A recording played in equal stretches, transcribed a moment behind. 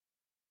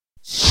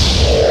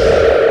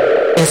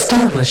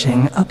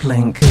Establishing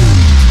uplink.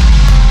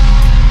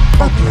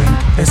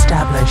 Uplink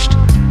established.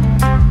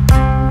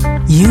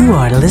 You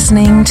are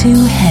listening to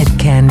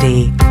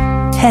Hedkandi.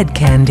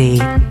 Hedkandi.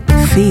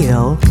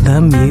 Feel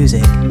the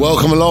music.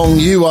 Welcome along.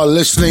 You are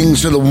listening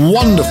to the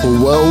wonderful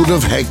world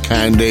of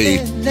Hedkandi.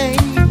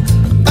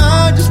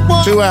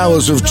 2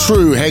 hours of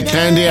true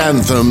Hedkandi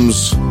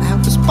anthems.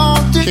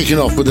 Kicking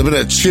off with a bit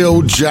of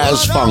chill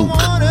jazz funk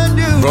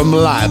from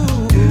Lab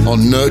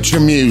on Nurture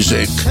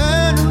Music.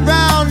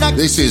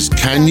 This is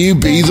Can You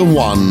Be The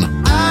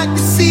One? I can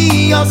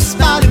see your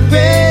smiling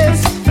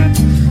face.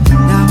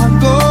 Now I'm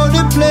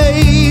gonna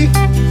play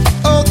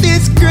all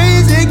this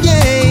crazy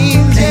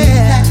game.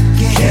 Yeah.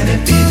 Can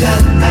it be the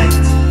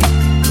night?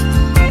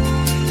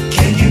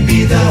 Can you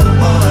be the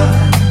one?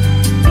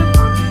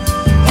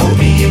 Hold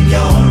me in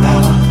your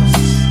arms,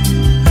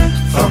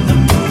 from the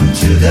moon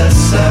to the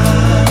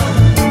sun.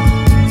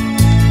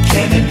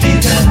 Can it be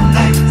the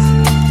night?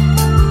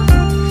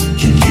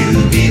 Can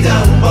you be the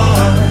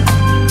one?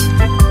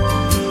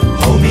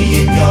 Hold me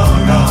in your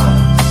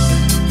arms,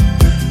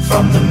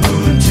 from the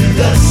moon to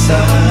the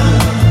sun.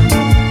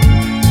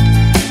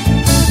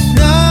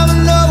 Now I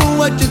know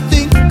what you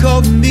think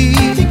of me.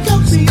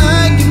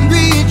 I can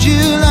read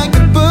you like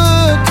a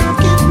book.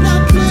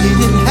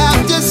 Didn't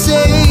have to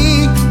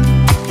say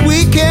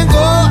we can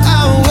go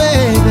our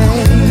way,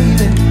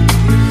 baby.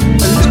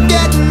 But look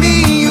at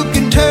me, you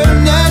can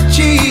turn that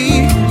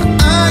cheek.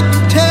 I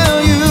can tell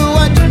you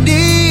what you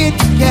need,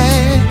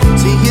 yeah.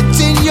 See, it's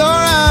in your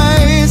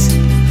eyes,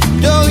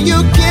 though you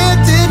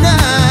can't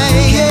deny,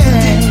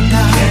 yeah.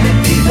 Can it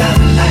be the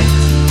night?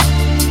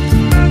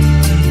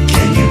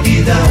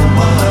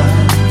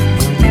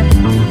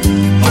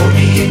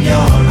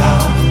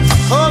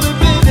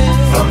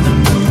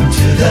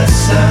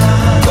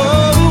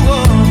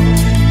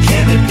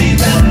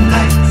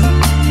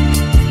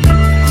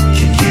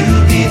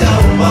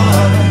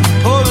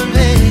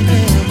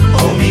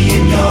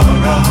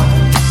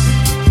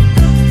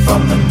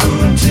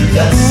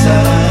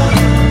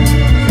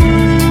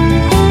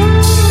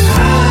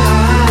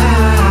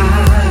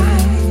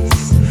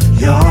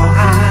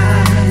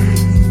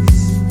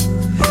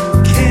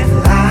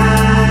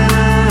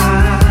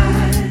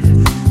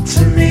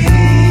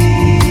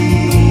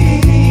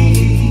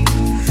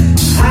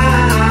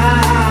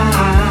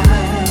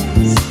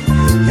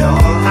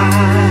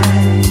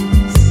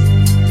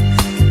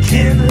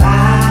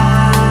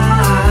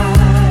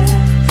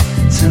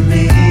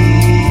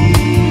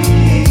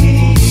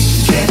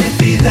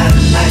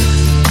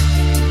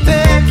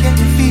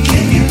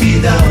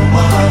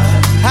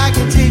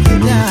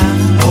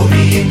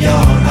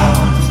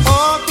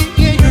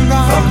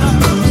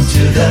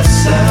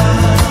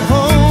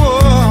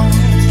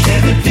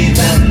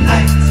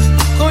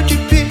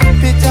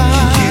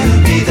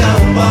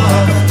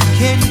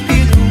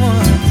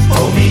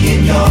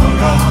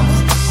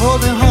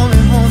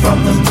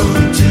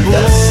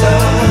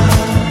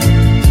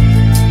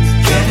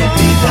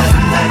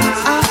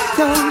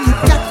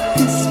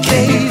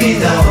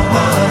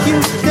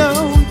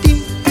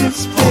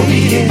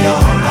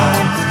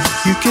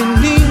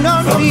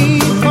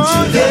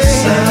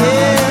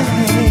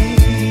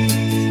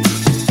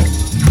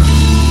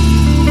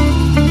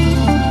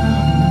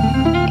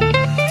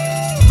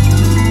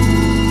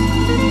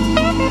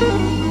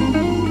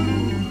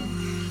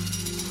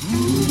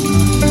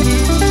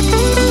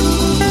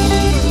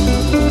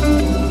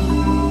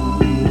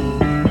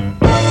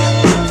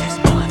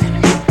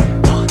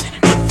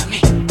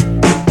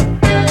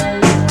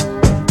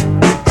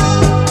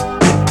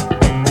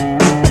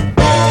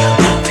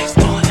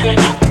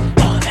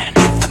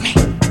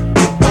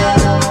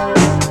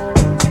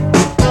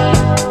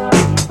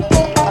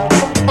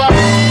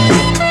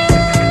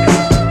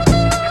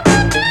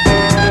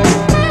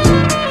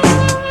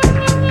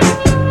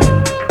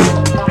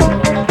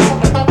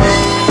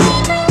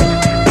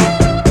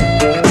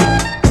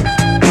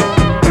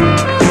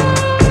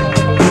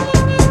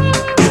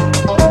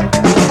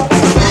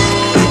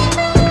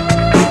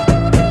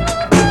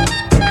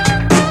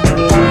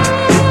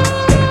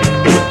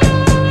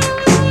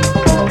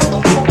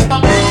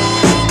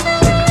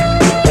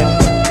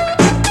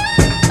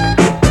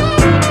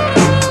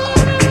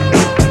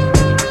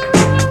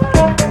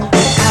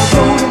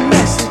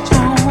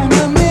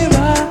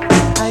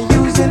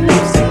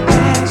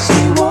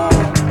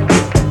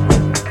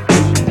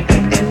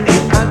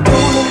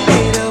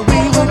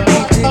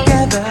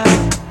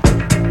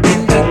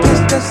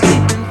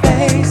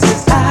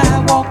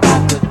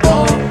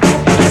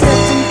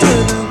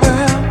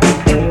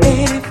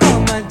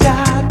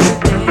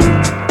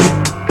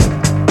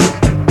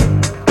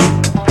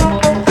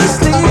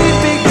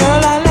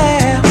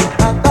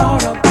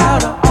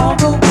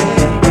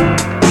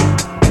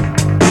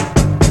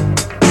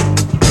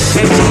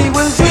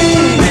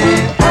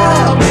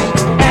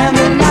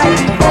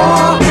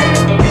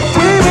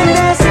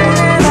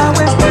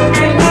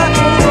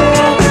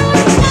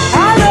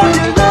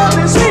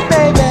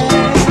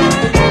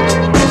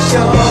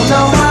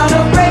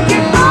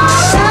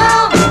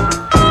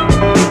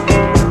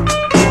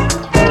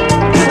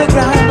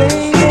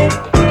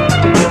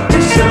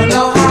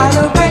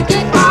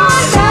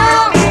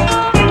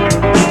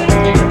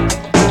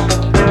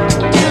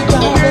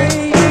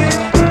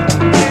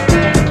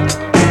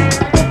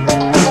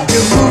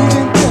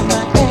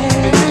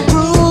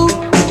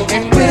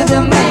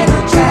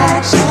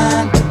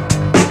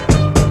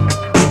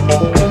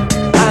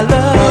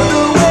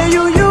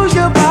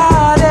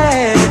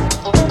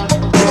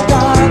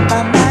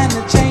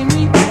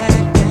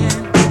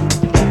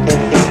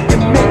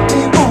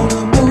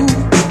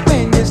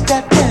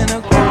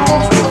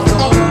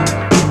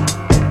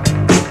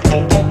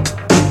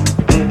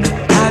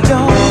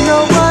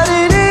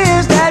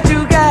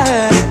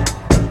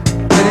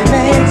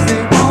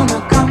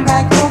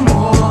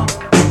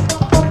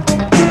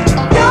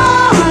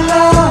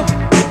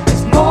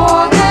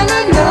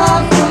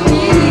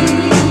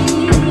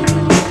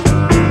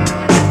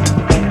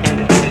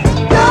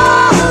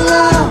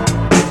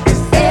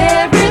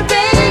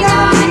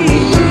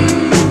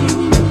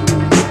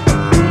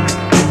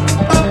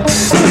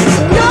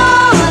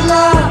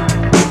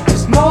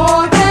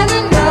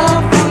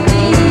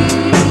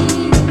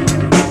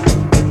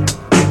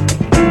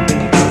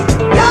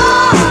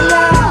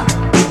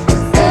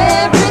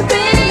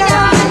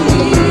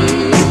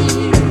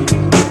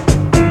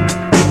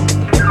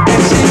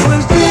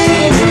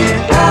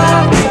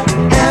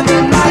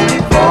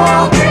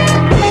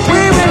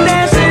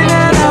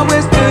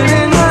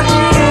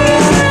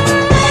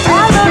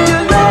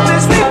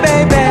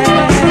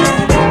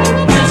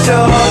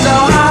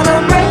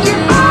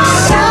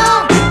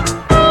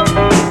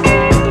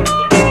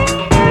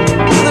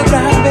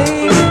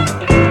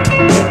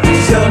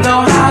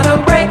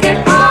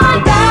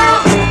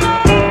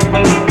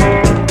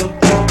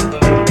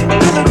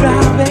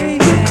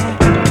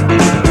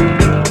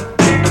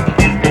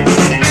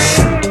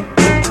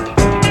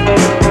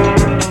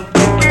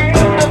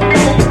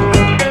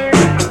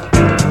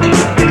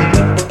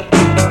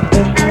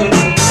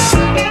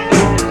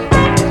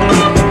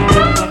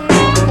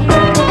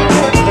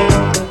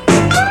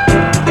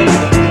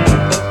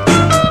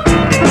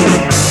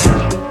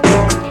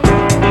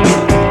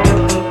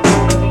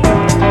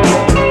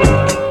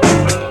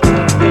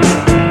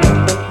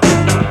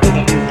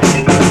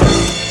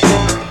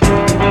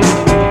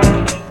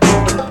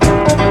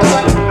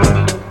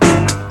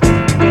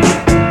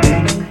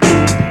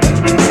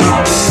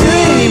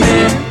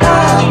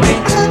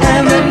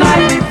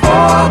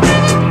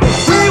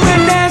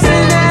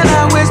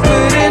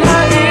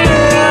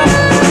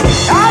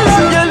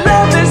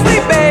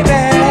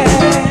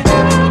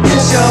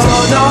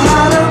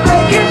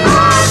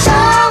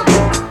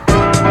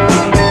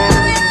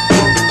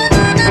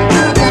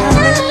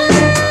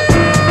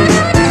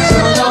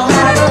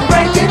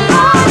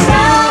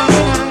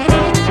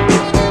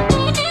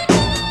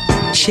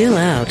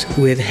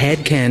 with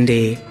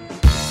Hedkandi.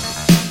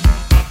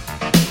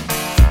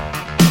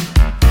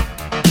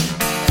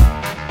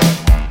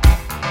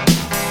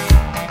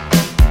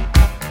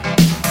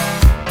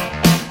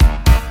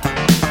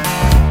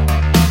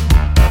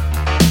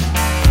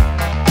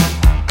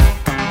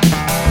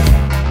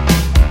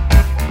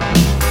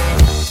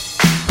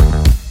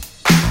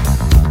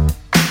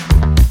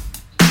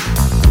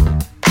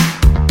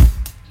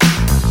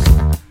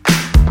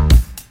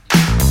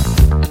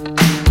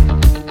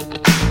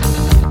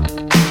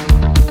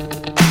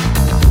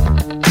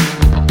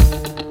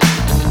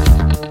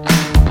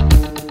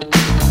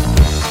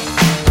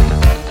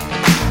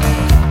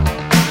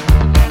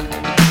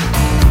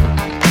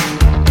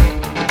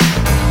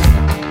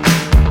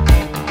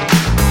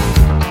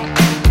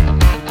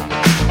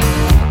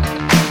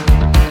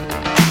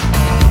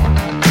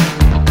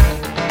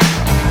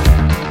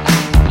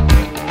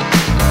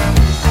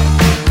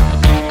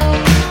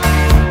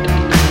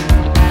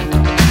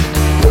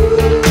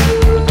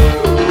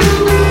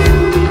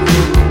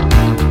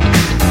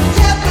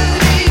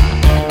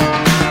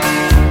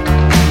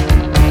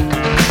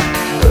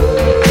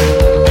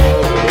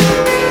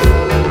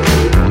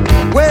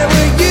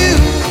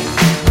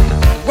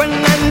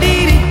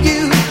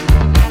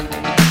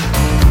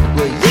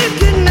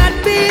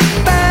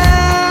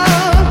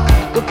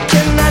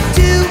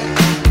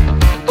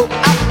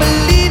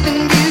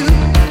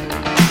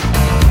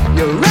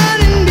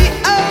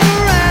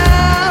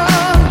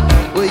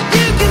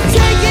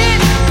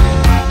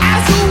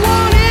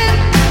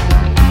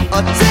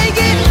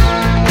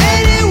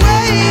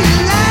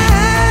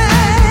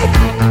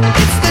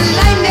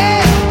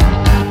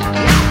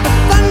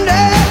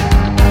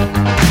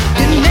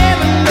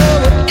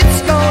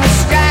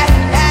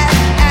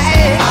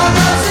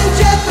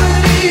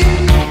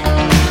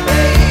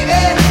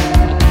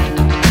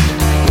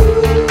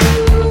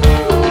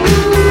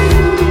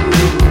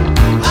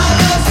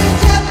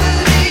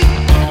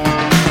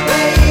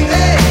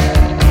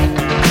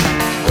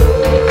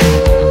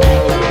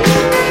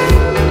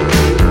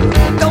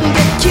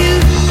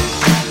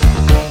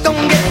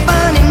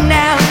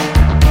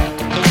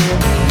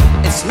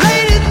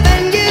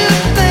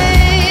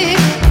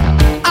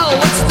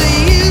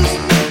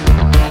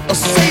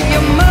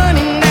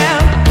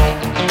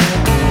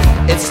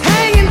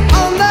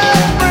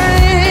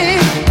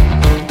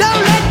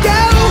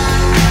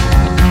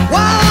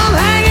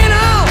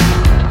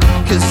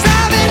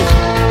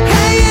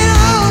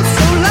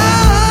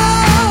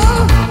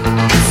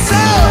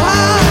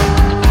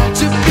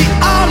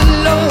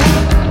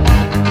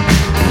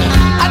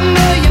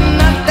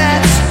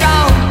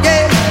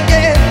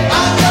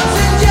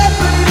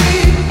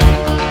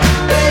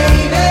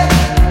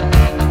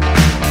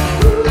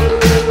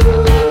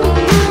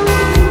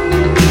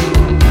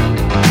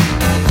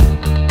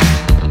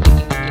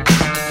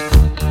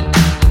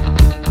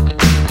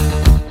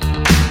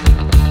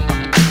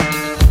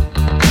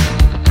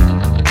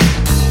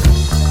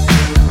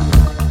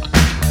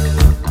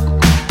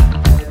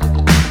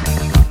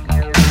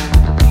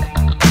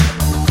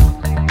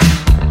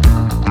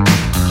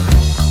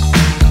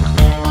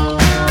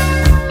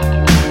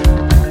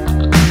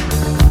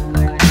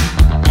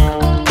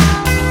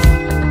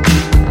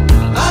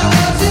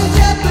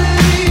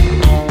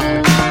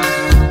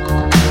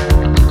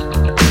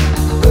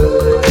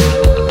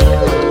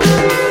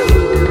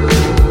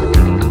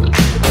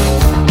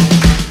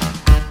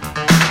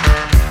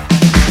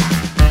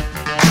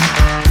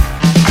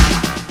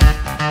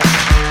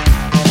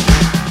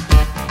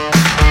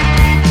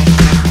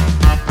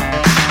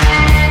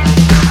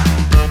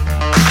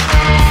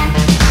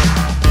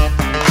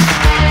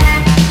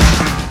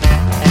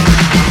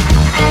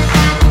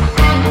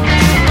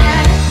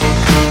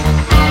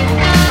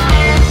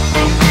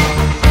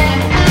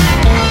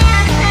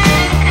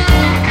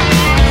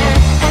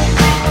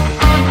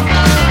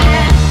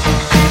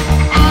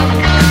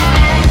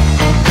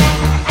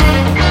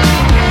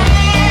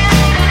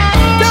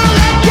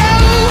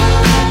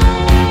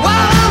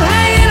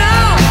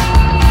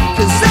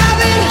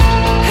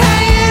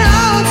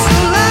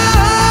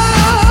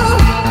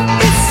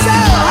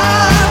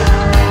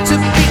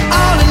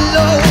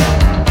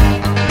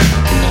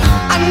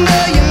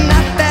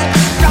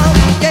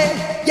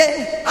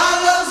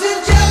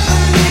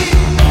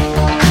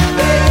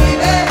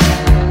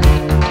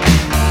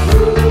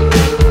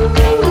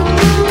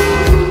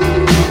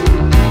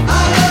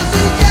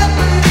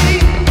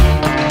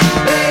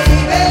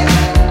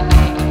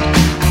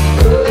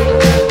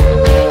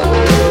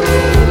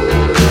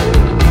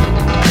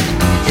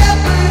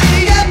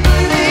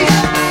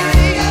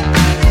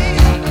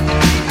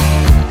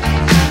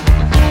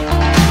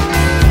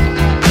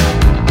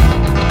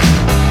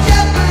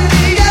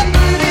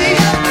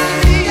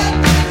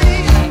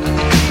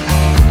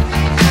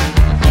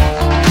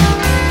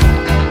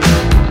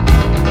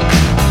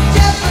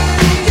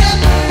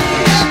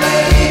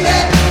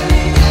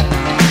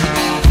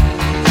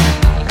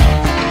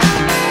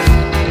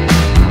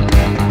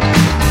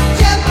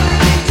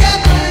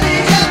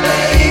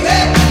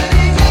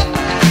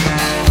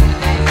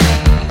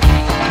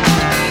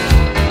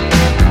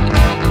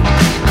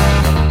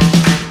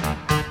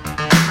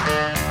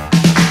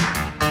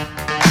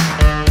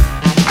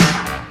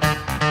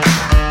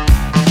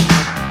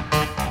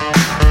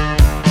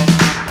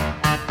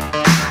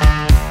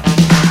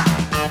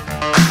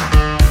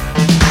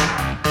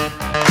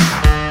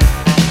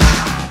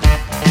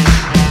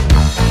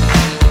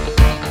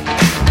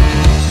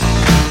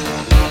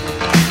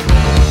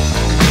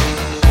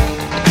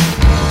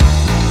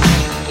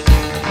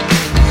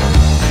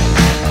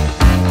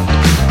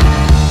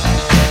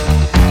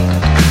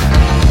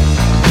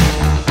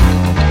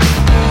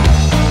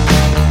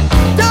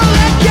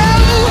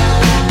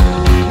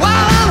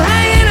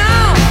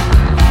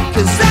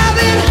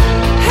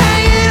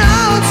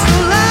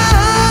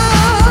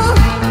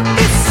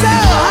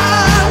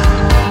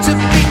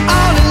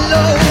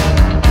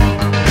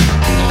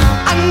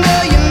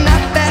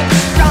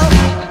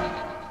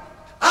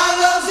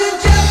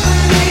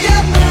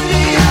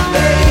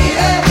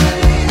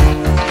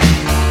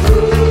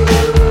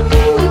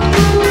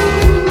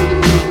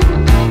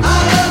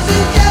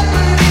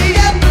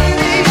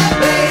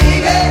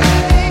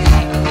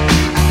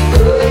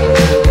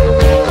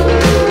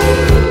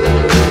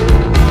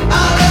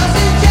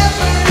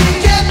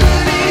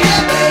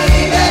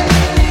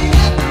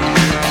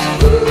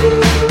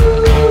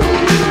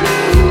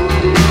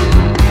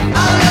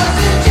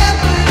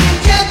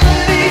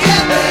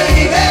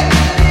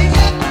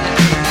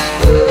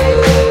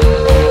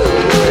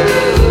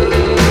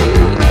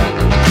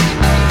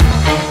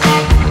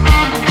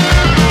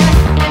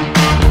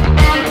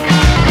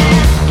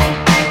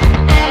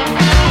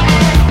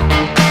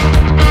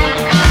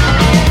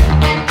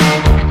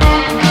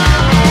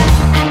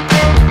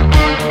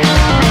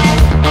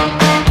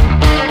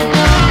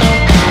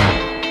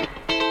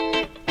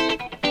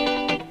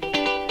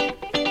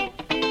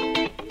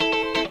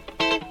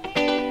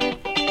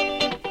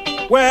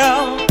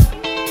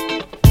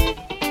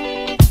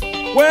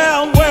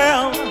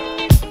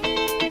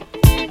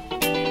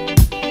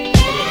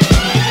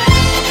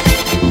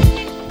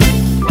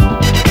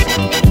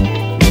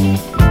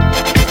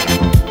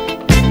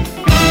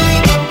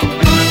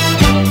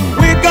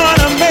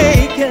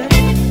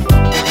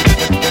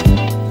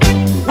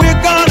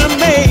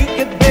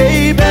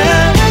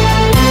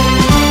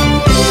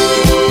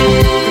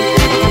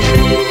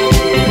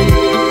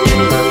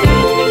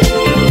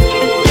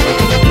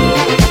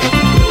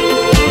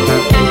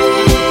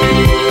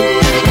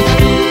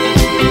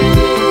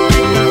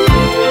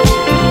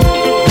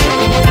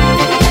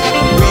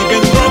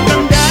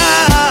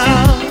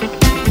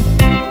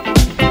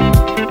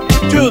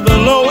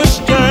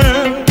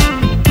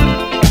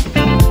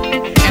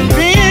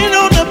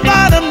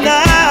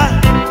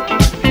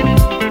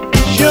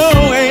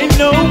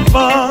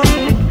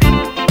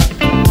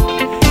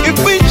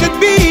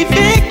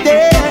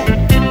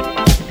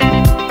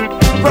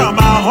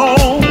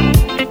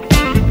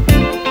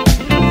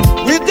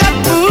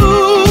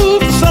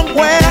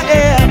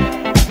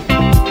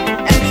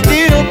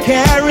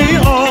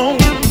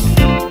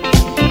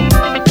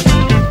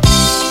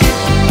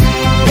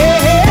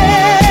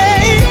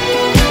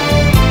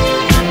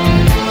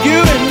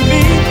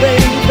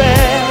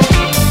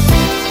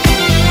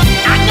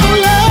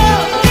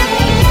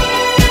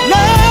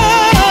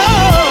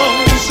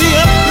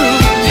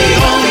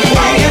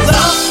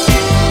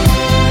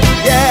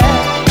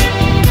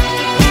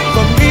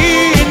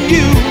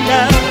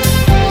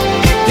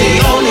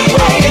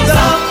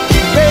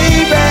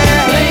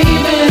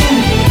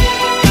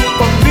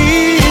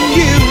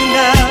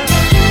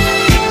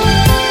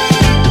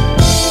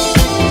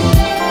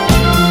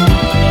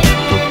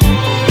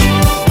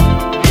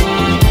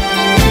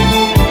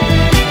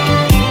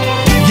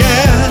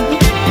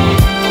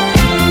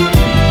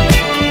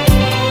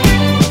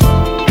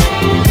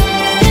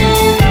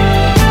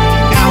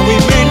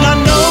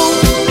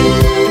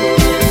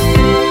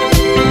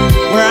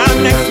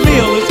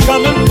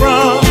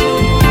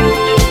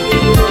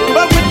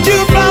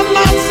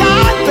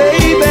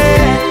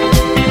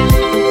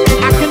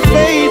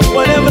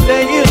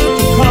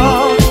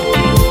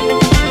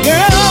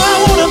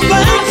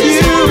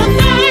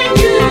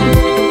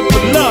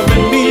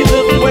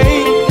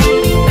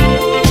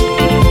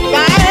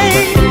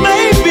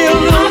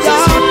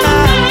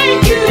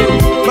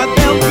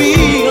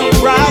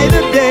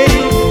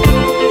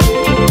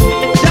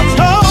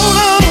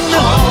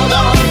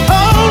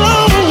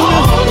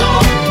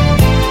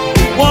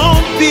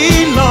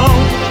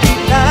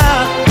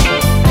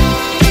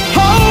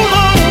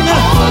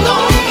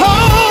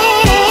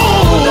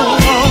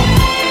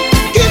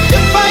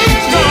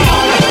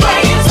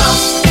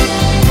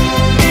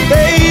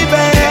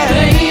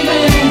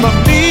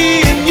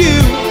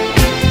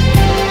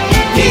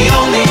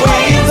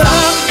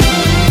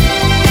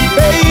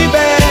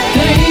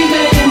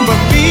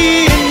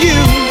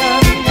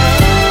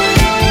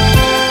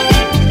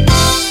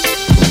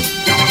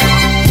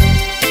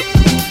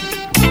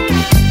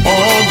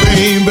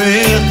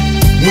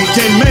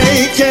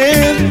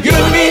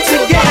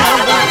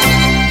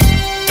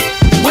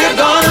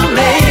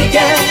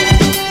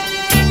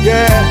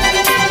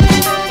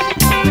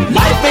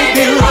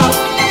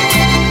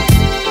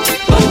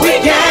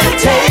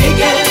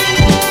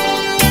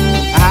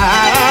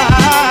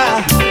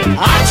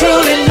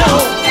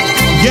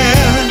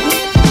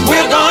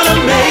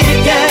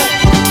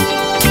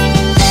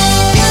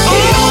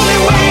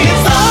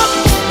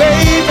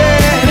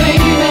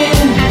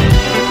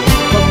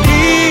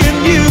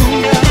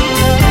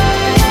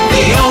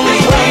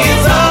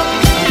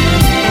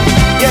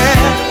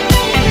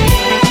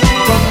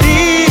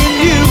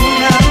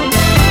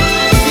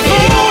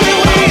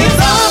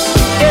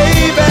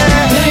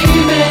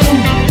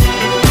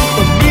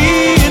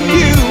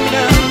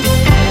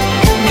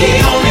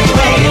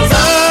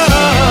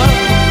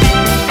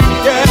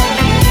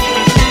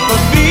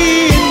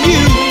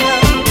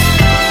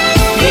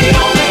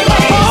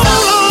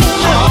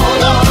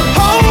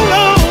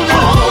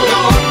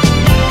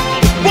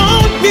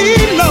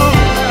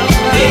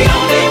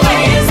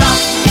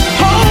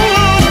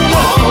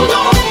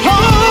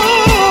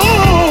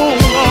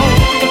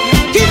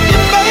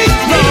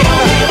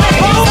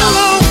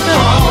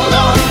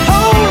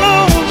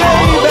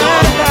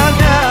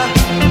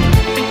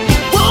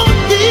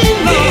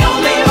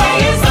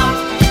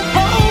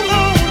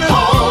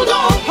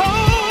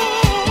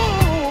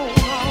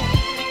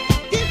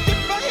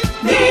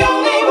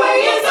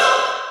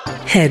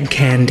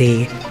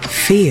 Hedkandi.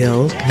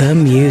 Feel the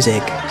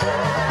music.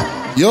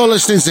 You're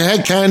listening to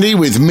Hedkandi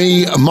with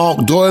me,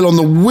 Mark Doyle. On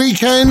the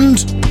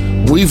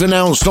weekend, we've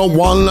announced not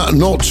one,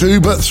 not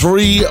two, but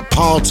 3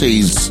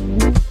 parties.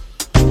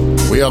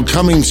 We are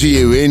coming to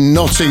you in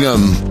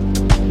Nottingham,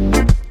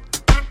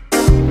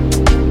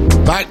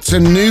 back to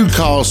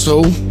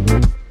Newcastle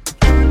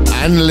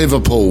and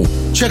Liverpool.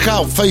 Check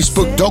out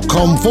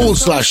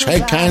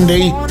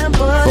facebook.com/Hedkandi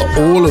for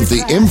all of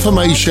the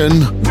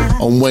information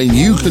on when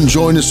you can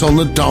join us on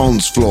the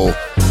dance floor.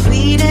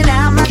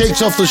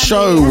 Kicked off the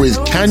show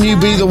with Can You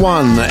Be the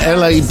One,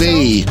 LAB,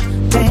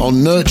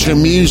 on Nurture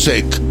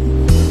Music.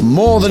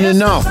 More Than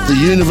Enough, the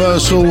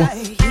Universal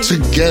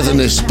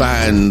Togetherness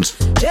Band.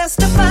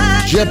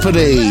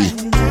 Jeopardy,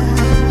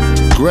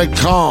 Greg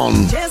Kahn,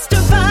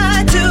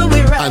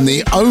 and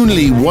The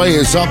Only Way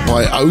Is Up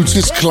by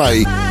Otis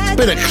Clay.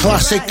 Bit of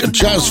classic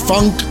jazz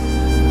funk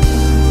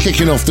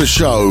kicking off the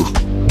show.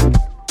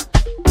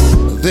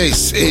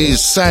 This is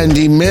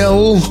Sandy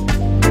Mill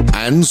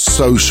and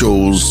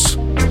Socials.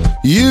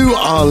 You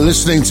are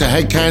listening to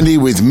Hedkandi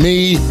with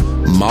me,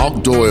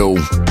 Mark Doyle.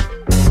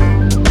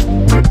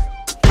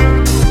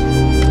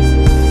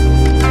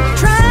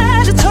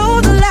 Try to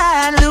toe the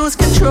line, lose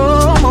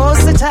control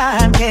most of the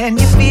time. Can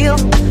you feel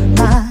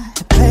my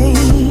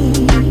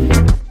pain?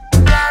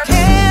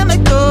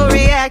 Chemical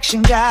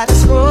reaction, gotta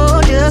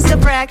scroll just a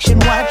fraction.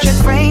 Watch it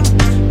frame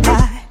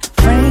by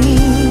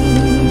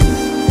frame.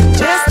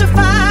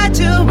 Justify,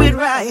 do it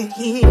right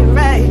here,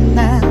 right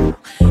now.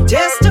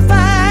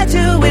 Justify,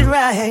 do it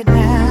right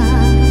now.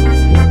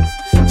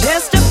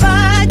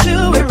 Justify,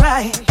 do it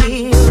right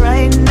here,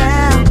 right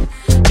now.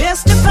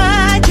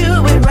 Justify,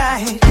 do it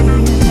right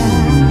here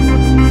now.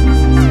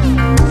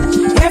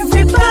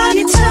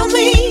 Everybody tell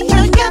me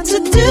I got to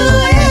do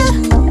it.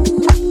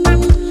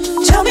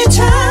 Tell me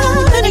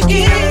time and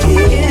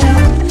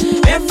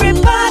again.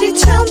 Everybody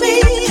tell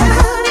me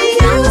how to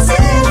use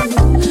it.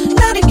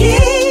 Not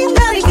again,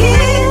 not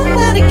again,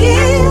 not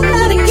again,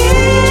 not again.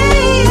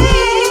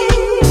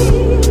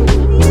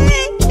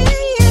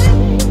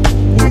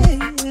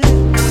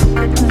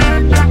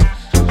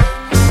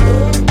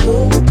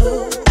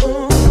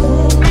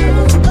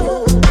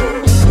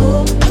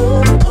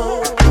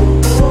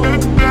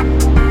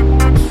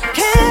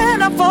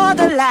 Can I, for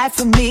the life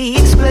of me,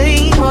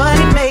 explain what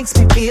it makes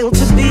me feel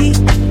to be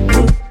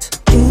put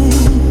in?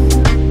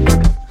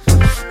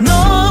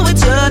 No,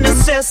 it's a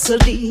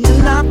necessity,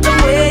 not the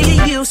way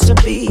it used to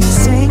be.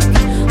 Sink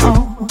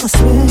or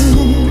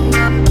swim.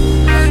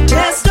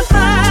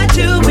 Testify,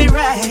 do it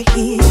right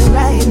here,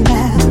 right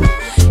now.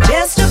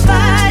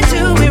 Testify,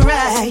 do it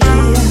right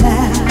here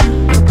now.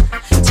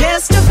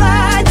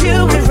 Testify,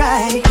 do it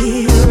right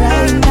here,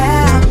 right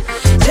now.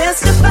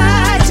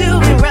 Testify,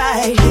 do it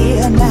right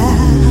here now.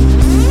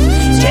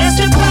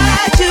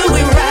 Testify, do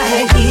it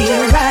right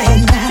here,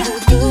 right now.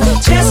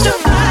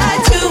 Testify,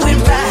 do it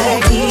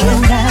right here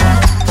now.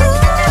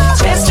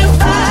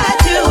 Testify,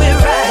 do it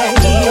right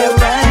here,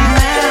 right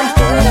now.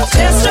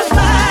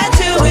 Testify,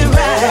 do it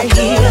right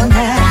here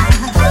now.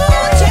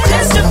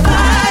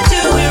 Testify.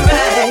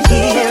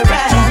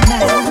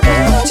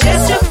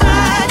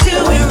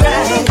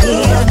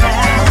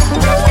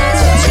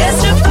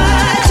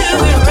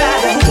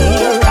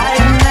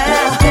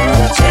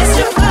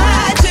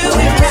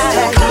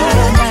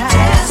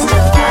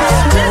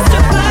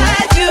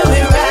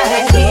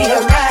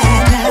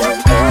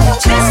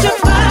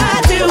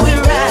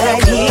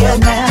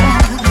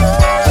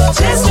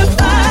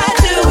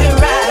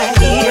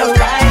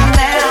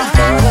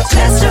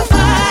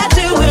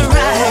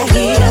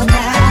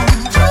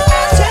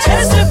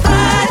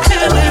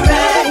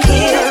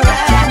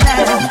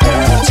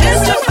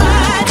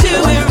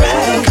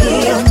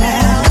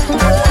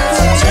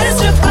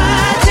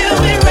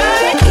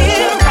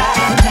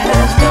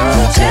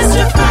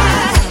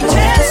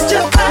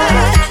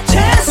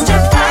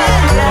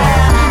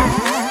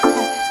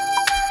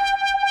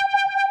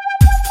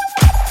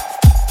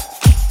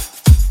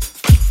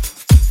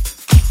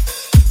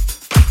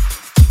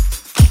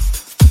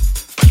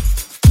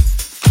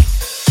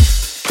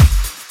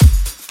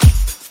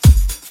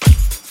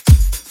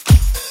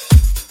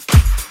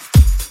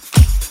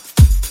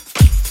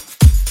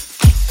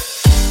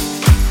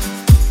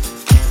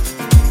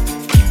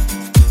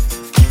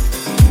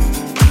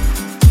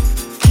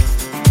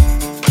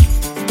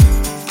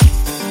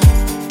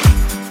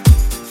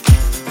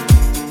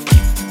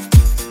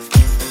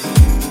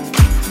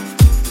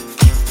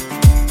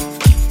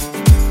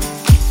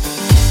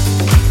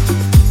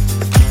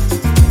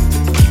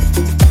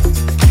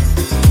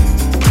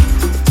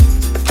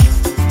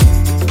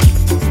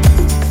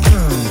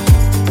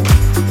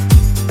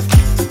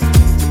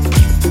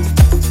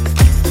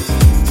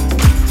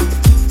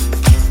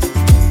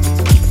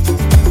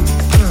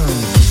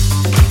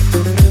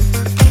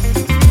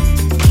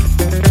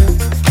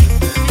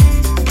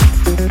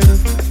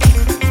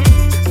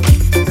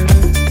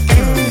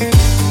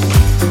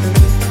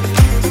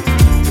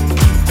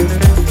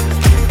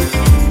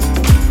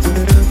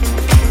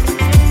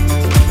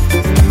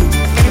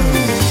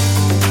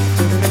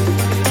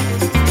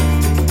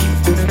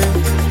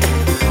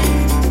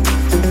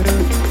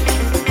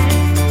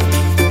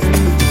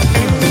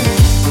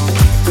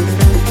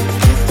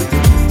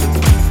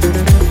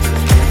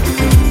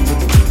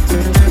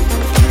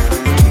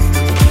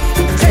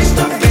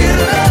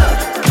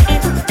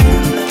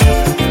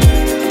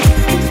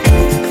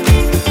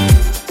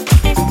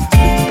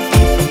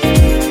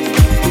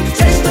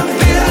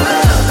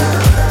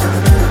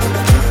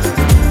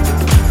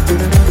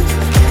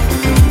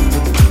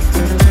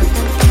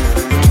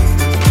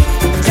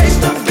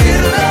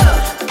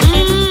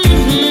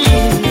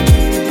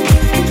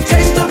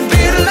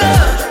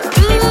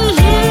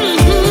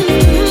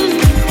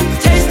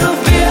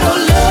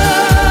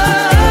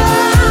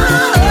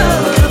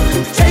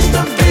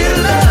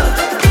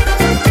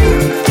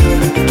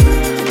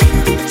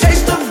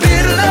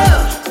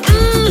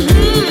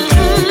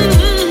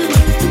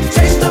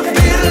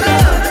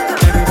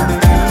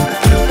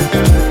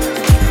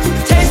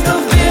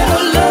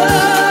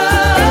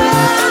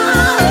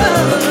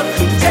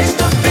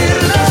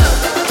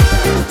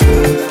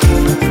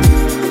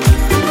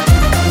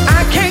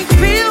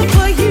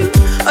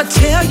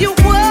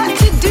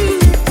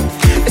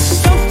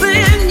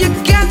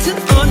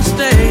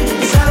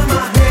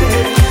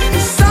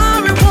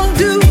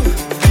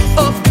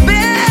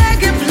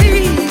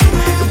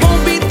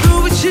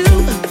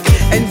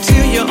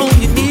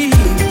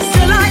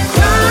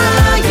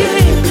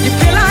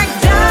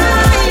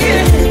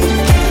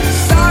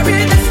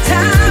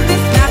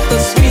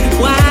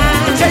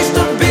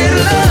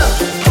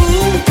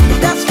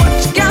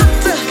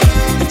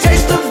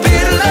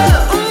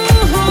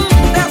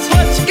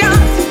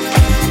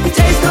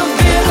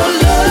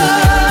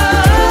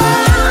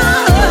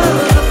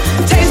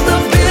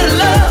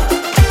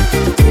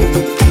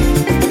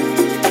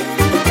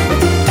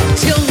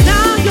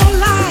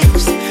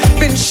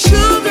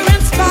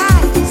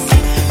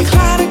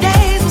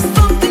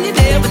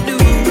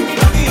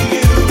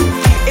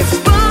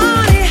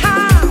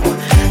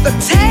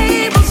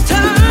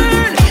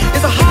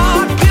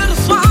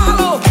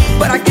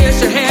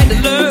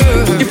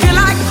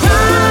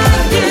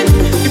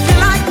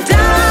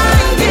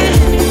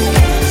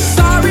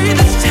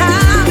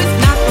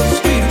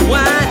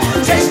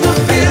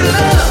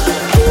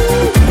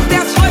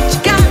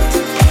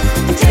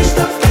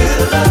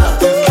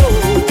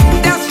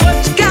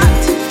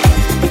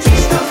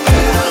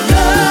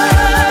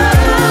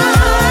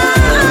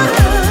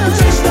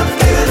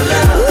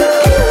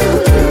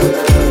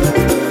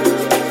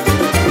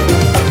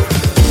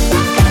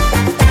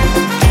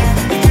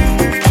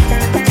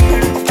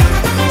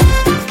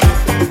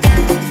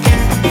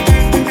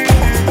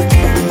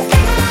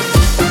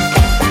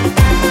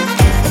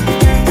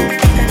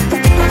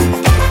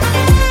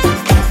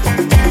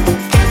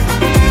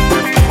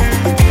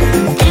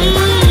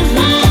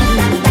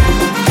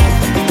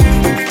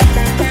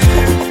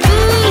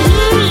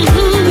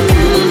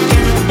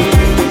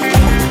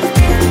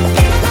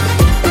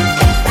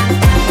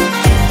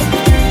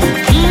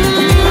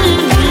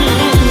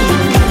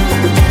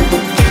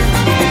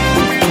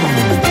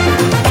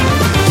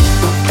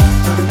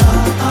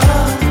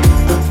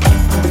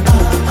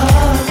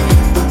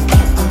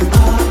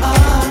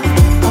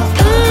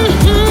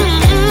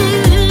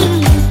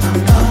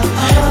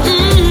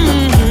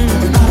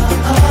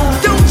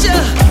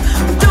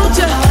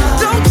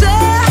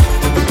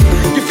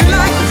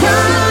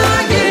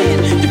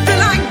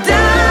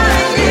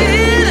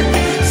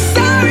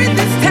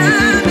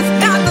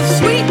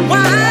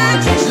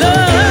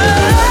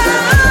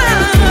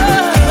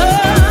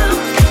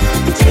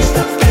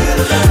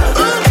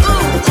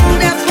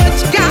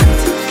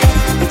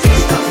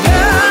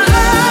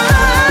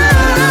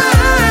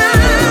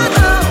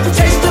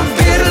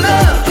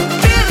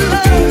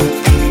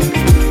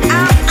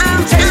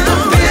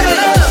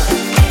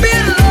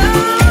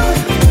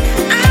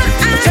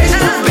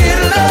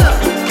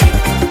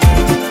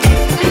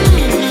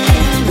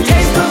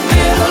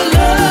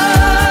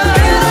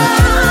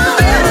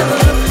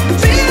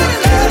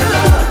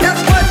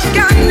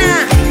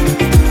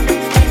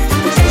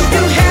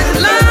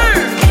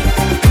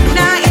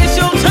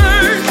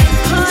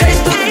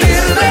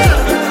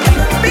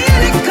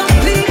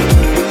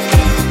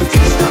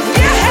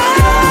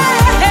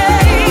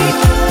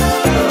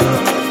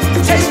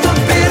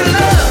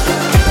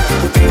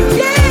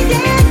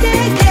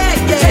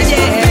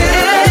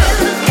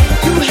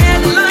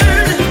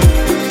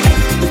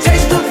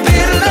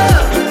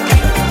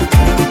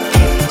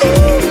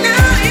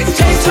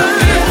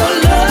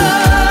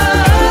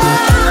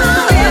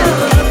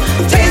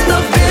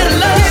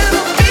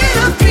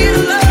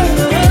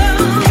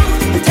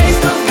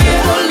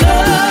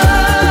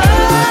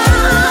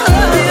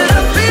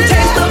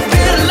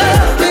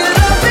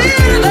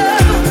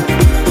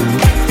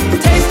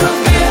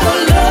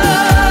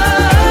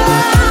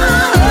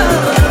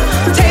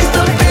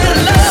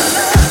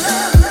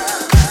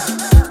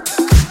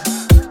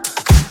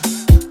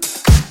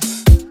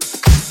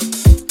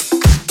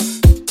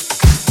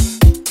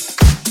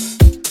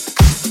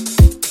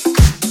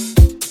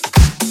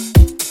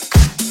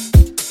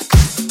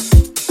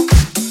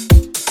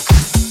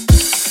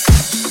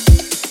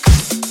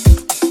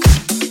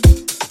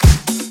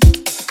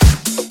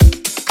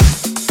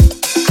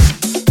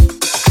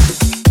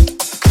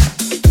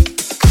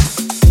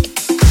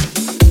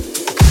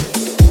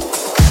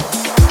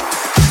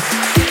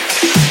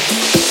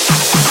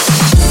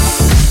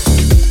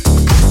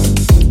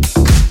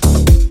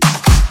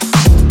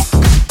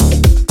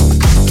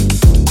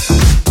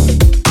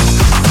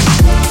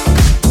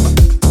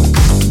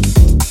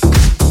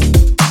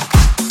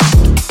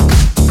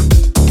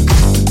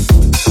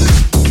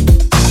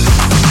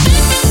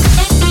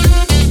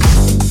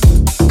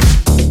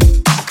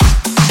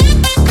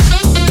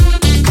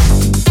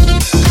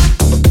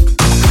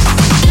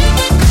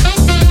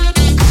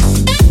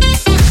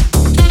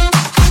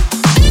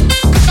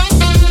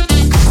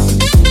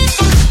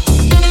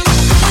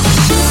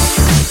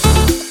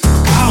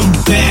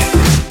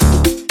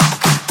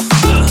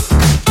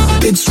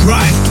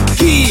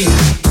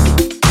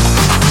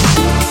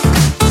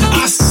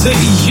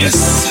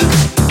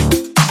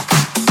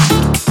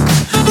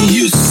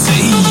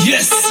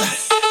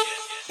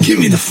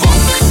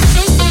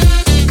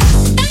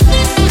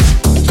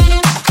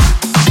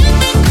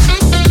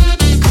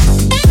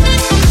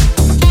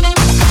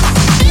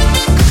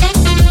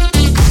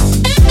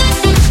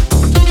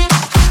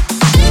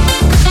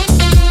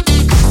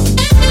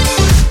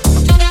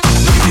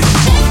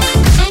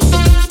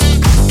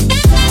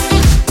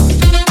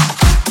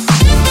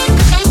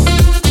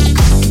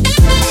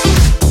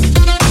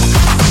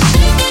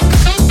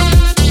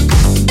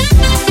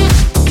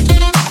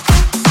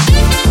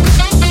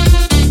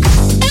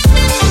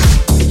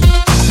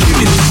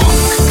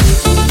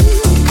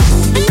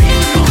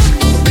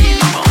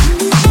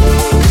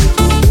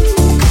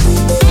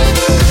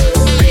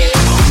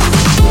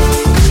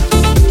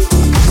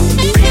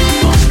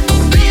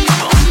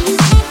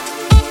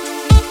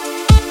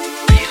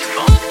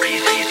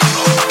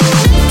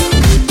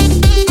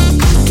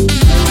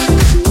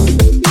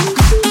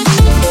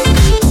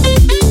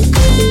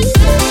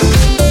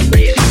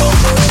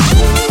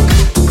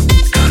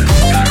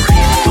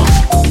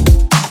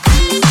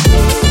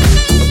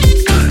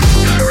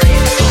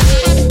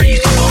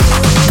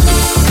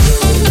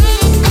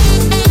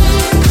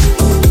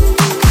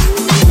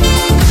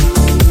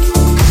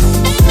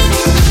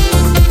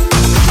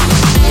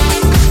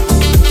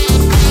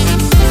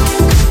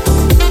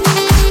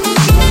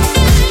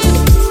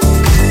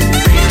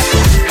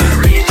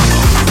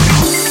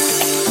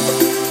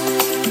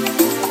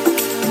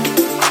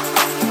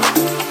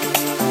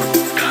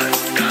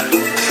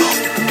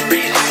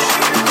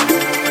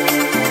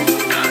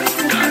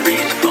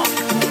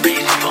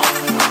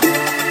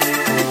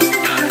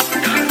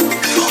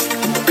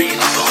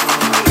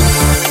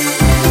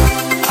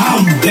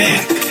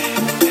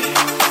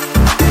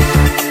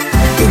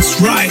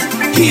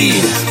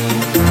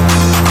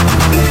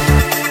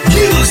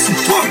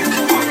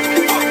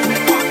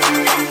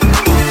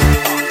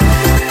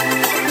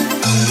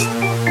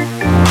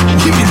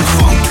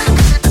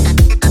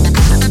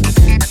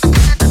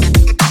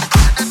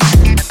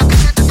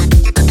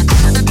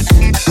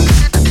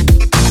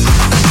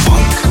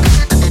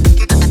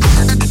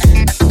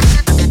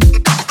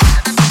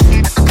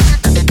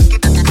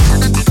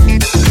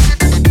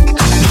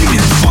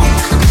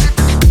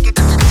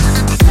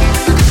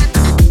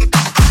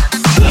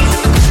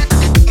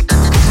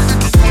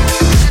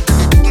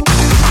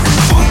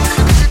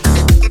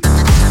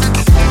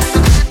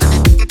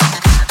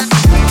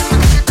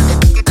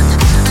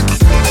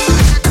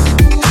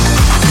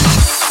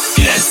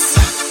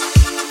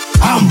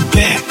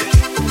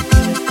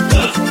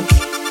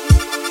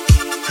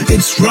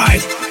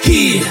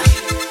 yeah.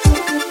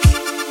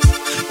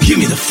 Give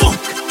me the funk.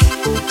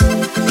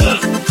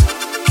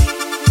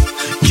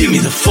 Give me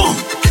the funk.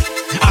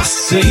 I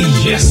say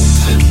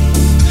yes.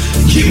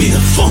 Give me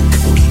the funk.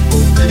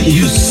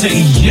 You say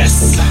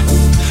yes.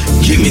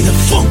 Give me the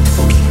funk.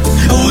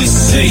 We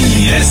say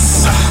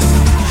yes.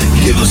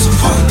 Give us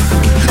funk.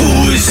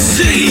 We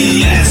say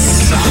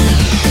yes.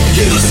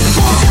 Give us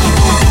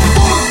funk.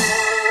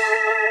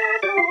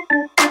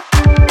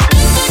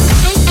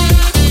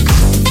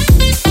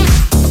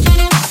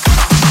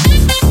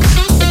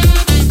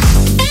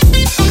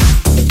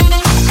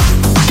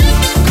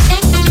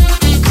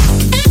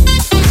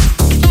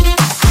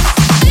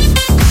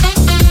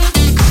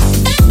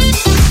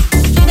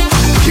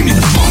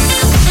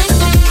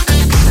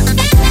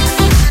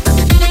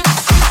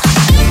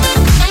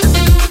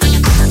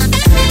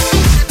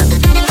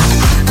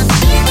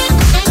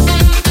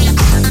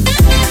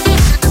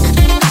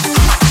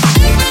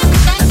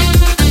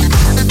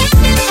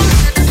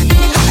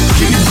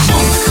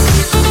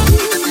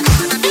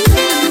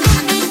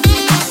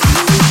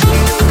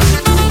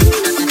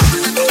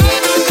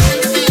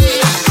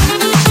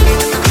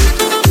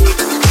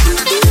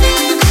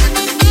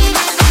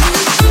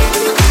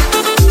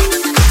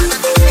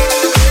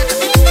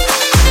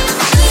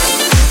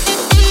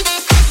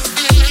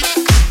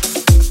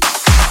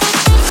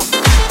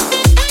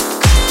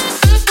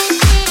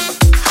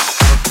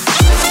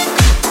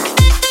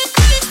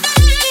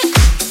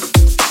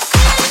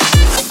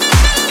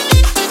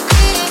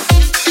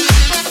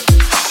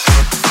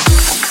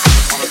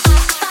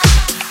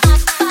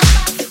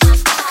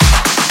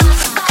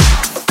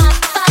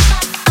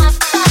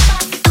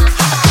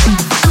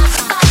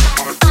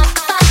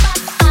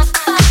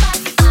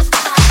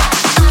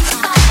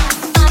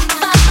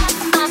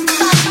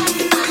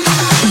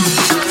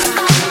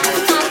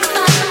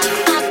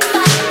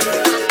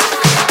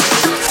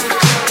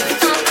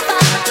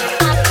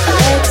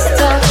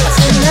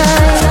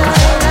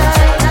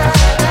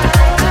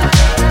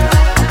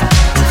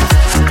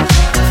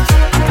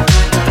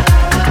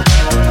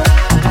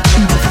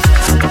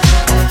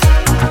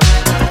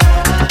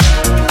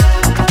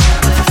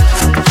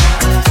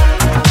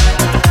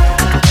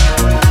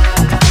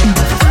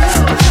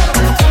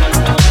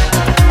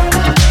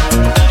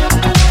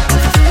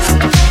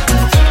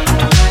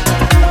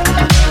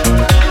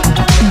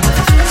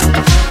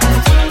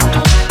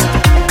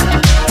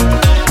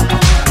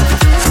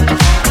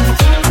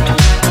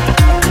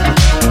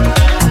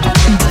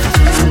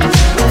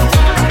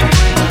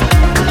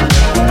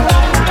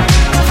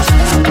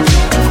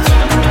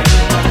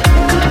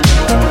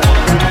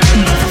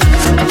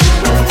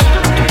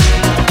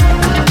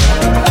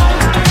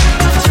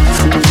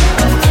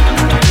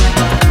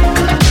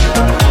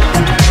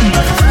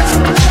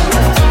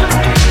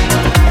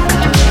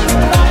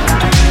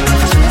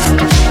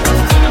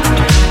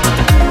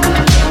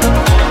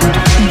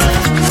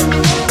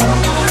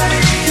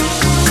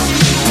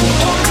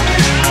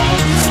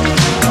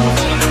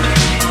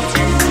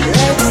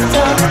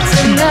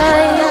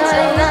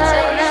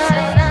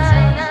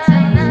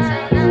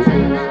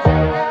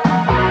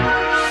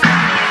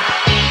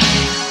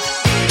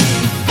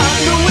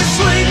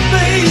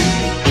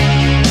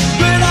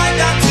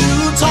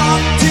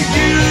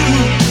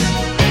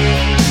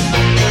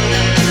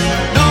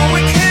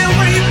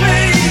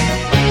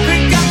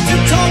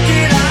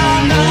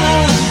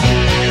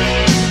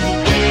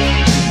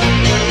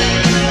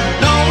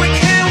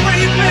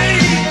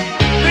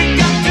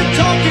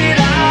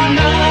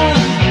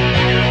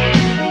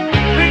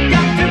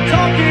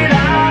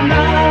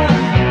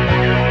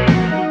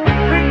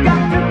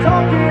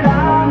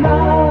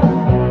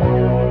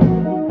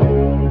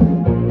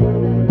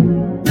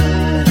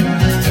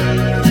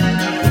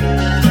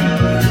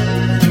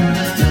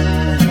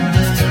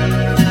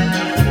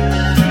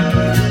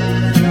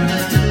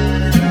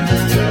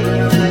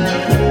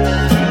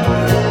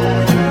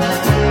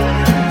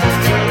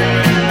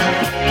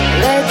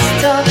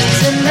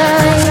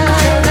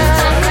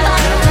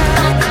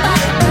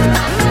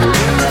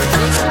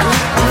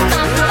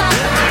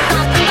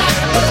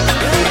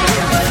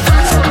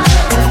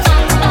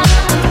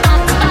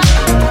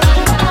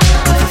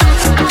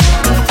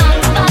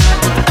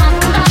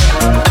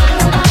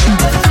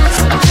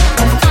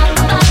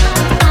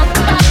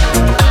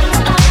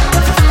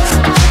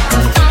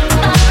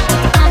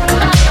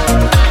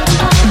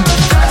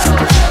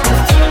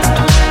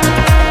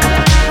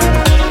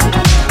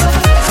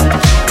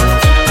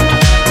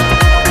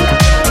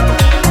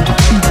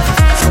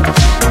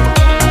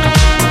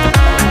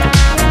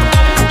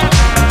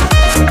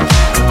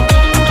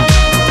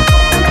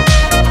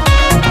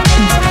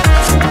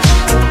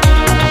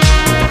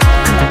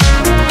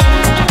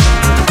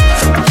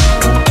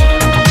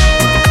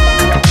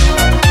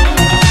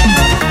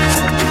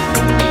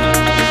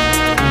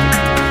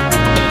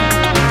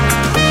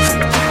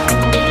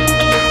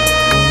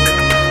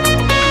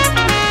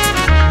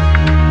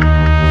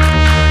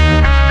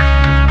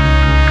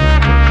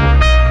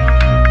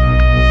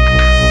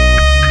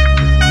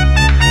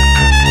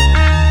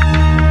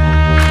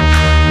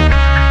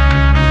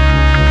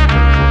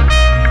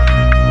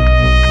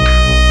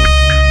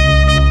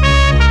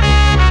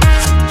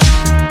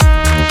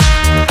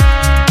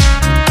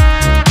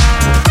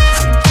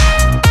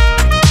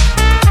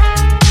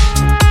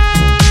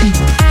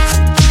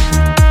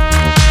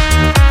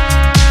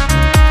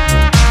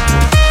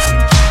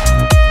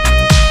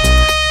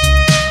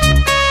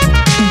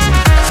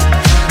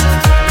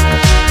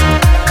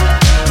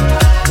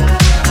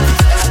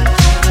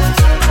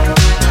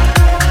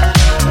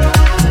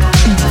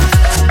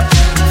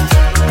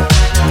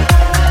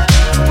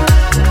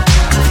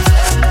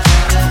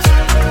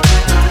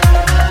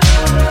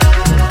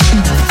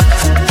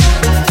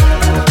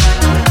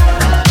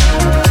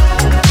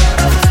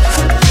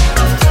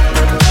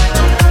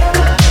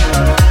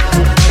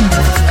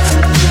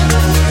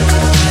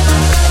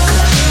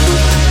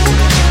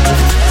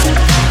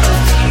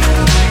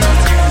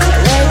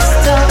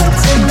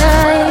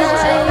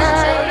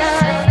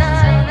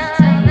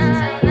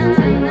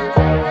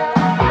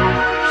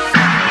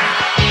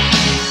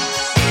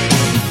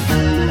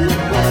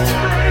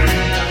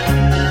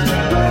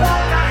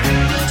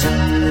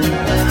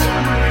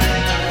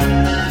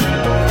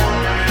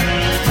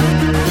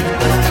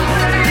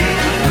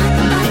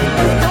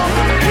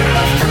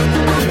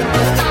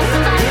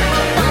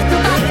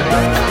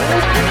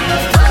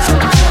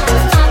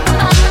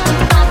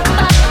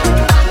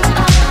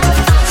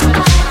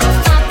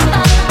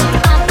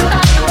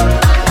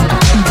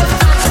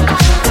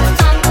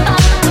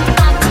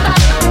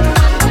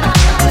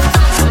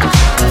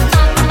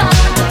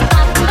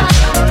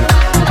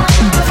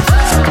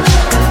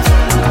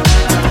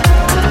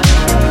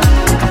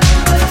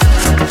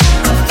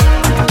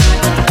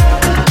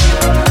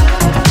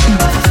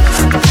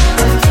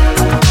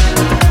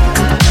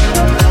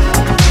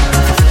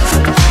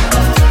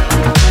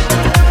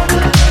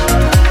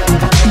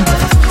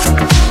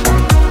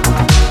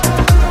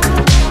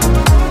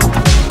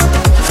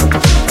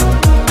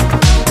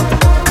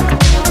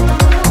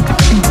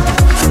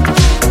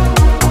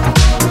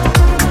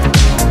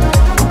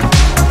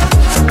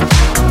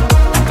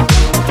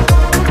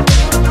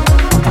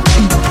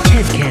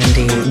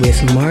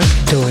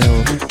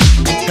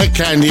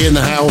 Hedkandi in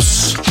the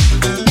house.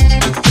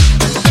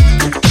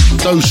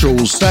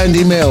 Socials,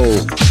 Sandy Mill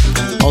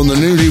on the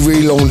newly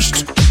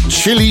relaunched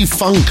Chili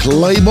Funk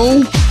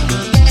label.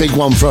 Big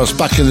one for us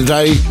back in the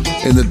day,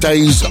 in the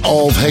days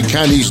of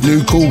Hedkandi's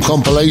New Cool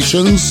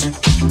compilations.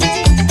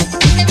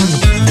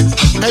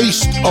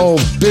 Taste of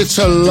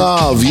Bitter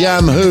Love,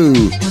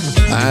 Yamhoo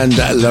and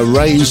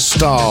Larray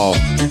Star.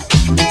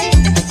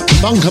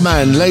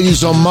 Bunkerman,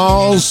 Ladies on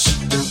Mars.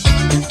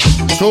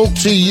 Talk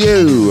to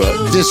You,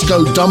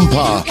 Disco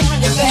Dumper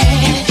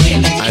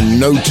and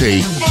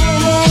Noti.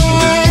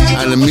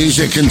 And the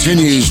music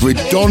continues with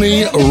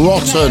Donny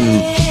Rotten.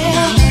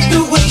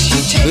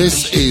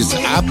 This is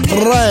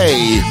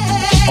Après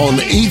on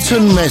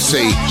Eton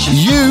Messi.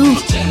 You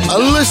are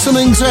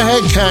listening to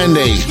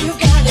Hedkandi.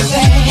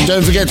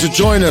 Don't forget to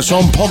join us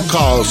on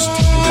podcast,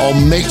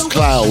 on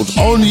Mixcloud,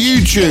 on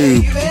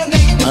YouTube,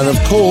 and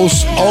of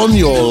course on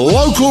your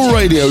local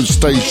radio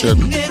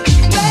station.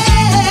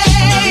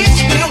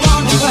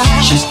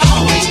 She's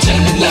always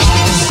telling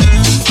lies.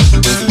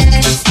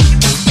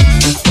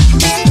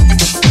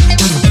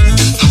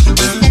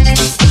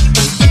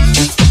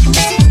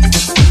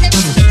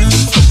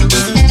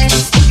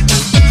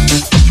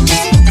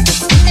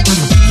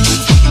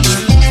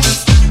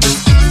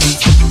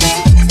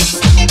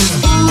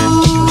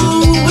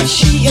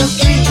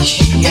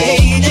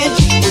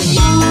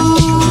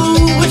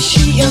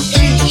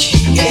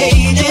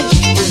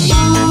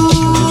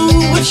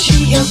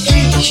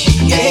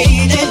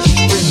 Appreciated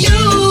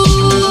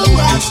you.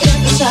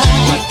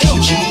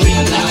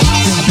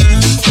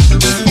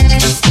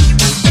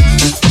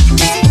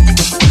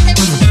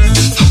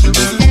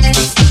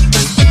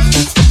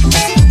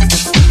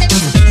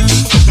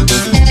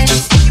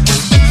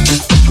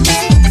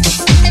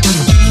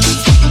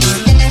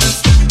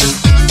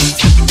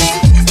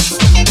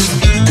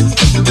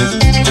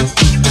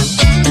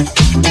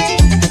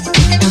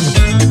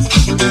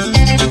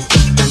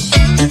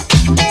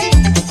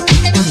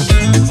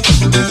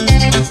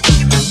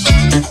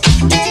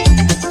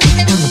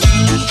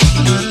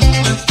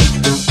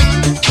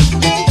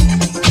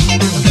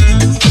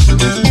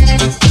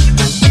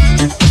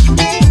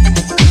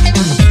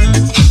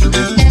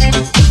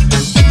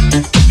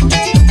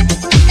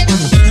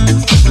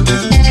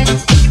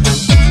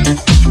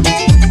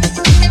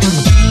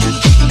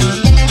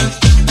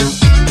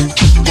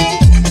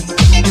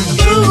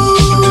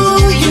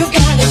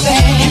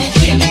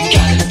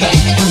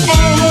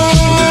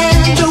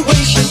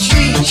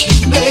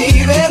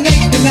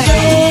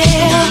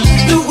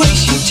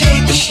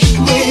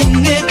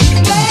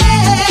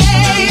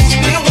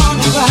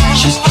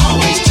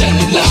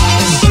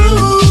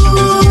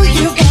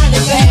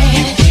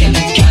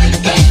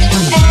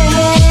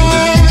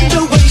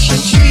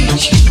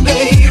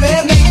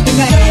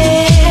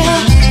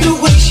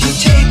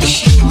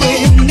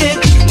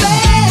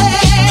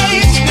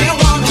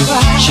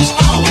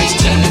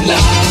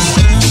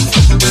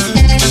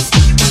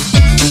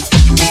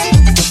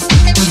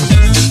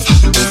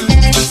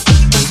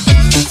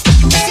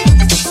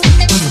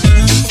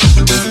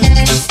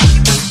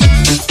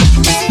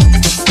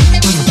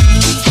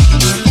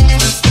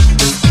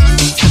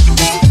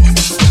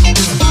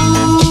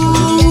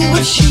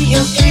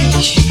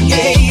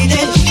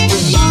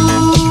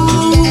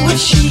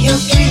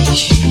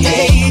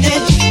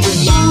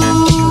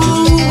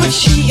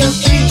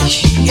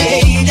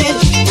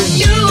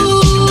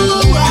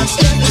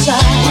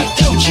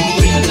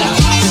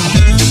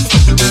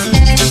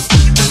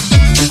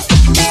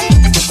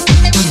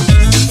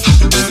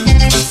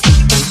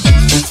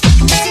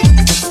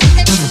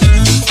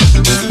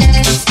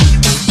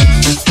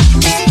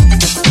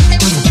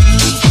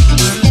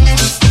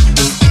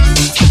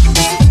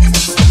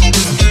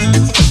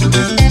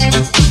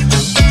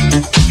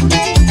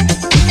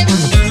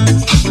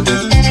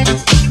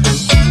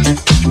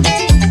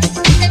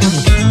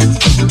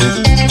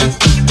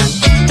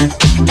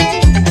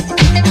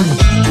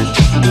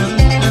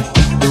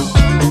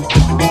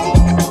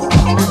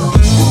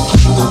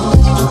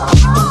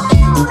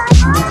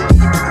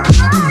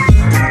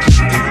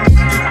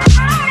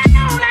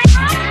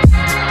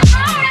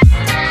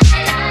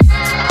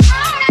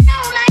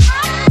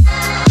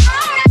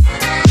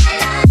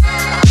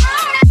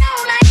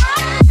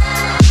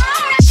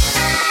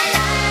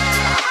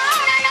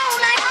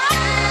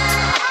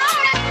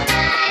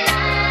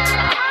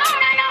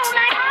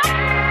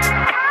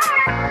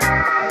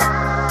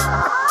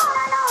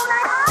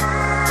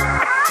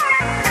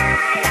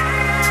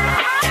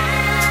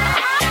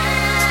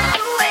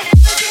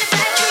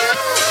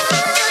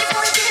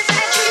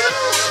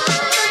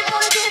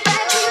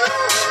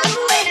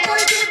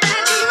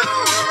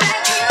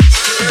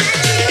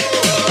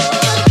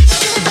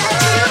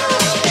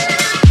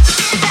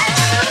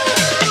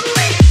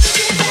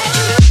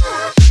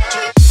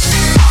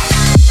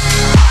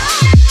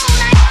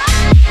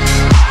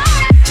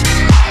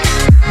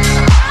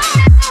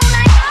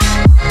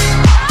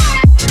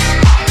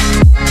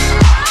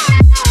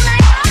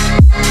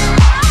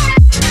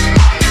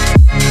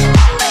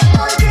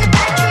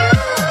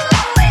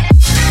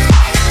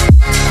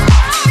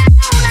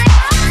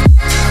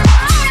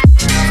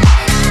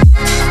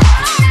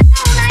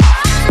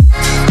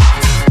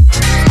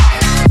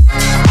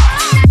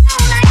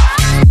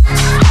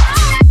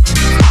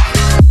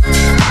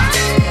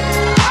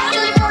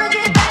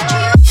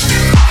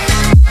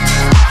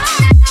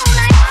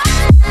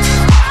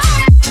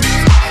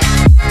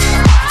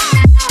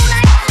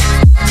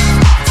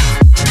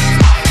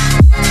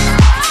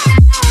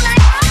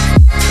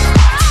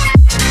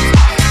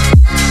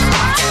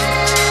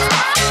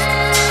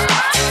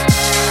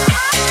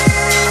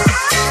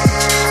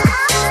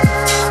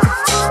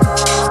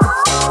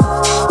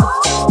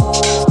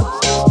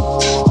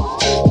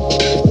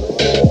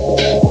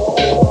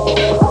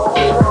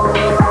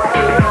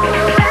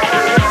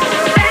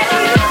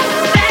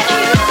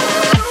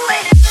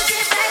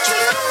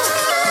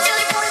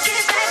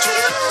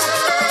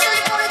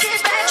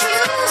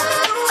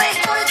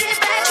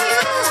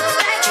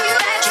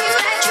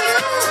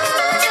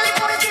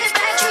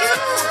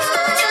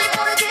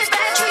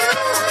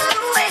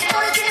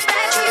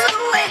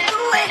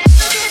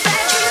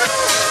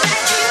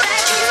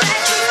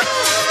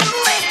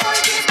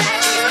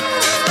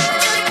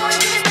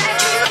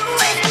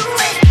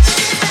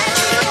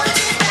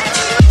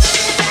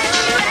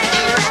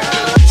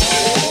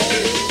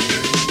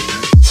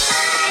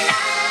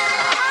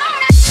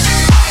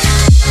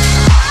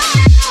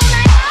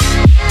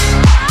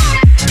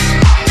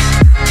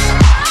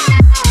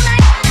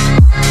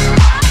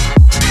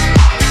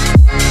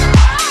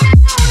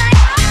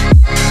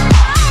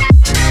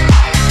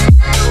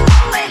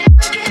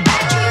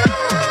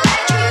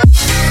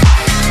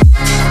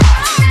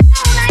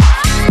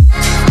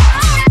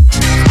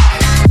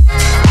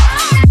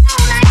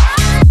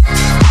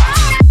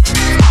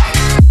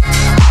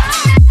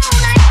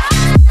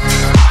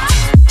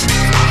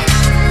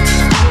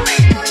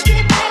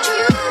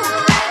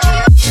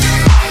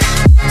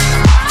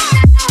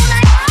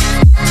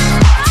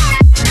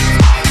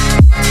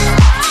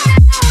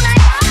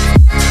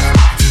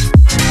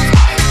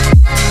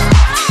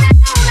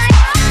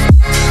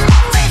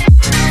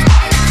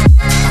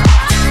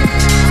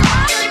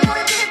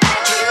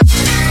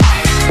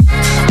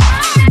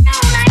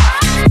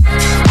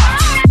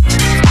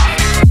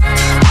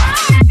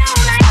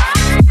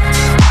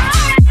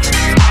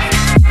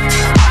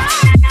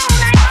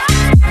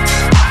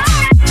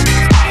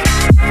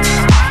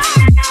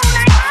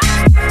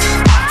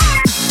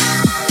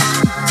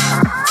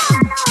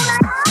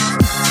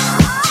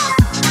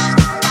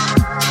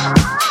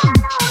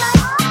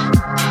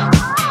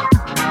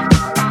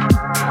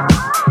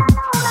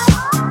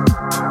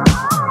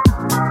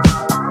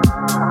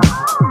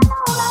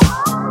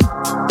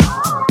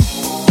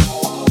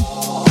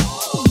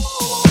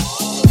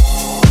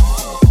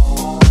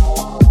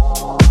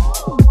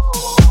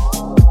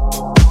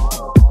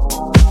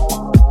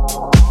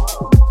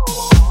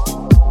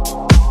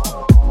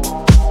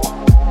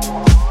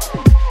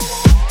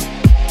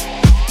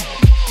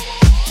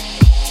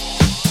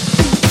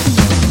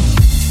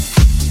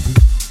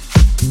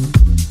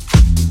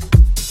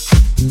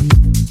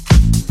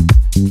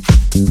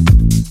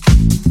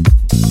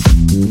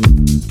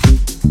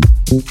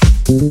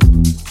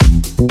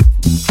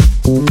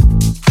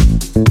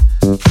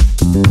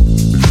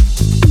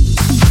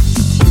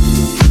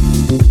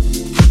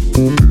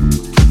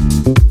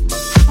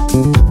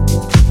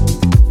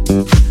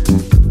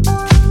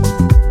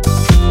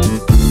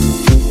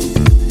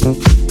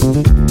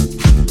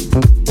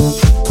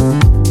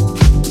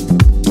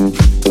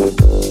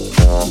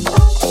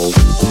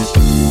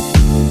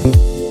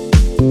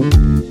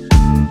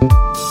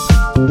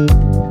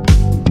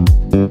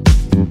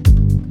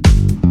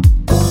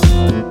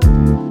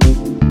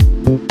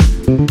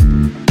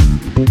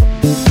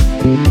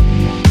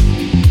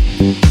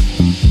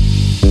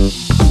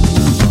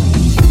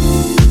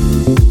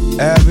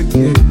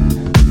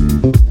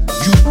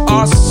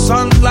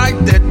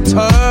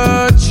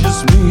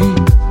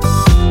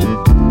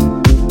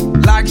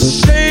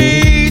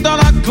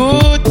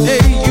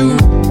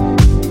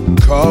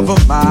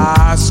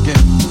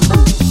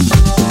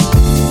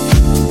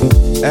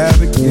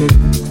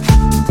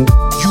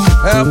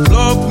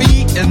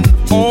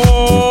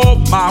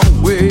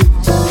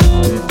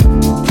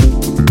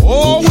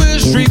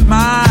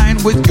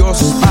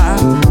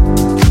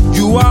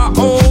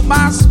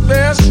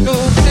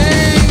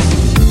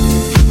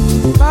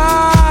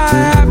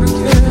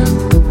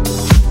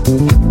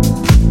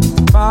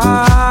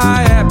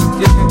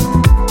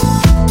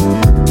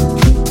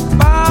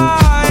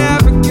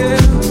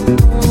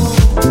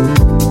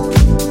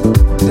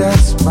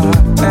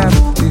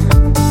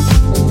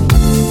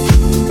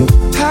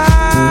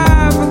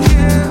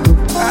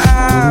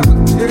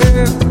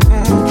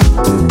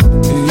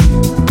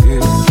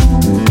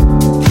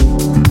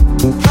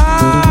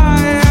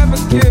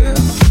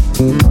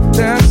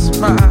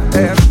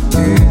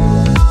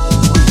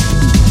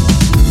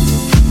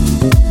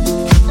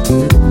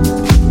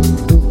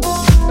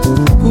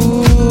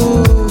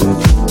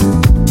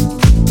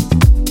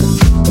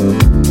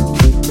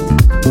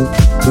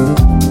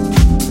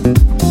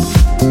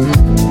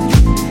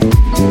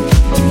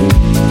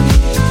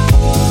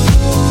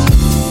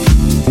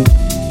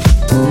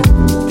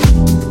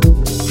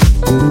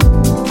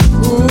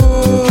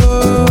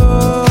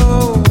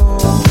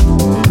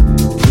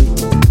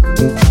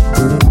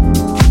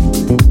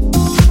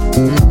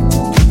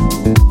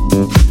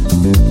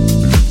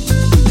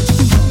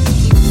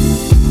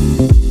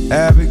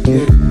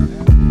 Abigail,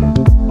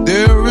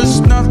 there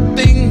is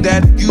nothing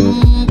that you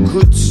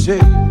could say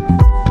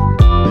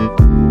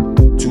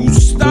to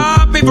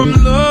stop me from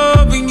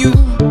loving you,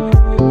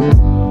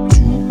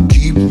 to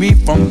keep me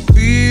from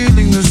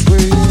feeling this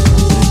way.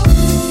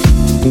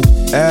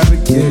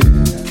 Abigail,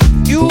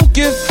 you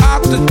give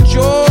out the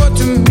joy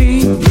to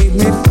me, make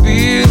me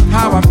feel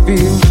how I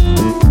feel.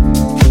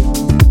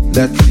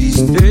 Let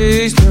these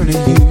days turn to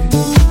years.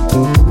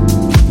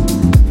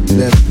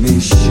 Let me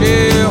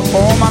share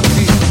all my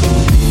feelings.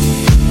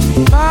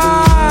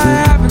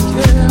 My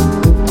Abigail,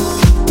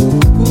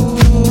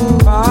 ooh,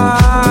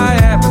 my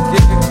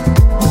Abigail,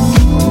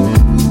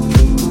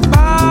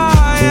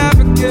 my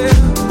Abigail,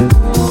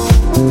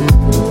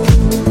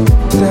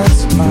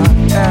 that's my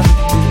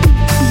Abigail.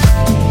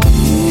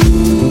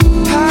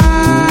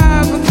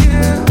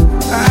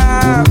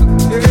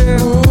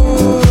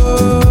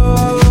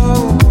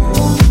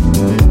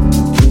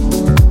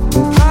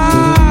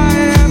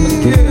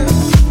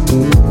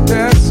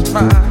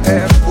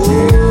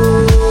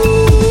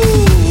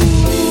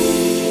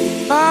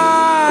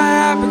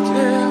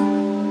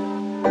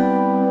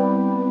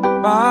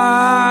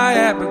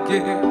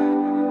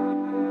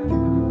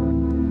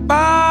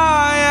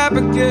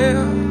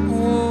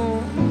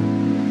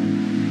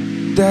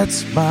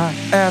 That's my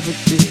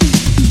Abigail.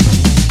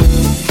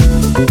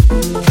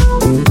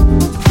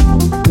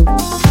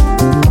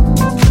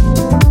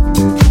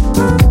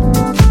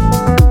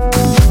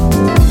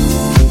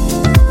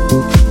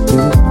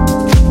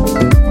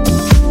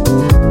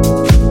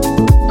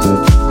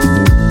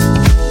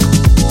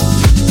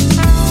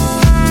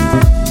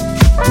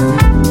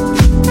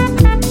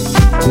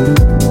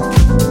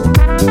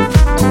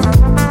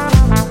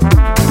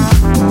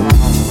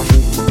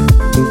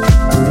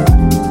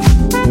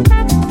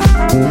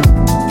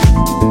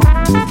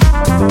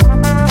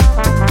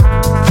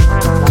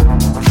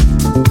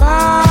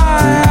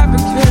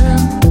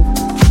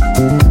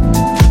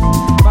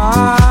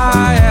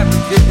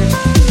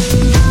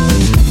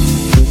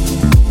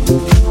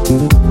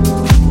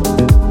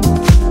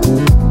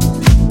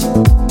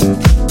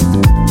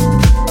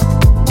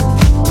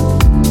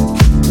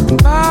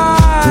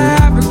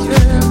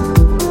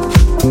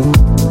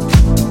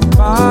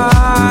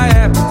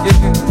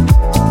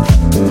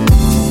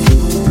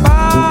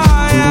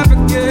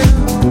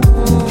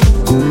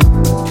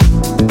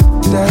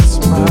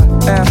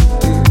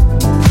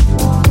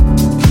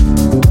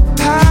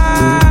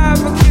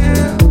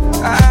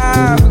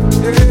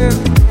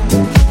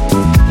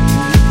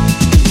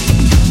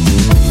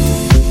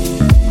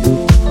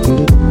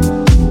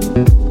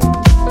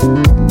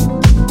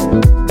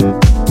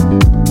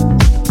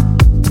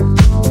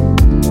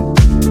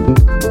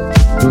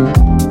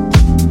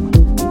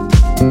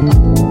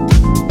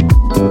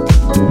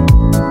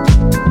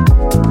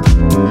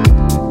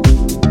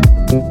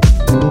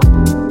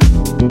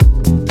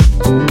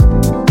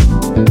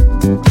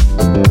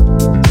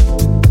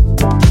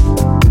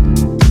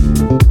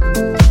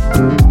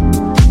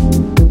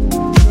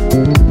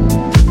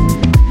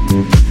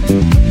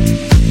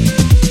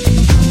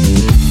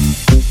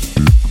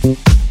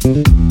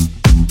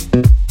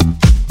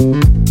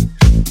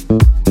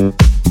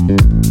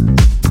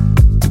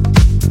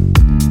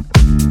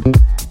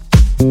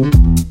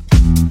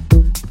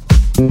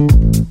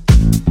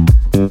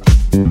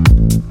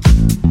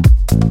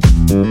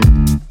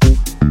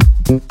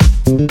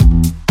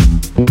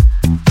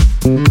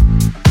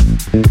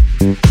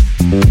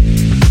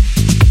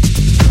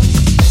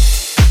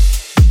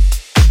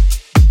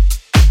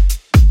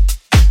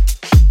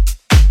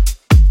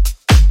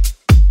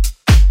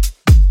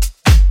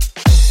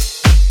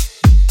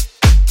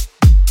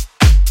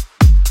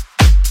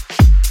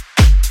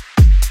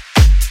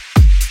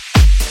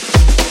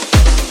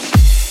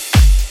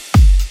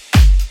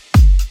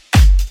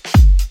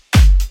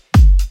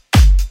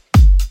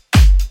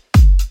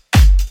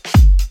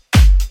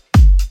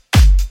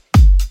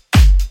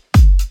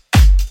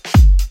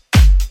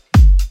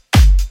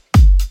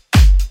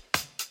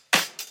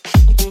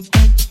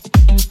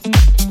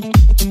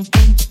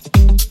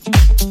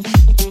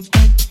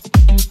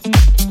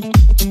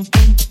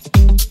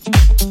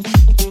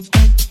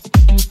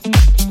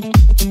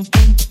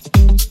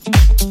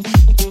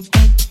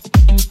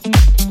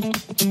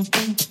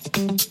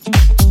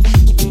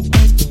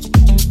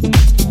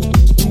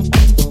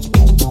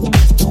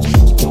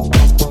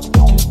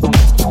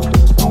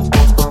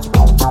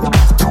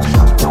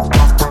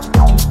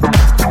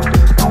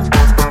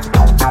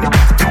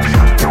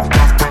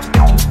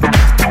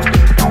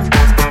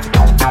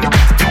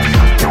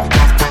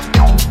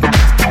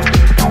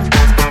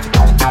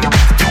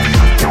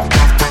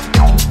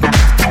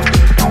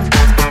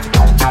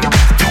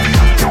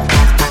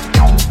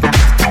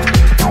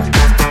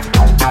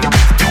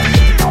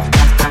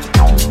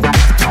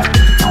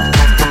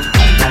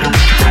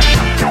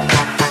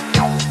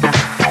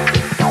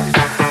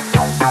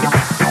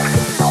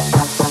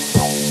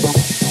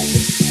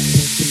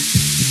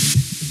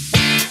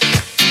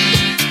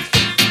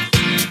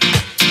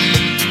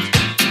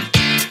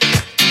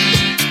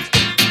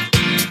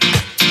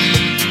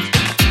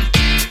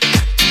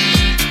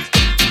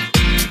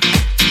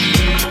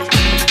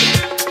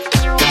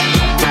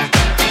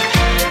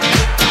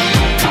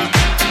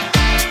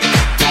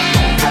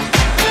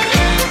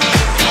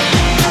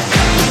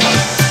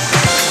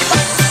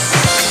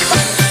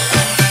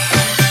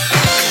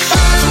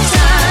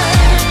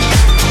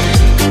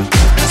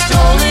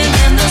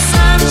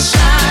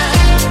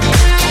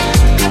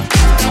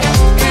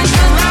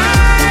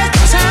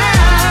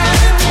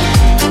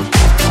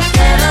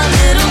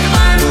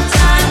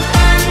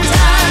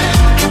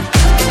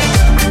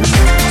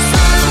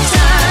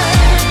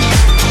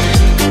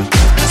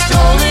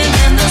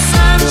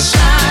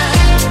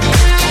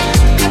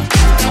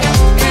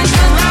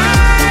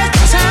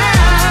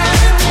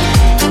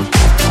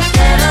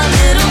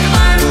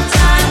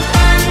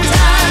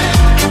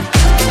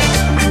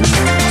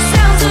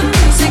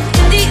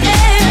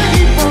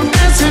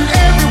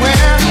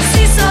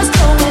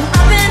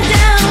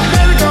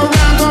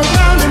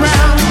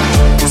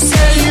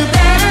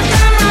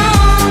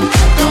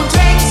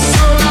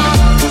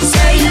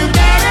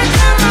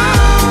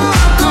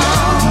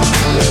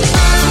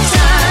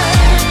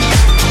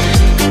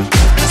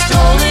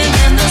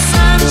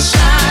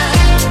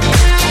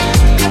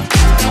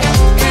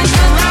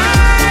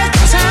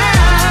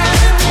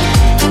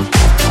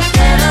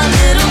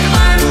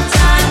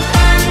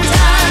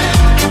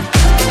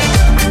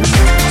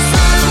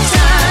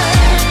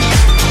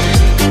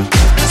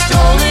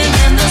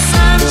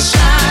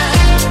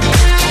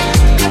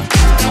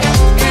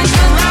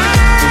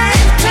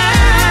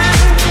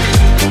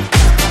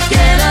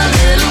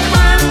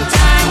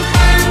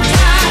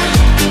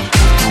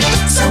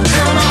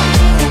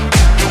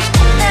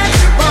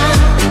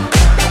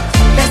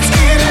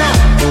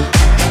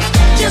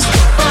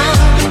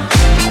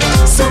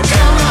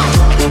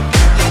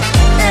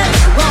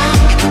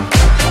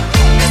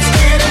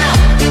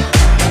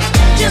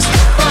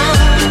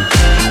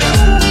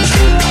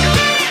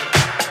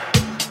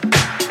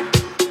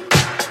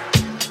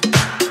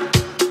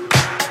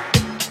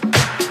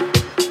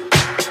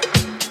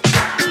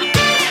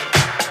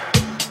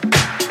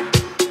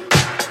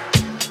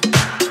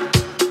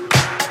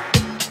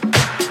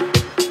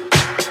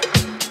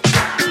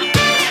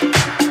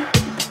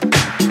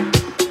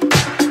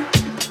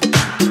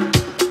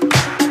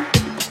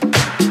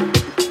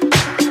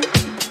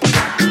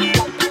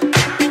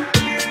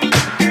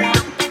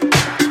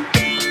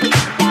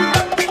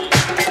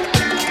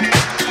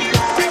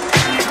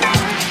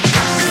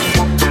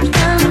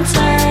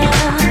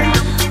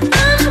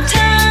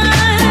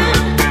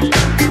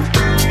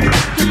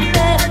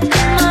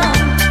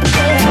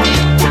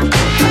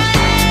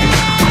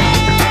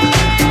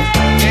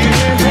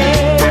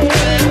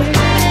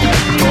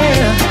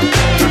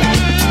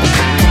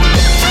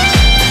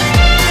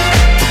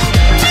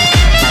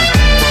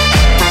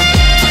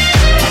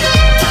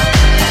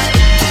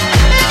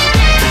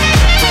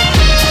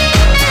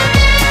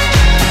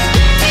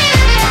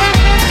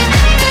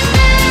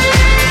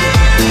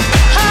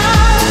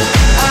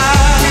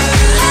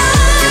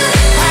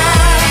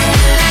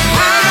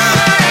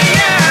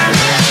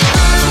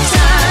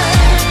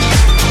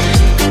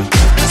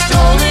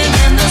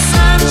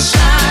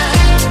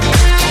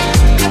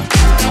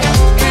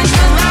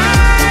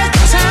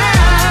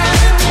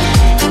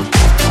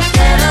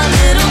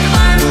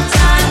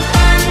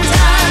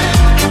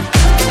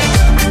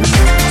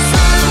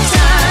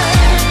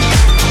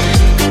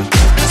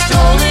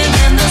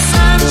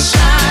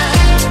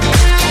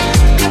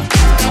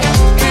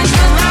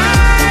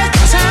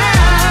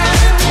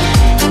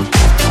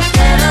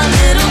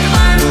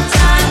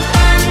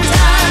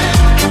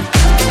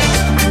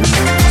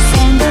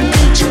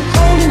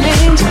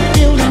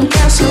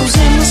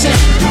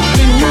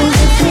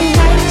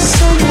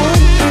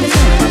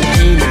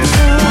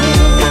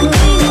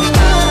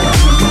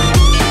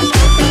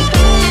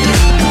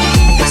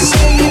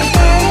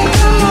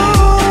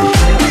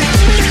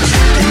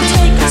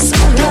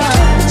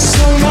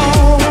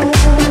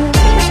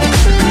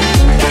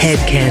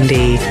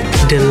 Hedkandi,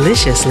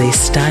 deliciously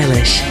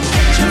stylish.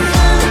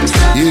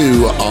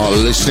 You are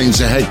listening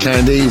to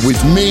Hedkandi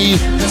with me,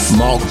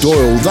 Mark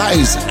Doyle. That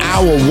is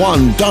hour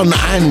one, done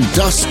and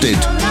dusted.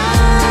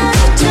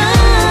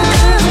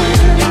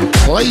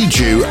 Played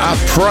you a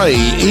Prey,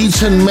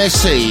 Eton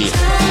Messi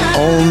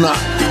on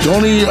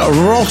Donny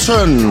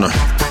Rotten.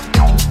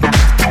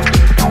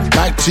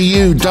 Back to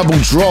you, Double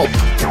Drop.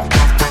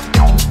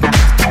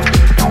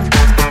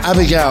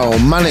 Abigail,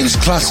 Manic's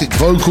classic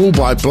vocal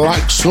by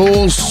Black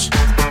Sauce.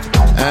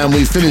 And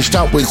we finished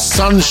up with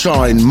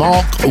Sunshine,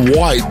 Mark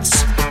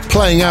White's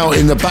playing out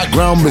in the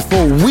background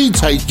before we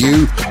take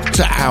you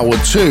to hour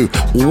two.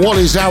 What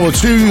is hour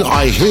two,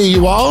 I hear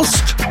you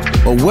ask?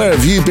 Well, where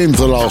have you been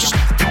for the last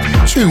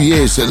 2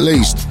 years at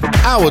least?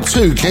 Hour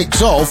two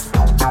kicks off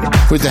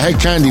with the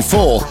Hedkandi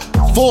 4.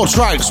 4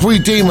 tracks we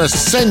deem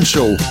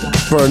essential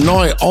for a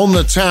night on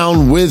the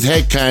town with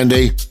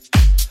Hedkandi.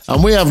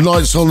 And we have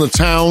nights on the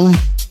town,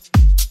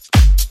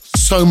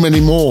 so many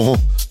more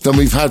than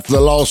we've had for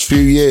the last few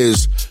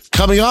years.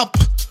 Coming up,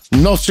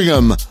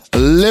 Nottingham,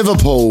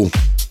 Liverpool,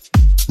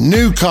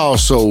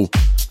 Newcastle,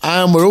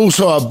 and we're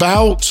also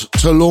about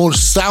to launch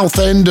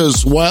Southend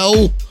as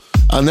well,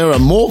 and there are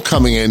more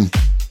coming in.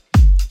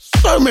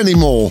 So many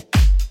more.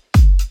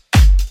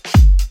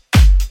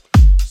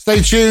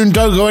 Stay tuned,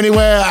 don't go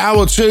anywhere.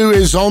 Hour two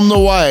is on the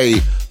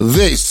way.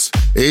 This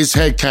is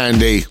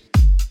Hedkandi.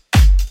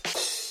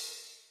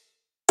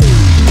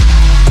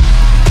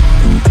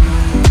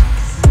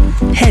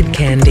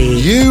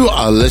 Hedkandi. You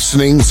are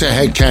listening to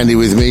Hedkandi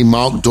with me,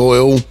 Mark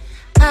Doyle.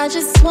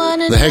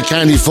 The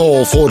Hedkandi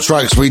 4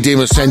 tracks we deem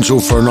essential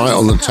for a night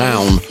on the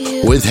town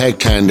with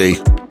Hedkandi.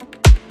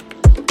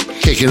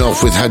 Kicking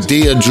off with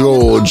Hadia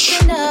George,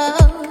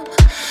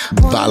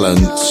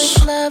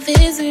 Balance. Love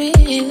is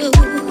real.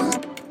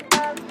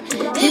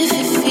 If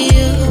it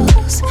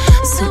feels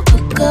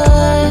super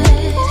good,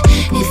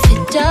 if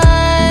it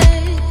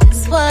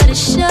does what it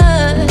should,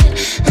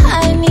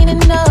 I need to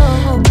know.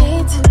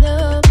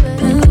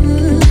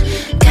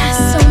 Got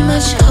so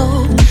much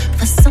hope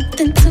for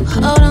something to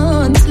hold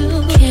on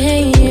to.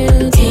 Can you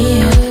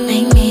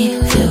make me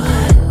feel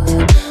hot?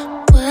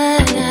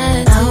 What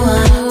I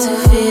want to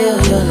feel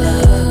your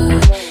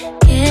love.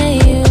 Can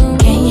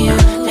you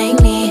make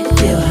me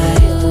feel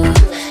hot?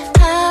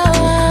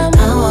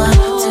 I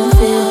want to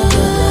feel your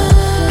love.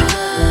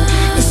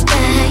 Is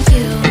that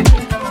you?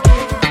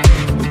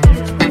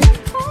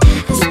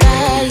 Is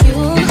that you?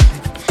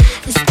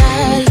 Is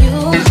that you?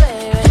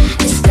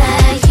 Is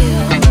that you?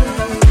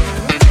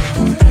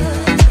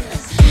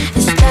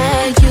 Is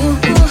that you?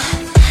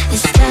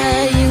 Is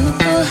that you?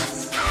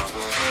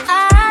 I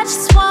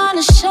just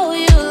wanna show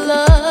you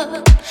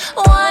love.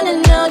 Wanna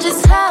know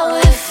just how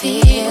it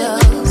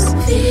feels.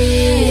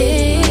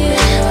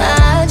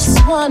 I just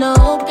wanna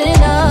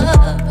open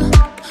up.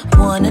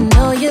 Wanna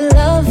know your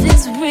love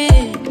is real.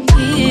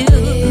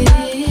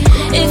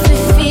 If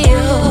it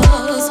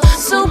feels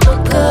super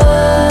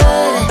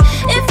good,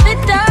 if it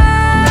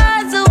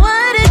does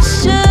what it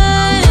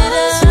should,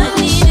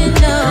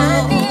 I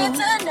need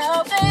to know,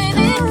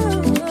 baby.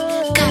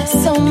 Got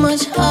so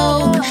much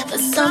hope for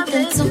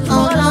something to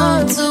hold on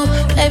to,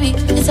 baby.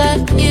 Is that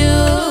you?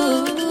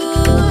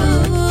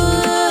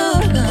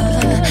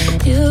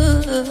 You,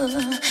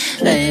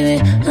 baby.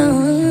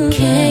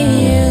 Can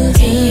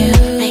you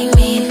make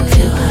me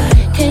feel hot?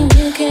 Can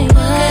you?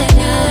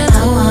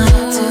 I want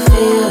to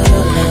feel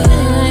your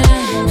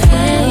love.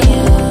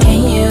 Can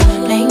you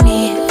make me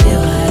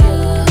feel hot?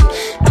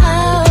 I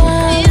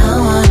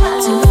want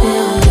to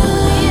feel your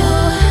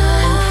love.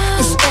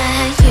 Is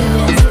that you?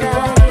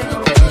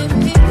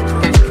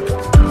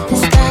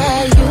 Is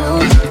that you?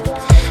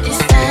 Is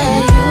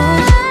that you?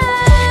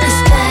 Is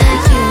that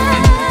you?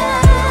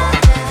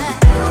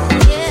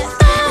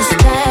 Is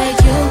that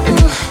you?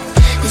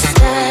 Is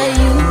that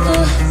you?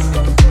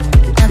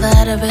 Never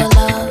had a real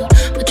love,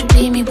 but you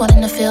leave me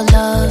wanting to feel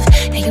love,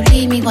 and you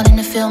leave me wanting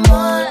to feel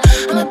more.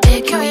 I'm a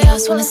bit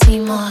curious, wanna see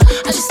more.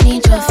 I just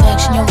need your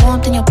affection, your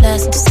warmth and your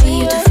blessing. To see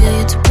you, to feel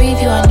you, to breathe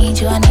you. I need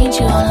you all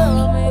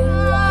of me.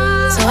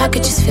 So I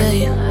could just feel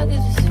you.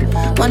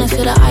 Wanna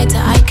feel the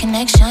eye-to-eye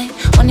connection.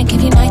 Wanna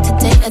give you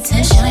night-to-day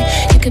attention.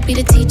 You could be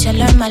the teacher,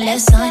 learn my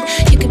lesson.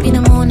 You could be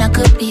the moon, I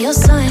could be your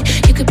sun.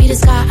 You could be the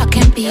sky, I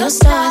can be your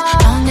star.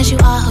 Long as you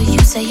are who you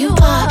say you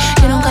are.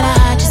 You don't gotta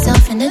hide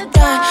yourself in the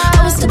dark.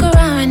 I will stick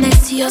around right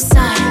next to your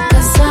side.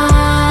 'Cause I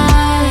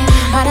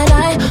ride or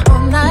die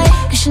all night.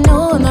 You should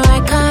know I'm the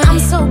right kind. I'm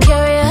so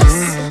curious.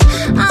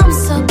 I'm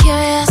so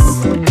curious.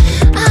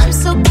 I'm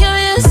so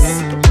curious.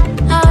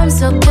 I'm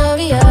so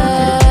curious.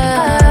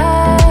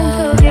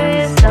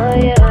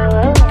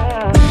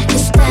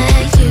 Is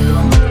that you?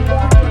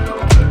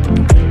 Is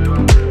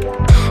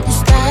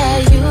that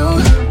you?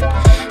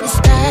 Is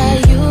that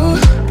you?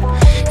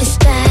 Is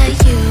that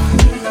you?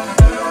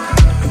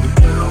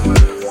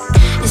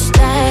 Is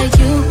that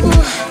you?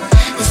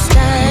 Is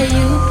that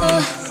you?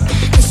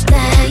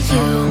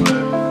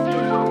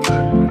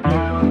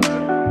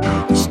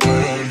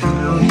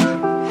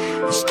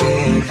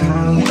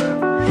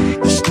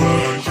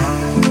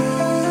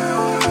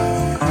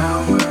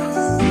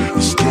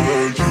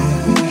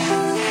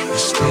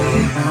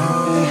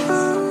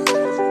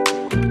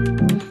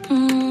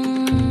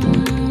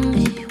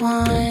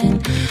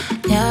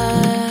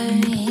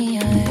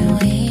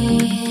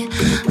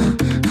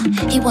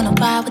 wanna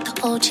ride with the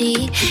OG.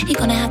 He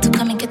gonna have to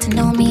come and get to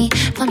know me.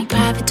 Fly me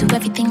private, do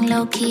everything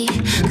low-key.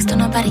 Cause don't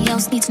nobody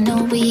else need to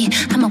know we.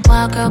 I'm a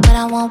wild girl, but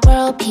I want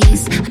world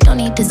peace. I don't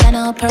need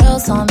designer or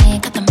pearls on me.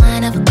 Got the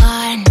mind of a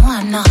god, I know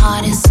I'm the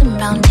hardest.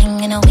 Inbound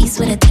ting in a waist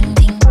with a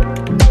ting-ting.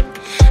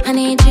 I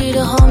need you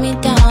to hold me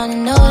down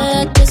and know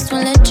that I just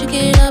won't let you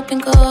get up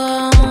and go.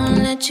 I won't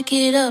let you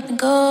get up and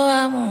go.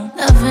 I won't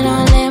love it,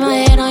 I'll lay my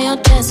head on your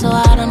chest so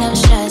I don't ever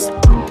stress.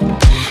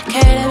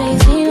 Carry that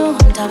Benzino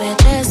on top of your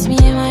chest. Me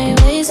and my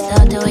waist,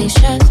 love the way you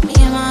stress. Me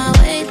and my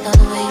waist, love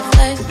the way you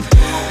flex.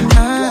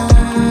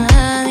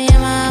 Me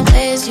and my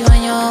waist, you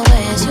and your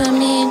waist. You and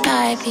me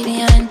like PB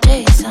and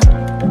Jason.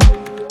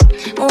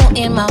 Ooh,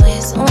 in my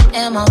waist, ooh,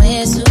 in my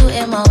waist, ooh,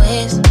 in my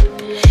waist.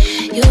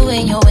 You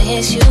and your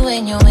waist, you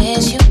and your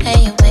waist, you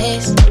and your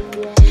waist.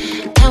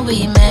 And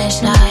we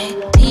mesh like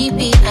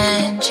PB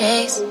and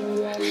Chase.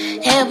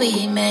 And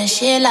we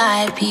mesh it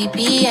like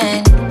PB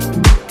and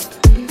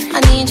I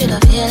need you to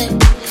feel it,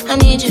 I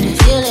need you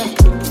to feel it.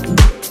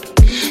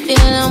 Feel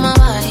it on my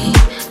body,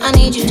 I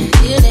need you to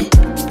feel it.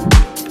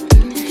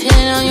 Feel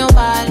it on your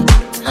body,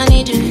 I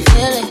need you to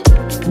feel it.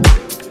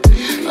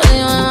 What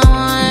you want, my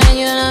mind,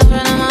 you the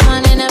front of my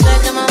mind, in the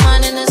back of my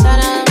mind, in the side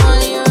of my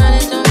mind. You run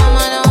it through my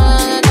mind all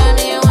of the time,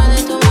 and you run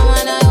it through my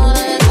mind all of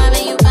the time,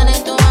 and you run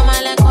it through my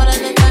mind like all of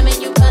the time, and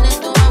you run it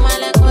through my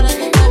mind like all of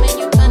the time, and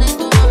you run it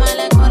through my mind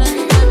like all of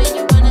the time, and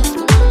you run it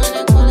through my mind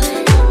like all of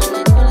the time, like all of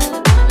the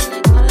time,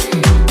 like all of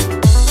the time.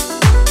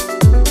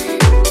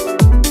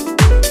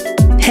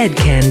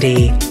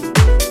 Hedkandi.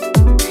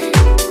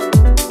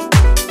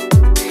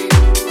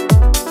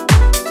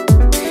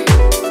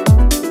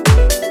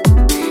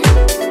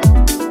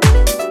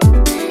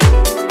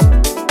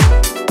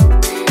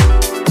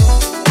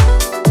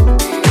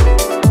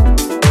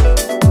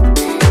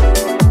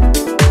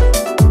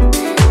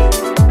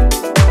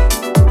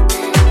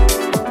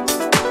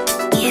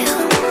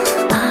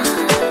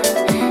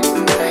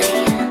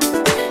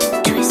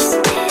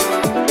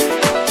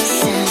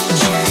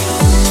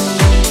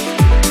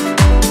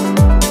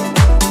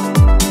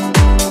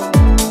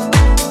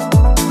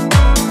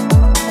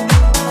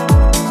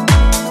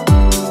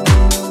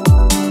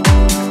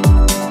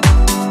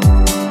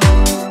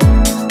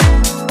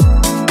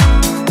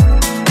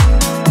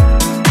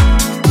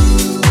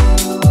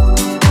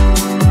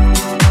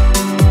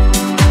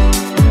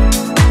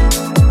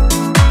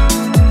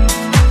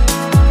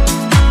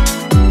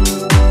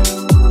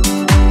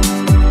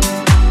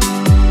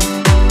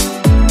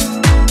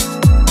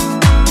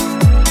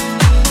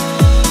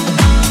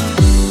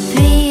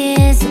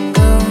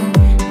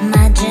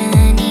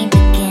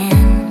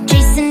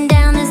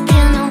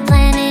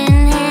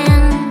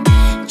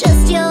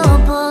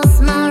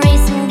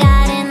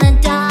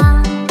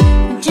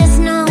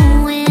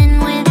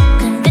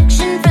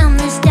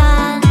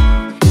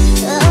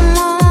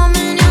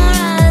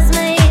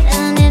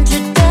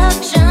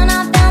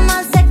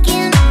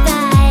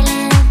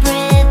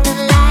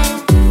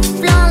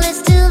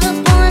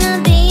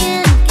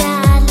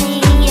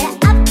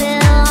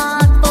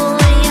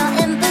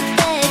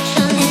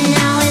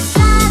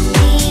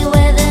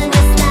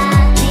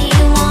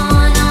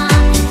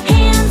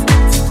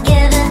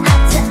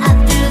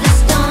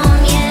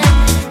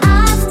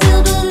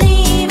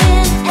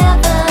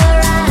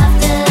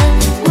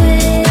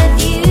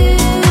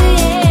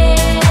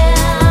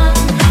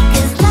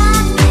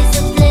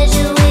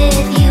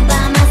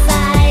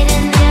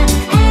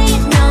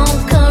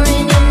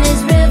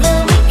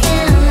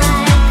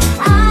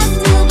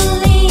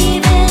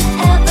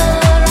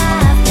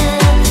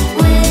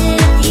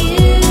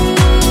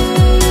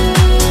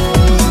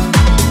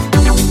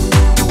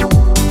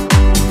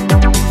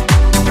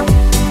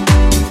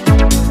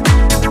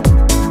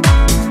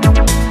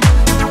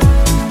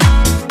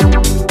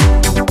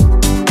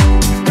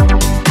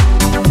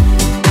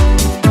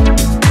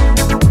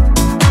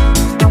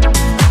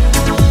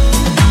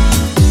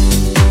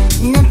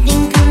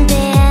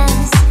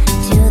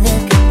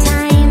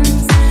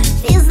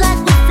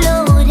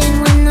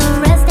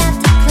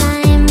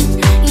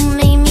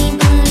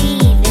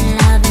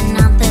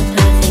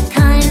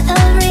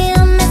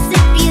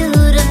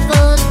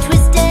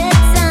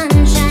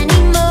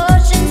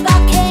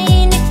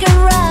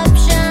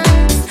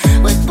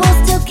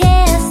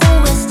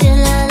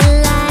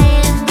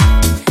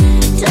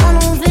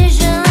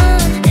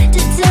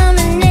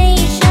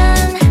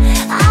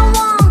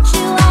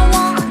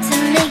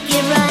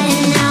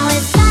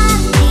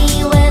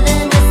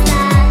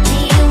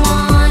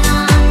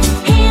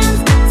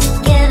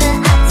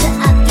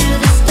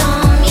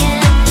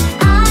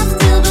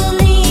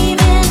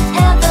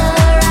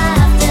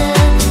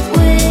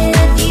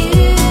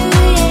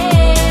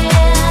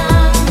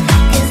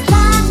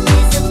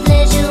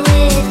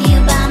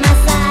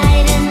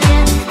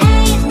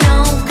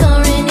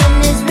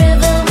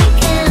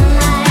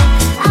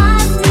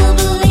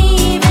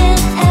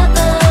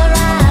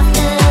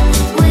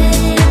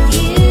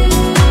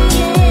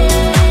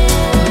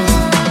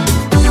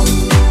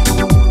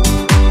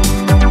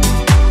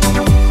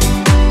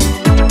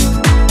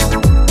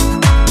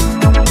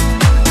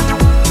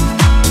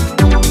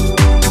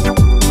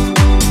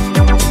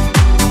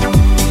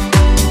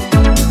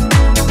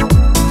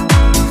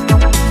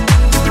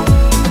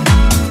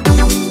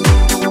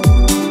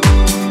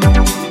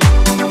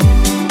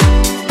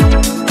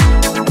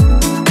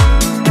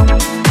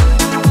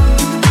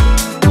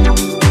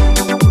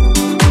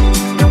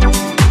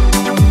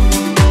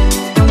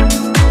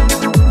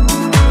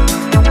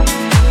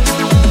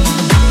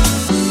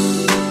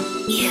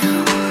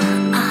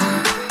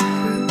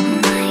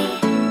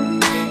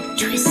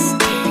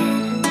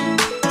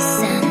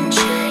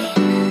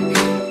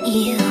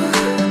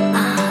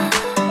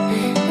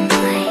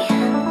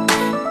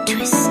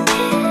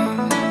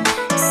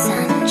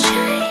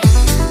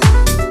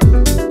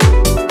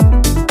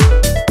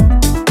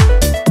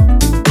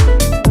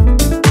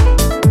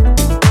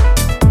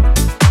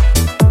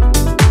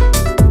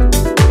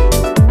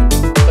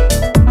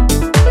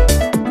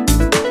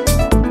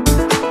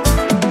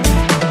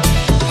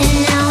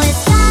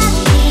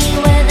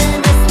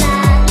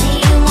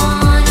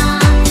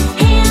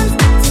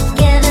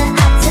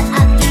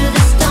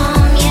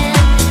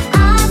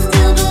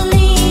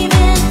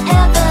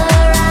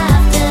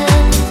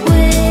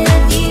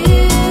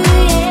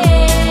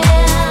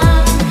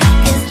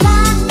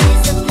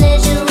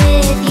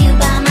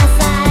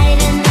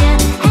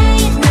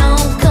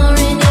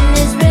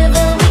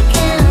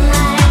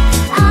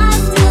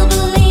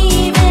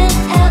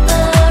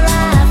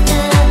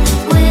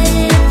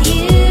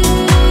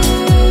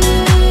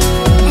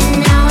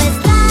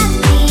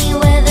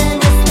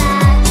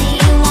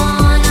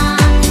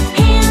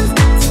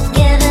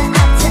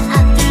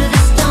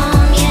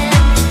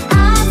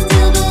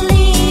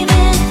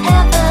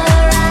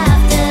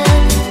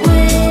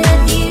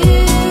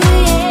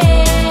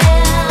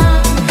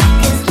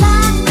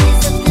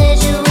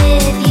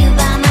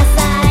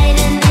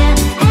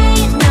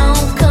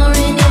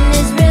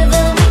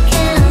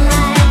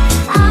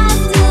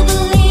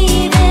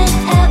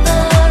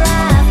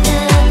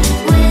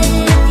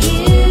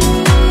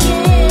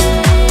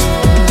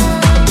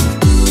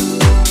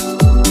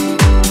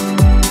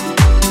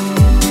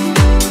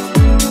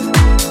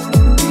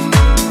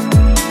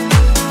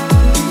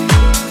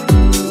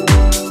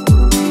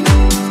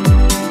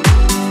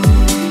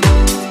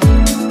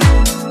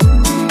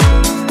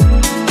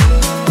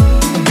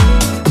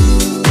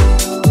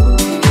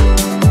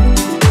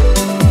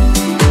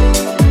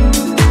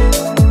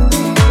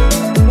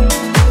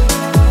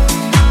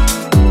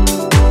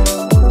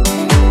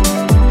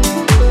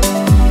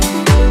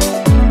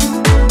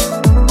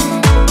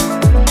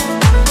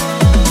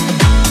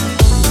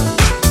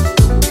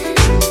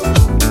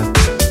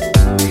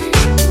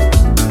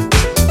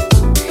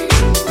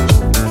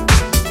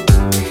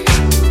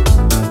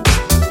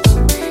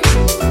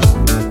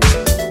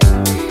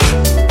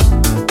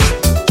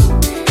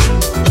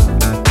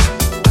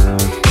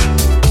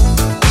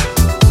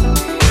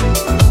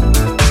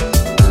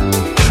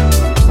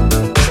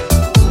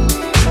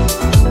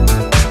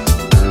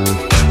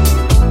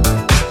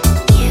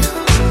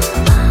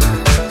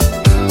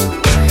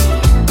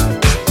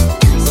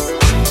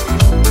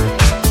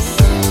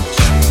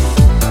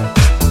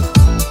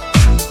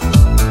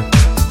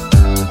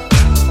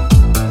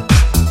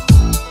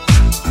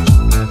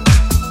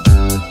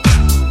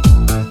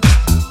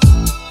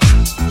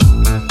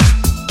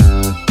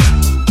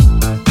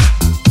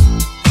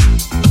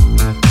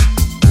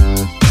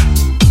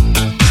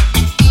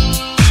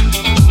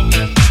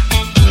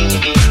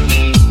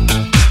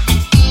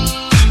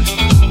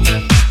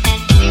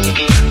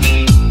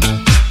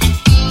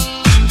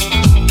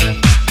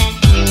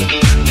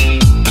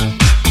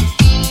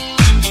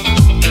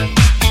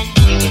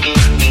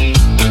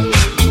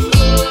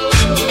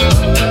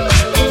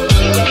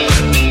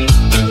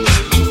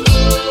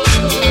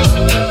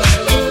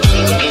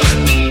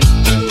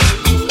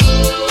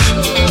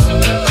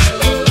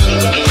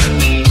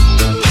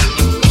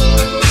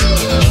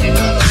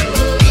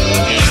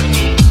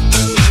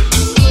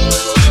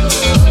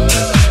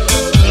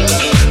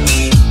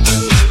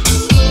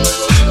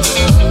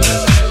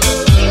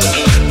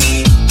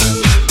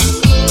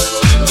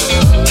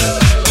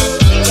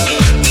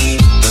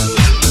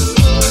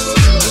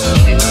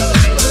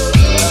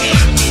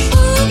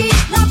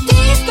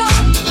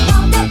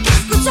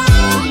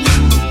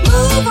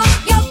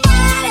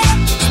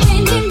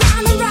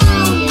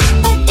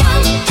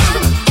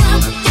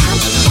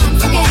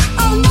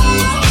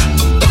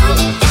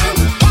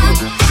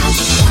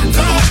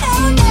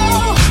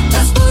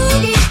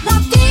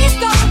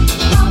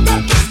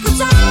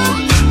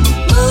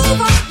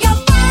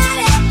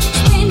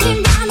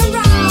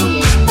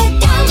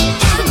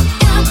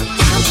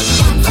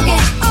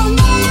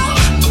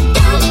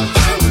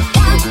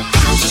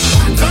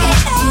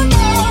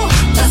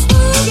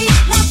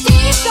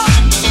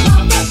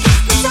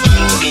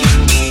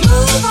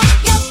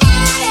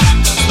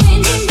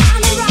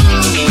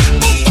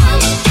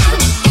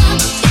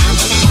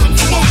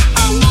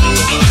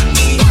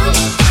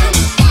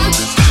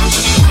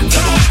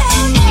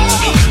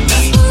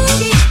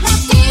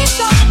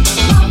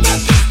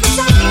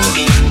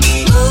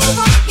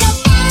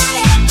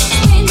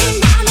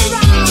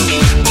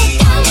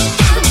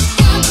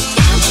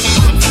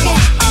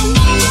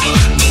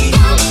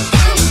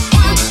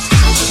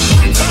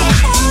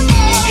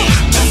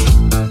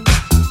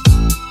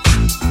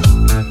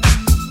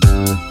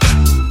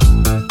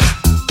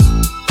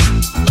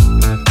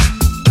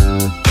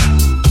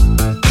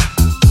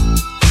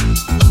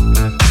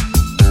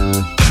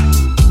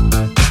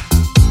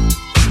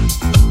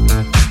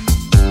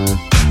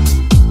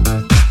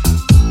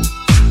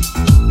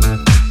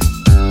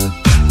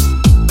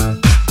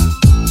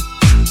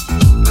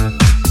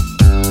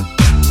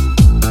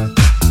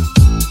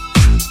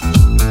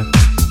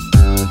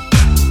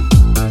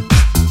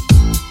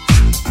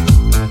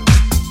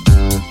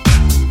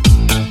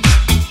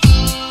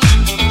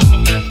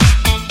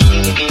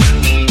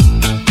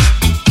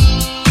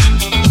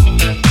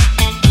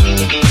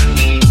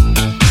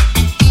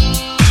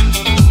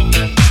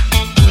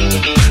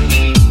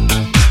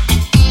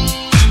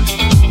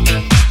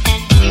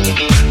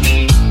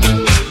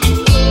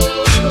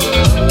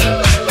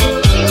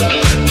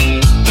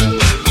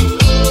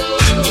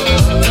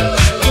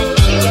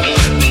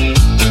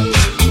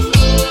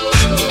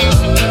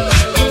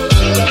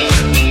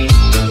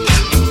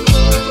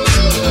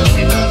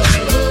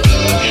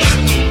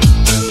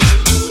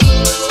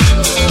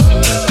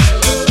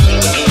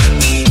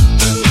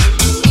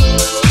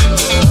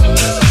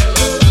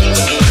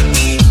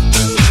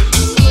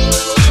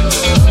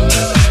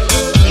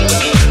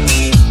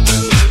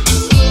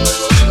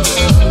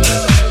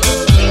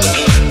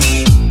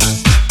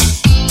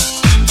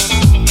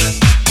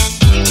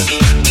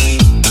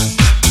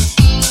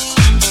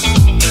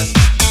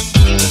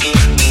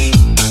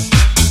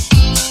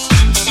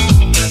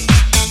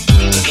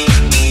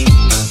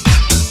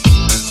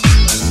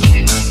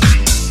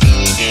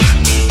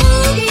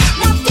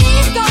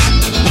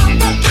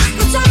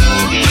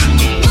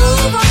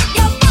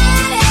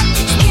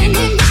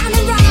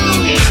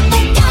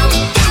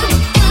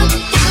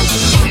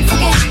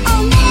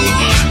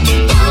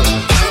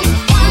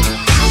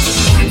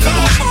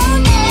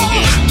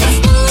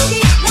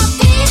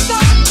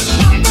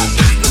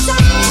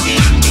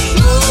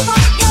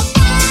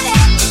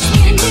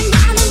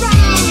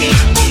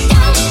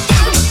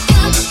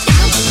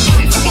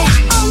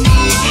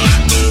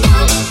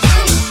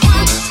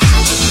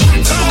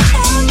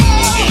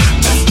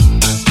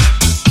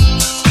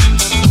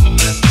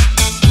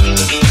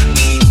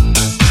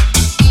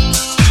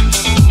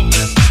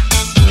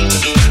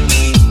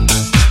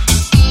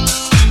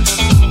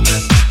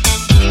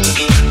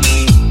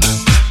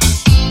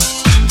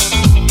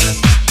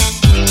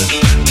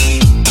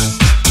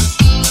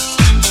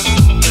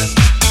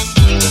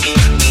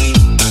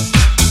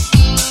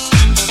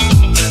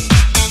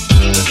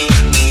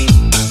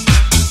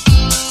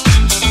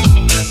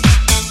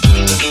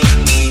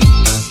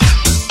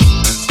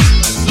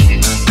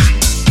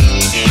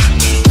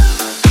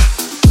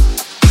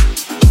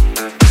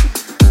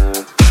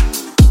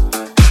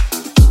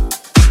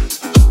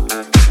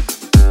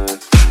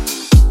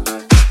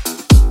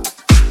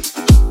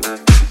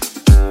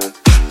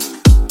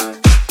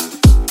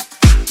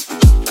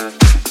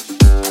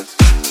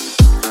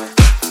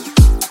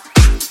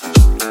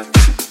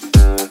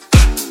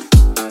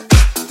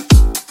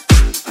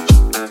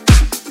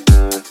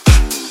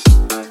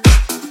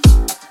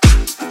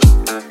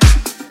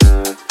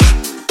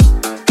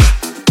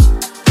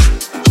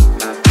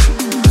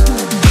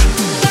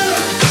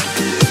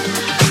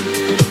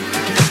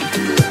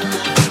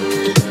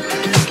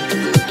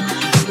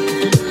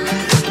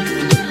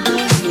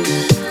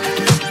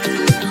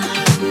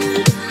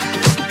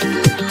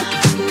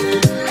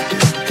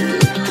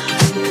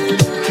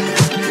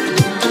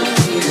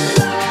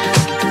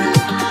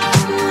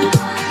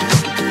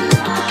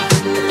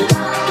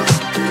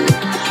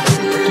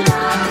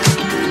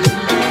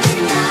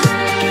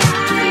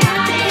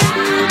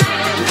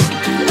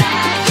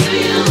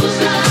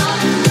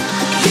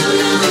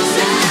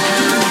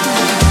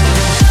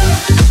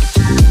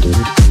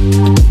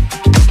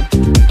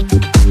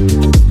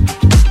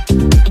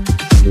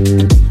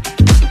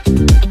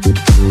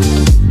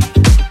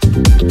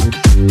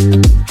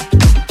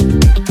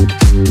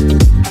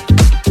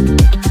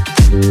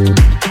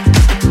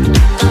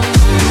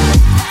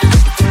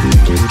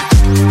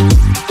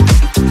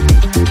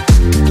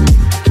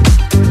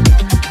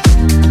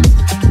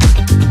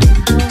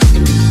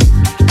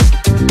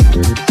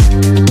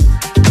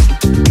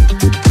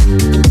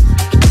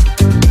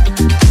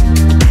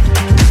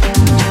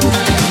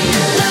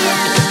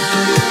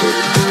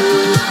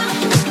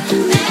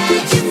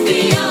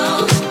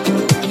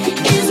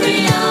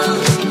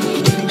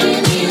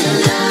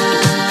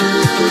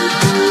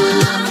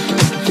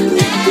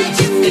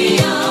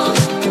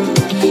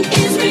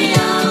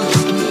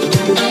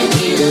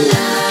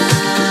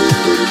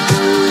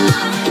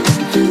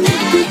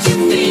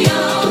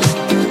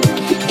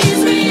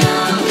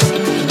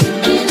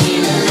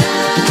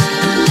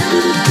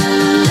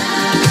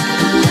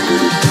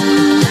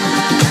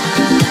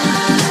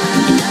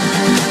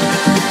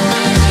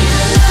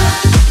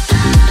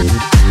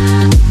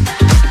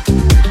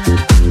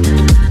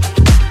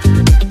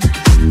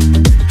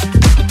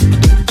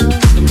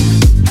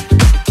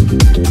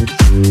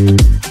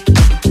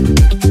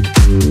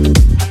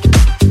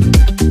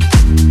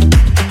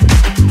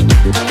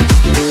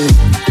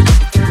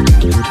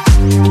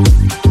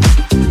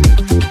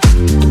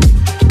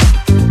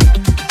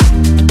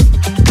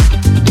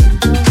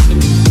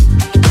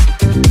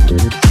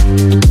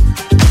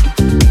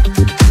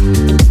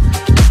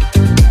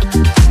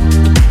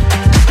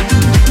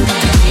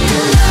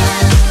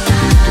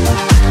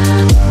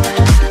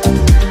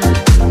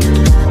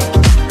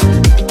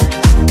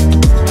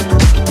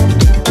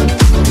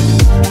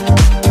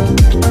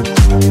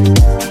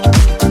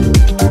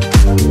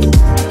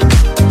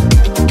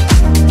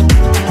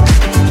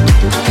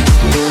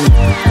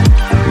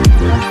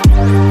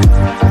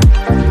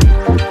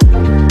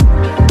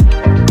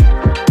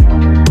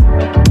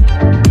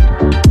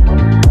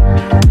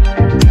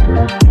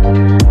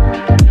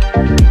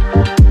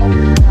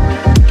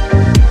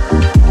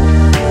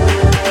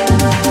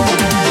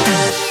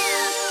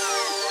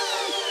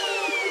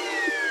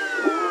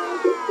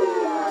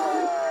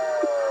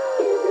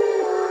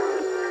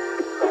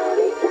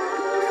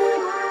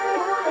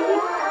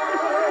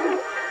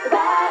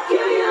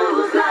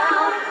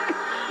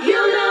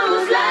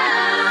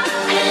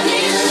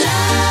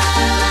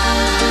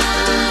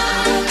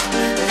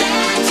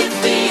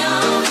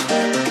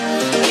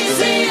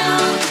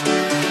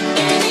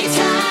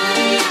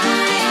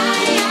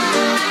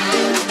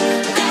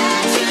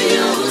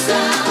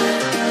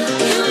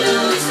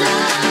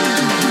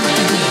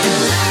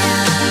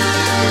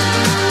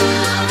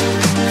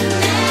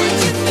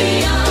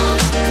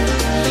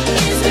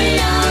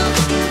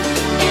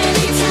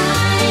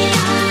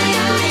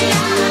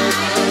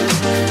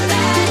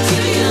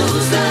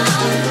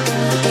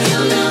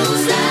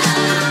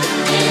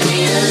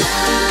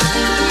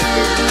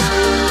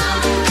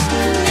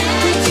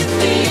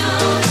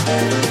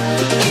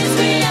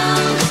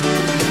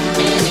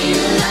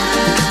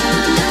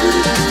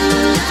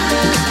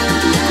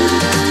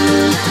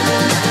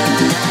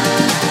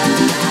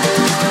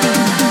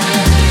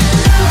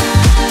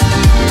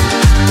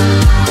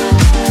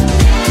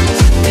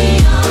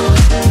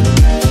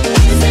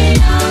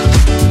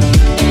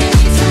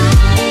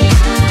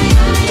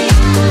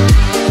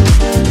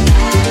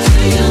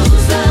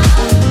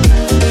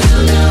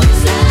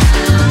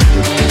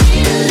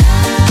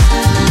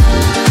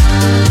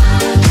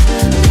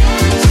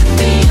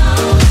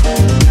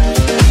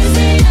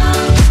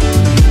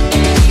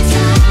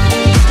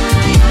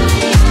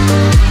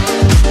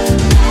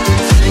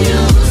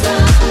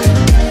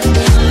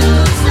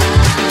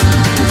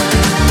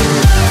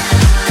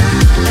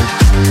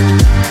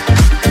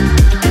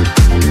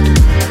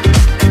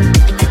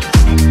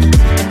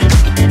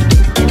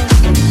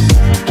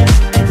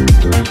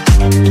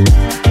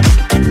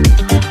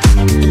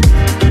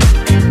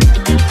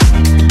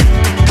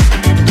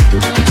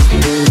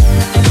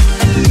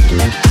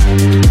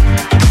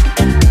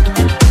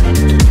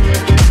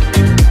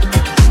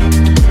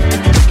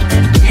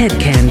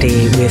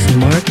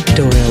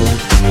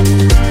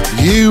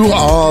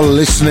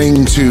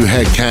 listening to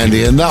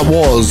Hedkandi, and that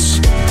was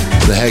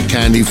the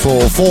Hedkandi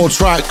 4. 4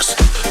 tracks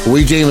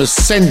we deem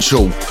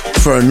essential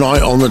for a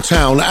night on the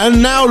town.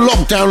 And now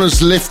lockdown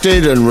is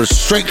lifted and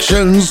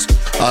restrictions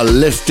are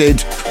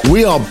lifted.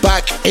 We are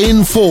back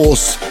in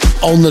force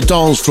on the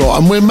dance floor,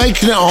 and we're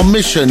making it our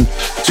mission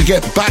to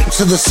get back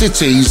to the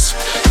cities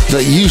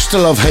that used to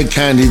love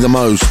Hedkandi the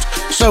most.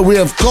 So we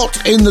have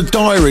got in the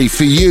diary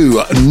for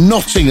you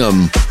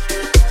Nottingham,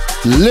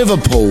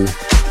 Liverpool,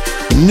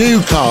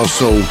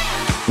 Newcastle.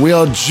 We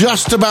are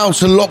just about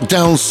to lock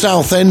down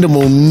Southend, and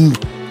we'll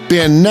be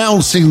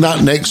announcing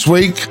that next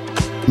week.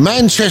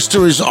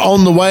 Manchester is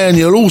on the way, and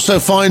you'll also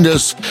find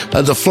us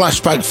at the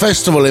Flashback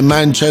Festival in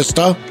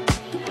Manchester.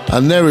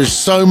 And there is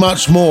so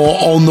much more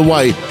on the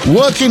way.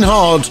 Working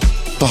hard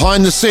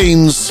behind the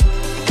scenes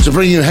to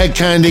bring you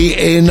Hedkandi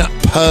in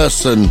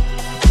person.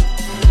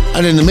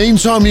 And in the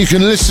meantime, you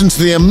can listen to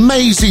the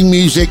amazing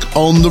music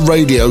on the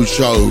radio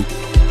show.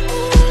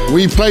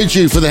 We played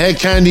you for the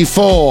Hedkandi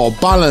 4,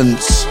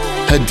 Balance,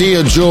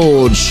 Hadia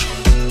George,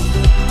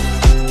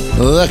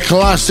 the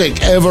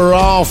classic Ever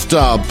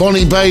After,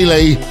 Bonnie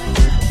Bailey,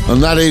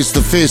 and that is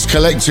the Fierce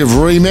Collective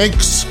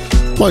remix.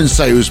 Won't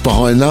say who's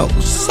behind that,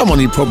 someone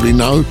you probably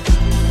know.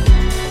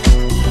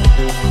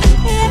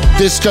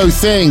 Disco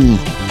Thing,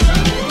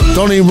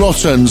 Donny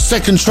Rotten,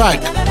 second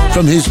track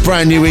from his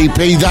brand new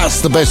EP,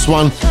 that's the best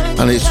one,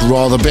 and it's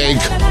rather big.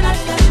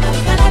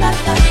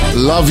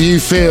 Love You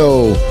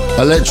Feel,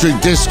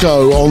 Electric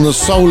Disco on the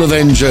Soul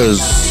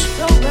Avengers.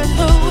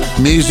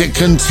 Music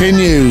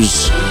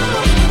continues.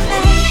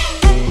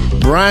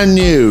 Brand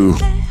new.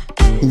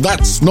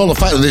 That's not the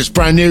fact that it's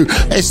brand new,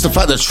 it's the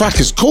fact the track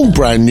is called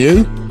Brand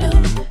New.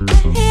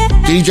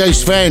 DJ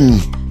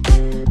Sven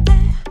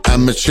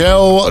and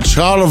Michelle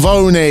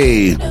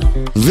Charlavoni.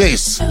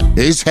 This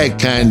is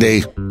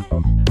Hedkandi.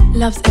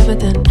 Love's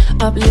evident,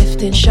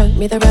 uplifting, show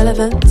me the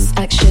relevance.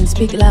 Actions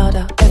speak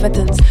louder,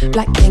 evidence.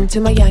 Black king to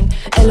my yang,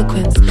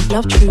 eloquence.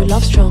 Love true,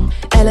 love strong,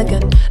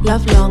 elegant.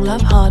 Love long,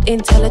 love hard,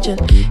 intelligent.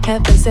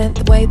 Heaven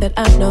sent the way that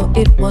I know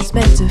it was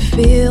meant to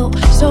feel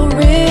so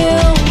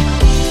real.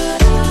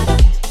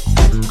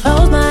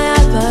 Close my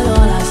eyes, but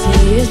all I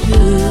see is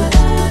blue.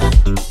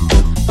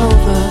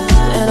 Over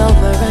and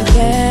over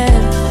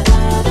again.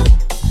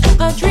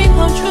 A dream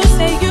come true,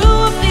 say you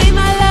will be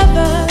my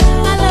lover,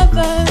 my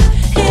lover.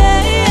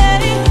 Yeah, yeah.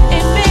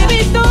 It may be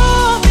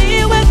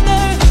stormy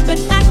weather, but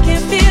I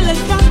can feel it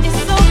drop, it's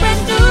so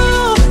brand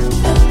new.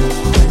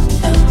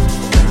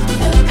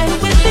 And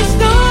with this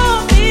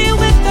stormy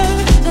weather,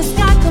 the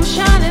sky comes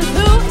shining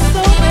through, it's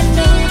so brand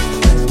new.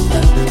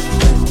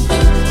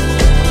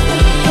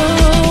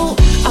 Oh,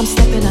 I'm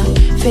stepping up,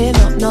 fear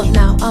not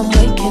now, I'm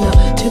waking up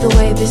to the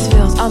way this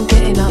feels, I'm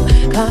getting up,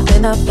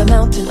 climbing up the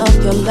mountain of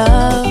your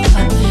love.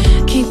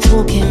 Keep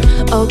talking,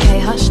 okay,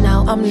 hush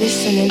now, I'm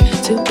listening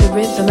to the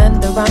rhythm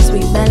and the rhyme,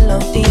 sweet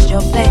melodies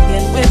you're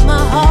playing with my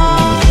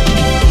heart.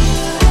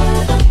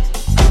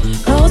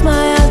 Close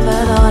my eyes,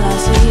 but all I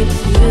see is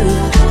you.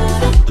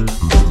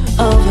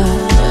 Over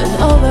and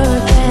over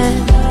again,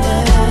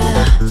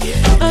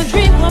 yeah. A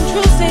dream come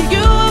true, say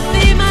you will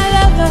be my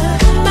lover,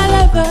 my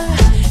lover.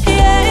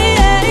 Yeah,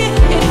 yeah.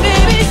 It may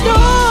be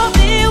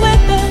stormy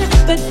weather,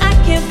 but I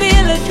can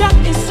feel it drop,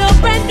 it's so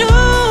brand new.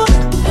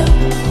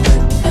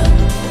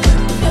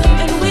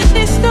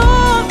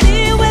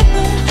 Stormy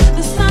weather,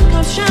 the sun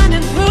comes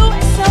shining through,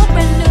 it's so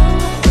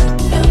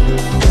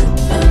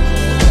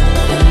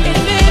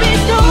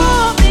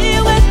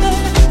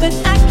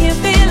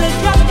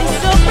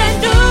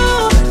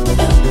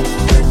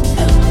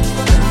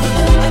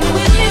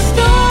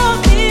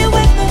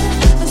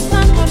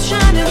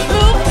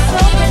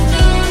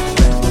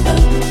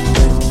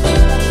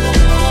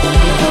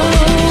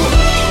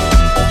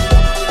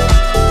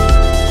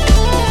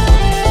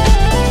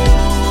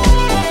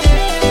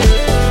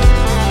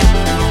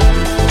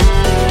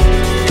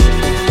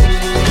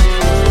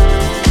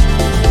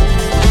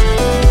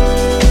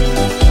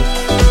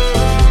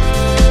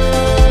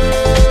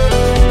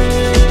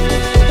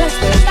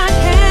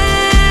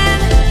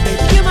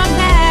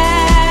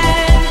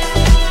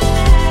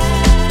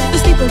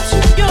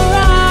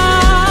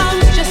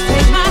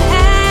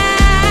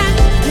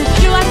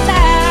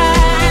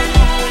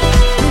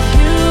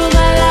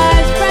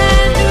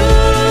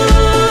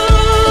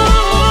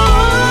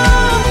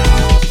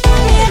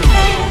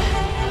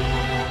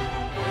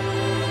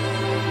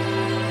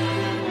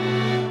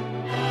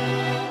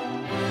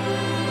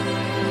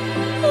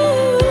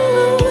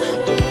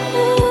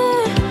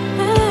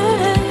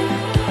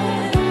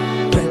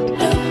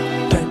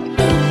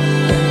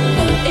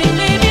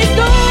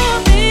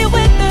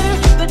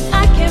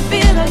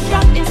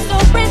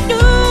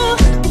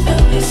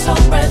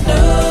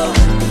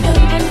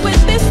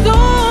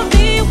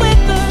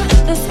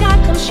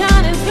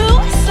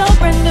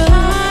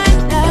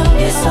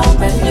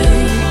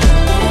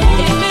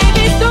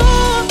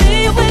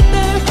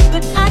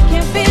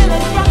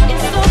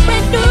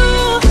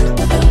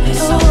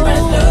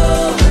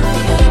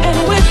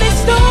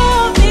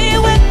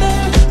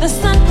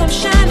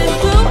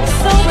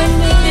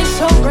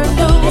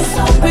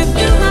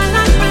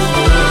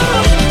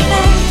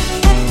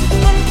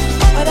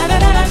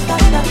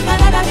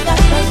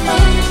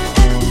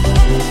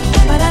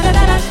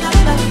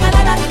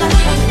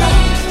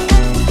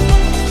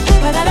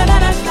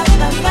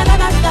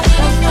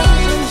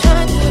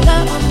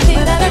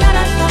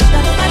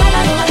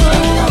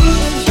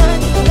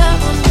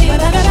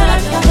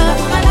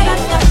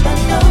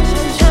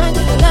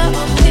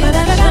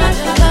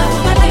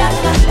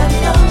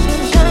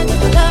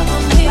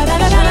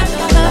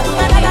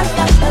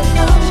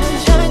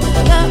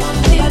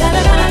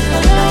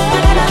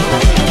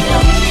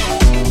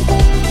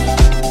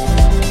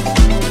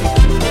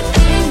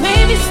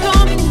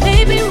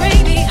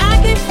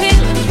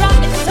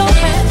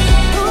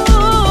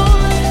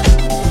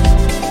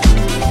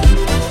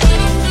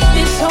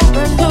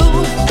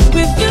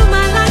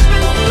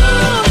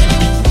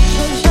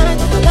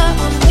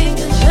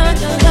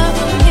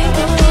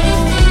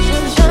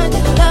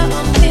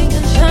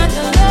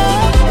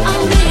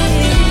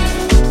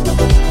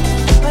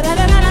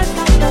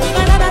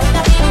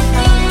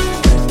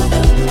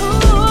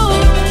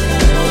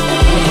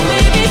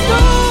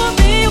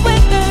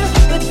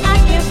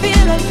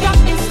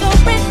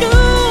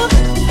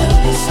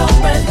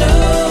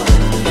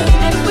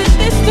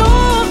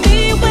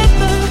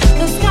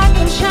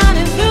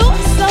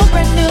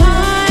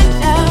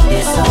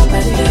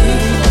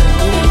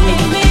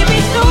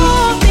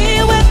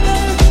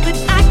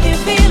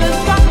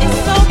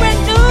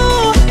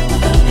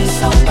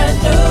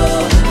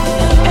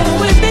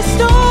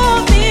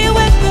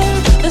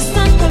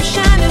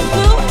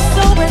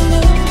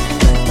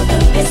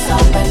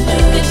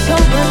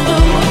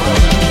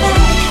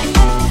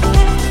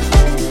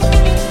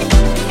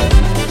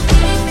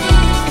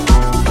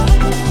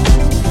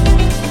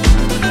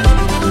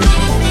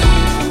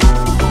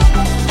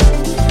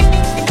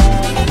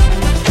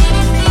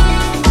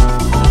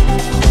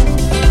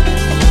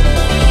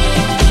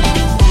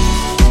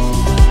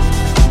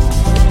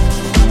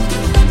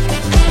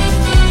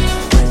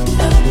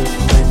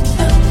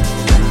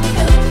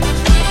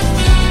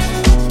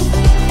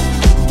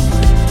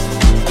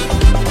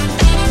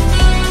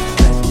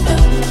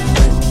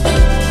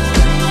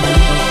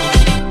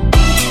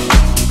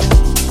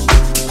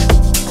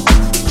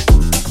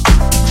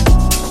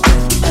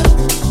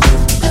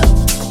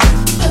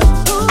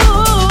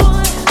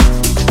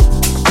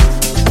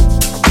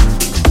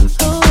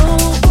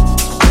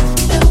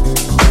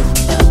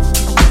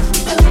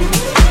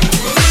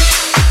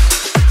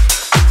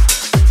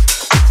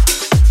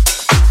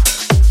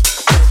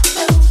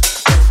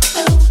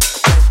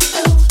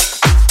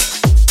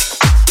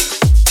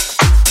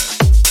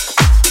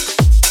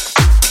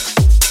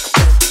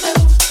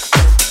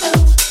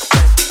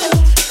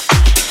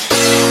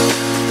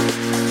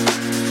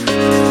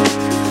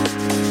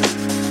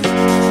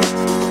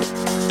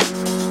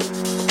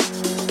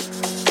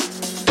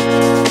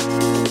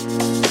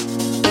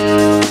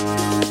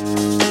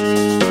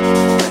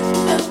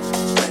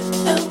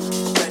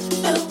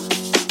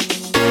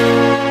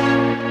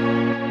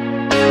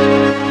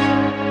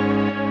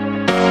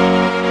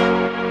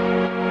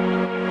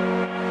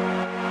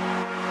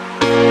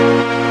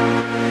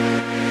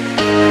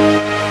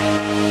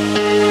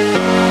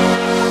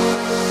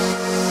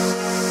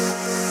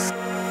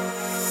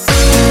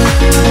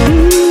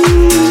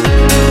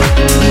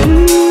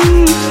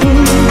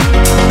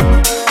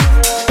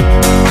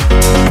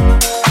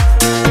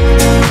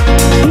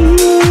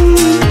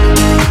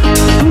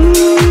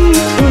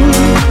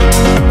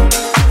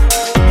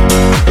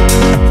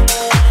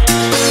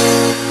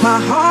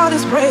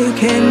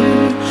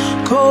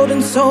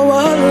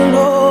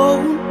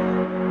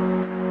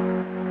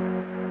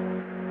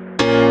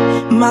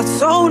My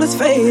soul is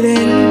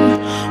fading.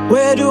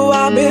 Where do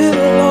I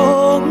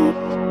belong?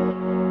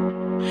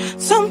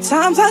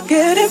 Sometimes I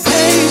get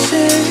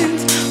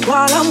impatient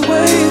while I'm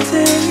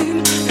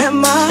waiting.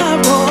 Am I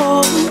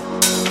wrong?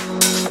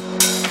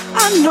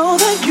 I know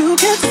that you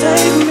can't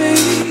save me.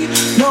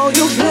 No,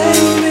 you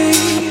blame me.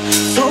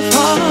 So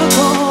far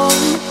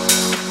gone.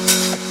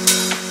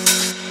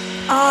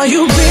 Are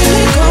you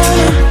really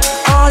gonna?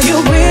 Are you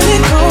really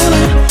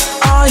gonna?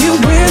 Are you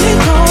really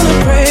gonna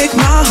break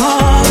my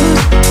heart?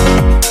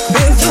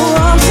 Been through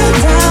ups and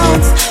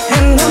downs,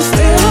 and I'm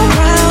still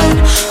around.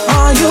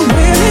 Are you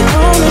really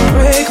gonna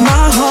break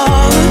my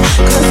heart?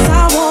 'Cause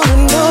I wanna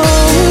know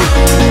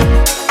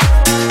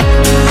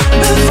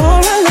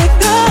before I let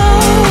go.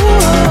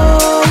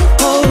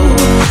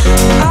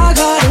 I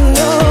gotta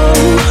know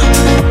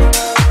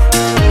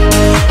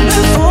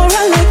before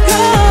I let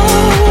go.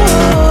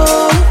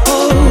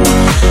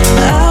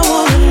 I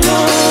wanna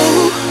know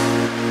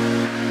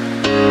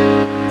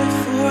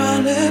before I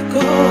let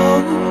go.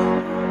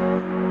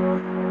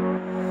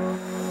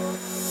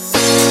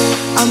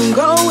 I'm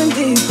going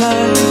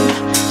deeper,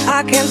 I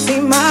can't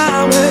see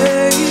my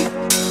way.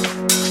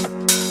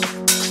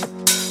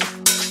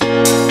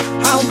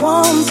 I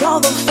want all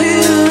the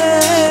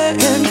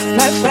feelings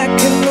like back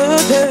in the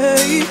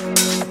day.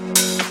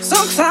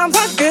 Sometimes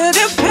I get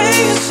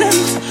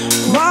impatient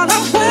while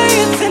I'm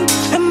waiting.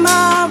 Am I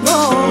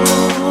wrong?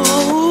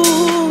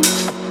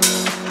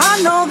 I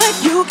know that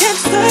you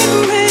can't save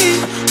me.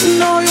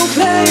 No, you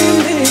blame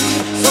me.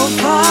 So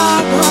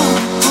far gone.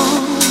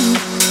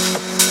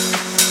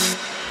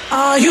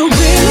 Are you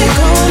really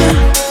gonna?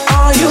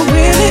 Are you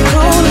really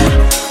gonna?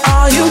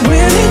 Are you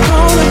really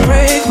gonna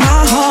break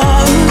my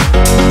heart?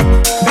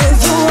 Been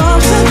through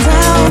ups and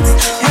downs,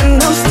 and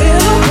I'm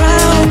still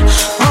around.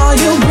 Are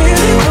you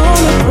really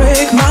gonna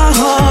break my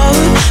heart?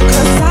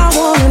 'Cause I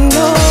wanna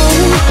know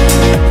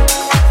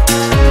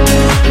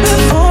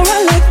before I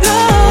let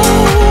go.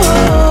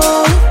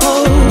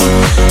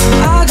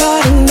 I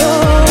gotta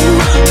know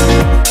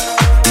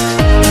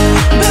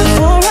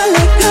before I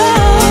let go.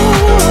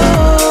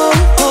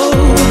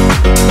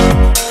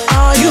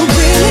 Are you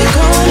really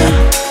gonna?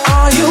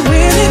 Are you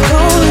really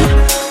gonna?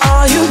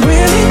 Are you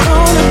really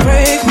gonna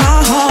break my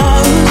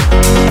heart?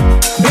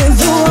 Been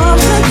through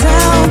ups and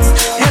downs,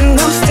 and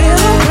I'm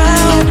still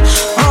around.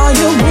 Are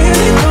you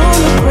really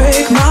gonna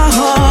break my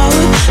heart?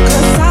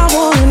 'Cause I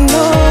wanna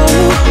know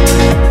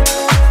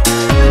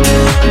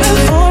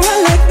before I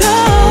let go.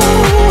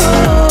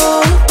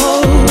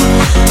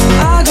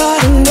 I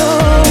gotta know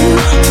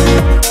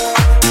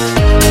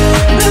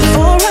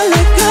before I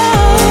let go.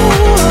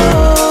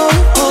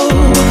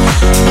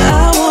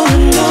 I wanna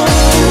know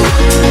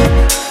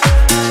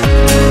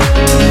before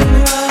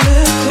I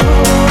let go.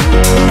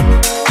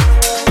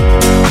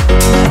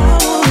 I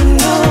wanna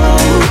know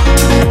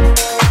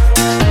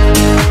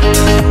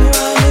before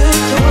I let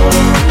go.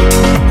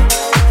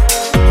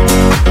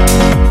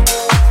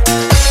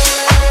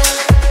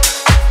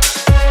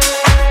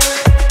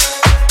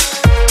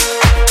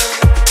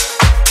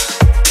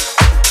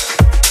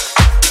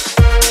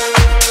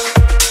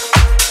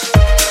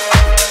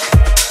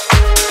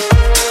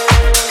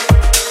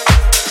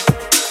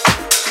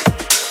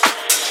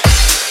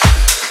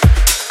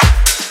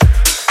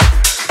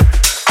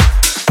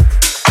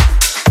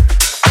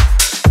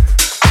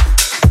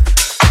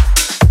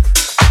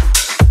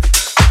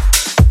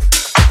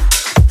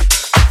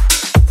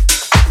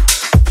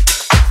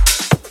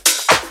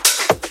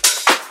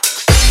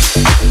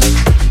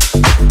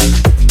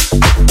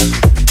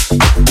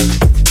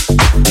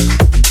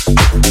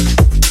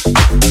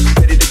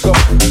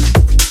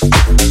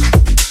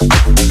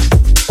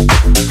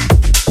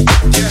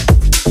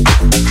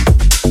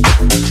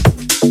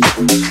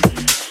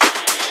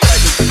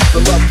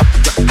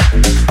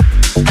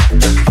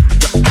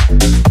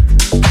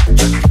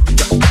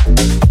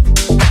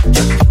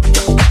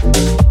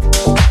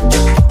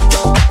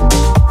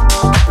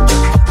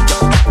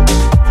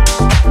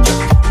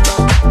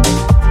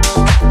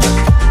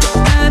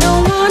 I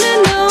don't wanna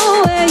know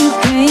where you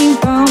came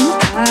from.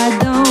 I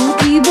don't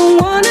even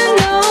wanna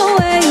know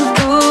where you're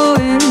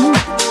going.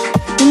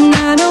 And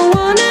I don't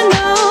wanna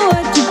know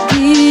what you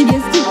did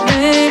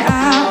yesterday.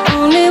 I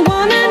only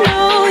wanna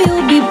know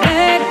you'll be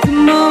back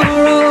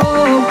tomorrow.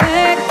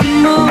 Back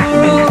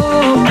tomorrow.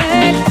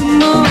 Back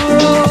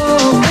tomorrow.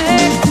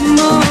 Back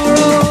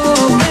tomorrow.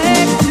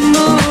 Back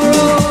tomorrow.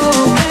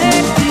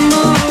 Back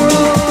tomorrow.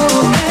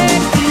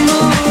 Back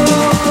tomorrow.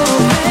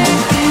 Back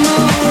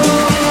tomorrow.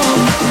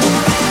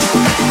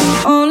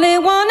 Only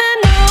wanna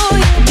know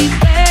you'll be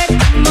back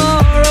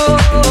tomorrow.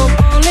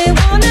 Only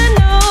wanna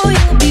know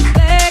you'll be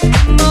back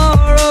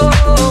tomorrow.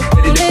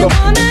 Only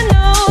wanna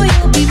know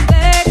you'll be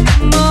back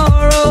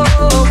tomorrow.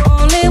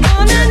 Only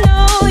wanna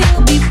know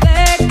you'll be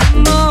back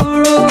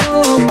tomorrow.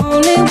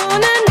 Only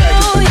wanna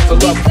know you'll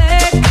be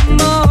back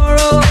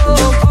tomorrow.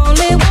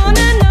 Only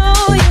wanna know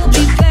you'll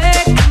be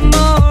back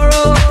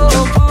tomorrow.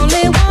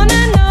 Only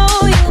wanna know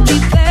you'll be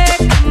back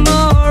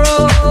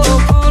tomorrow.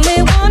 Only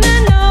wanna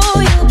know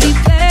you'll be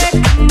back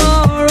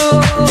tomorrow.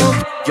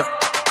 Yeah,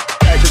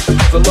 I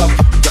just love.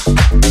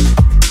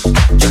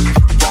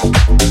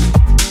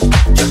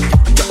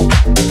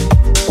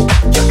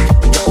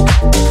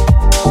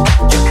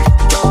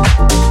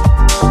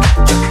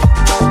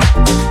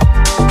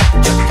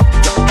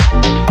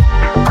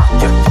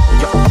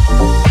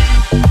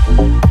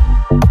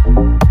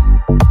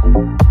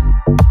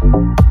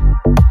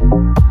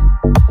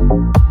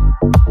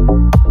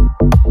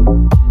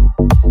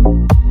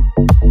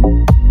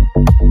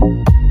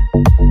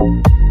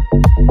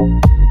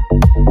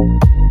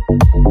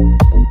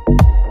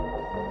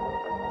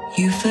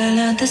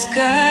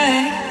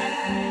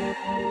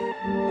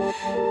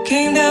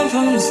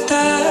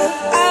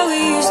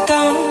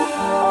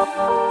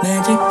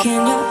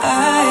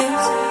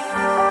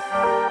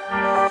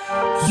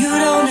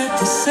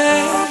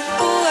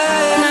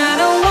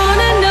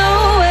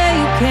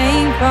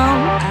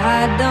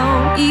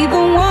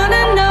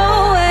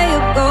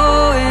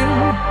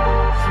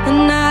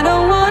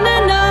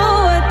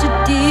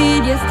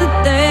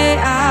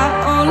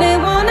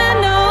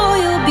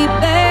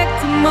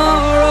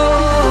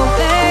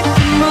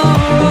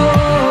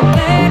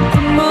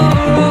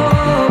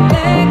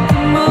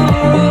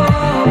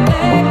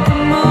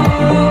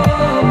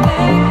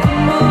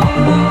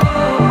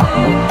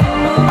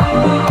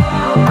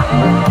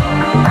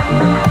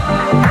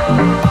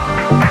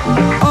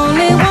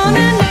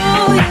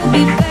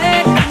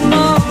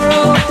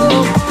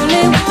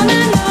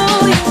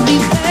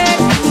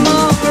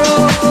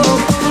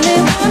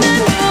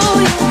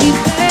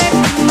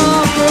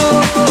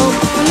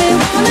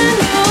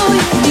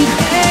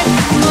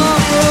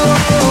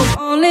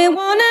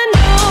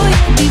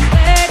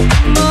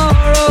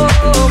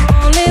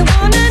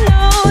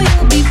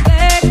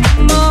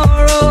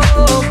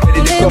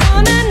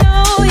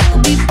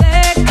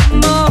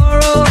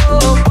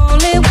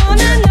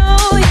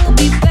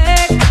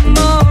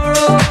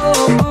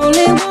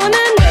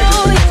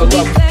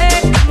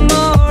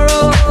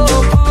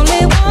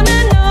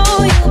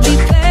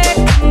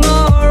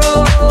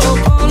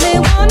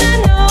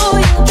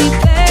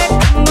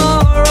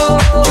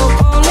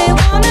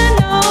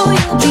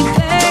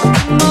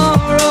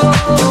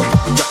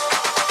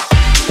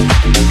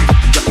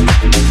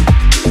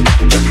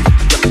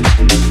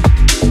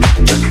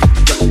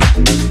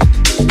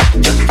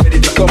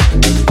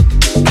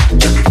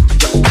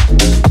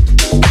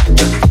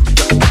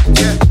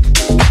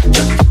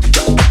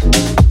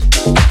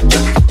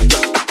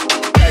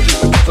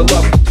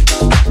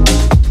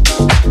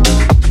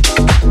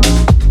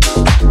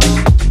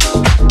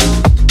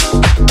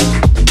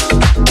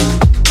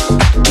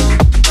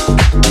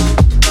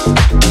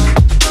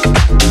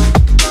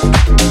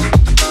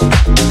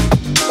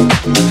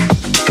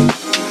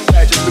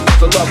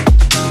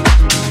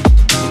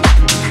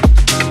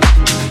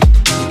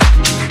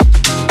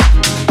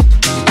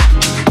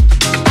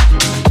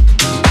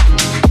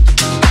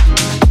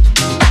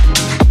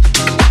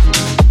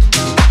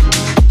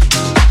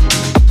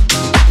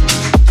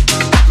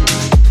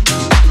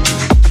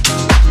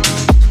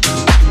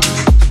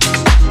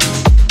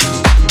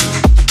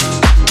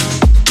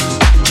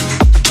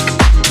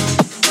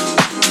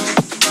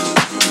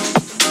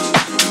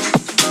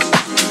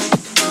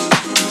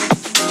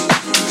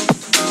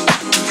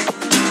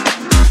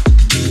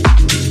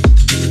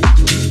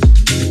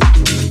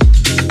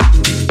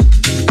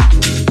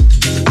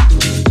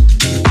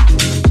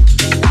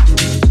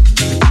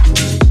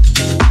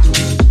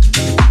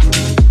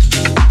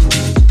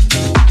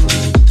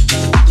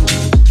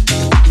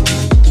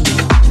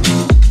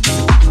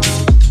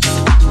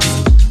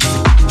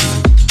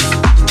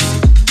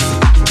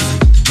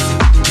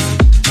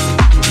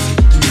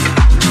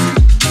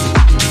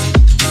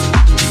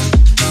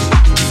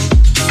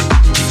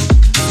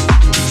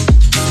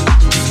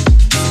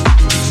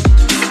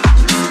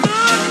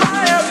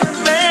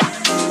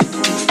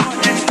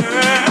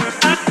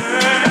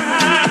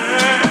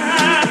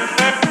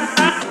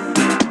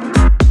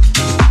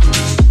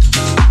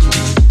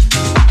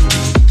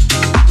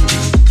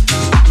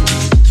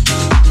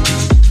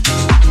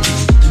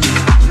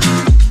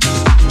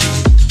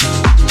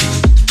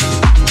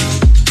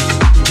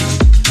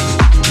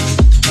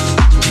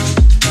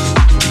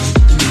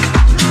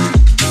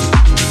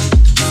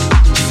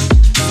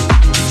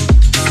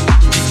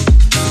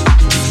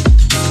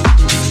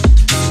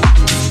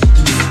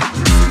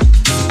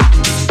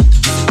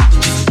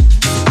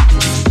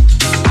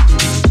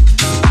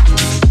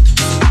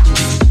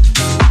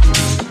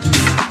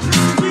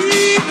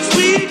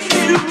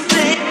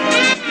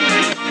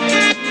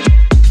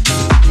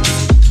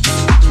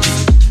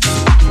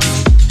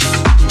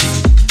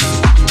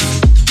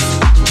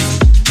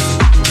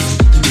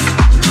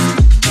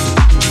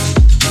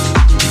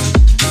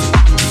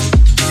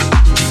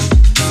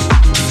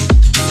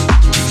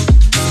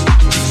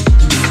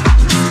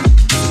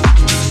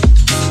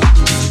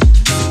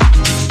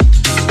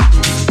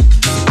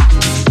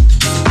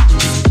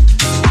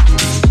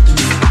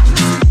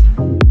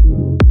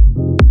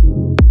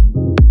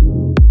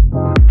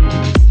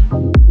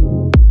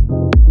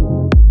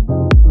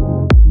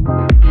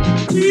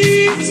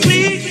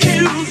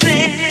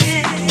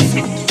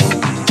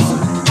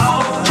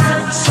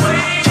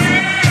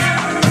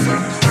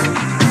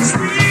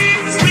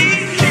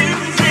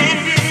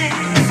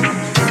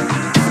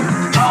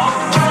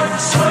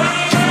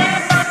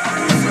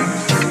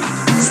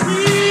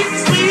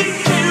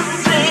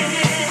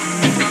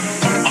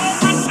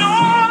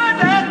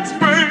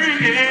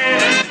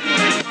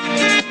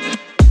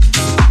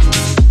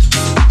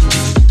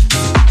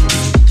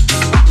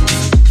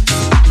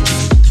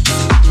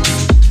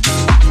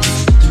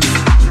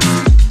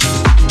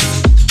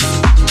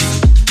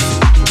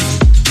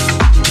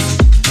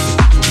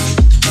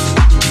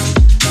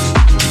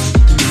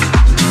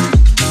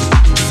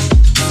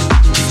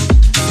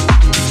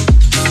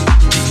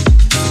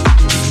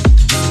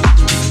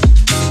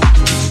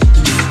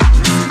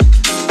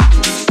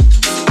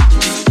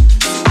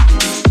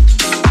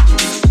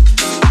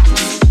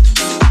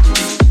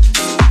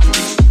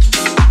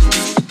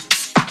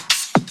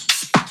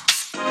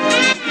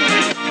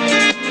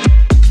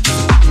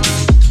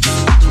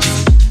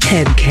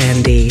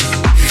 Hedkandi.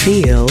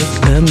 Feel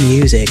the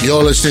music.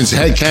 You're listening to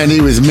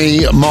Hedkandi with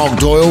me, Mark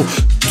Doyle.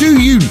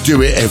 Do you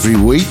do it every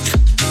week?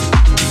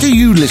 Do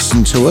you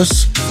listen to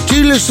us? Do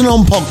you listen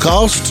on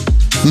podcast,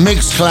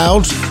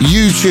 Mixcloud,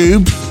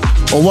 YouTube,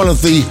 or one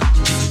of the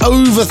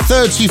over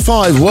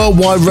 35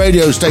 worldwide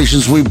radio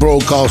stations we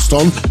broadcast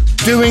on?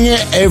 Doing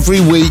it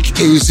every week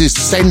is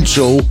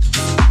essential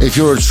if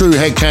you're a true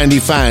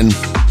Hedkandi fan.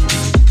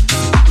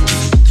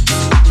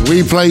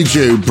 We played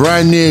you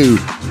brand new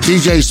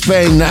DJ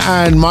Spen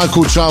and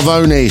Michael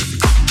Charvoni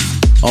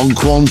on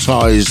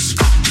Quantize.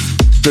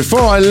 Before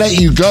I let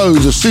you go,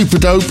 the super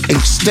dope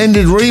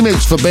extended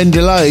remix for Ben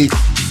Delay.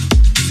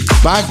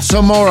 Back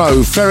Tomorrow,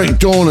 Ferric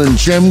Dawn and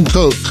Jem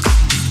Cook.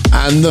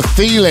 And The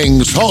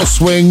Feelings, Hot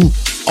Swing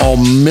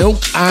on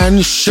Milk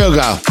and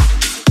Sugar.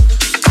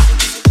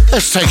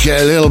 Let's take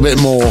it a little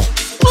bit more.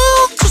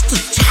 Well, just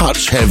a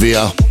touch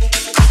heavier.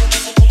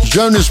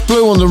 Jonas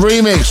Blue on the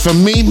remix for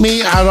Meet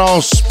Me at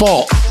Our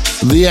Spot.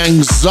 The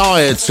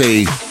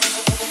Anxiety.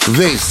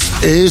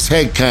 This is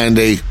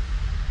Hedkandi.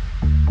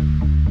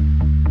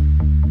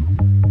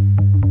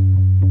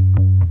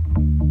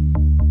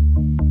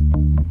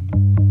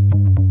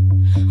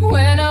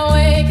 When I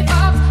wake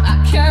up,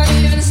 I can't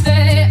even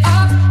stay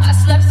up. I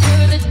slept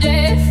through the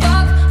day,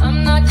 fuck,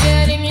 I'm not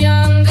getting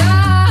younger.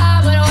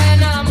 But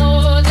when I'm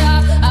older,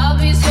 I'll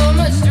be so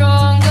much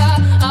stronger.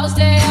 I'll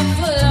stay up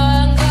for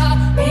longer.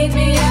 Meet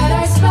me at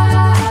our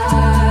spot.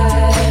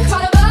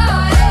 Call a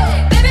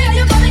body. Baby, are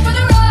you coming for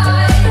the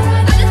ride?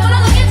 I just wanna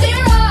look into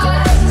your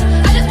eyes.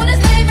 I just wanna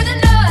stay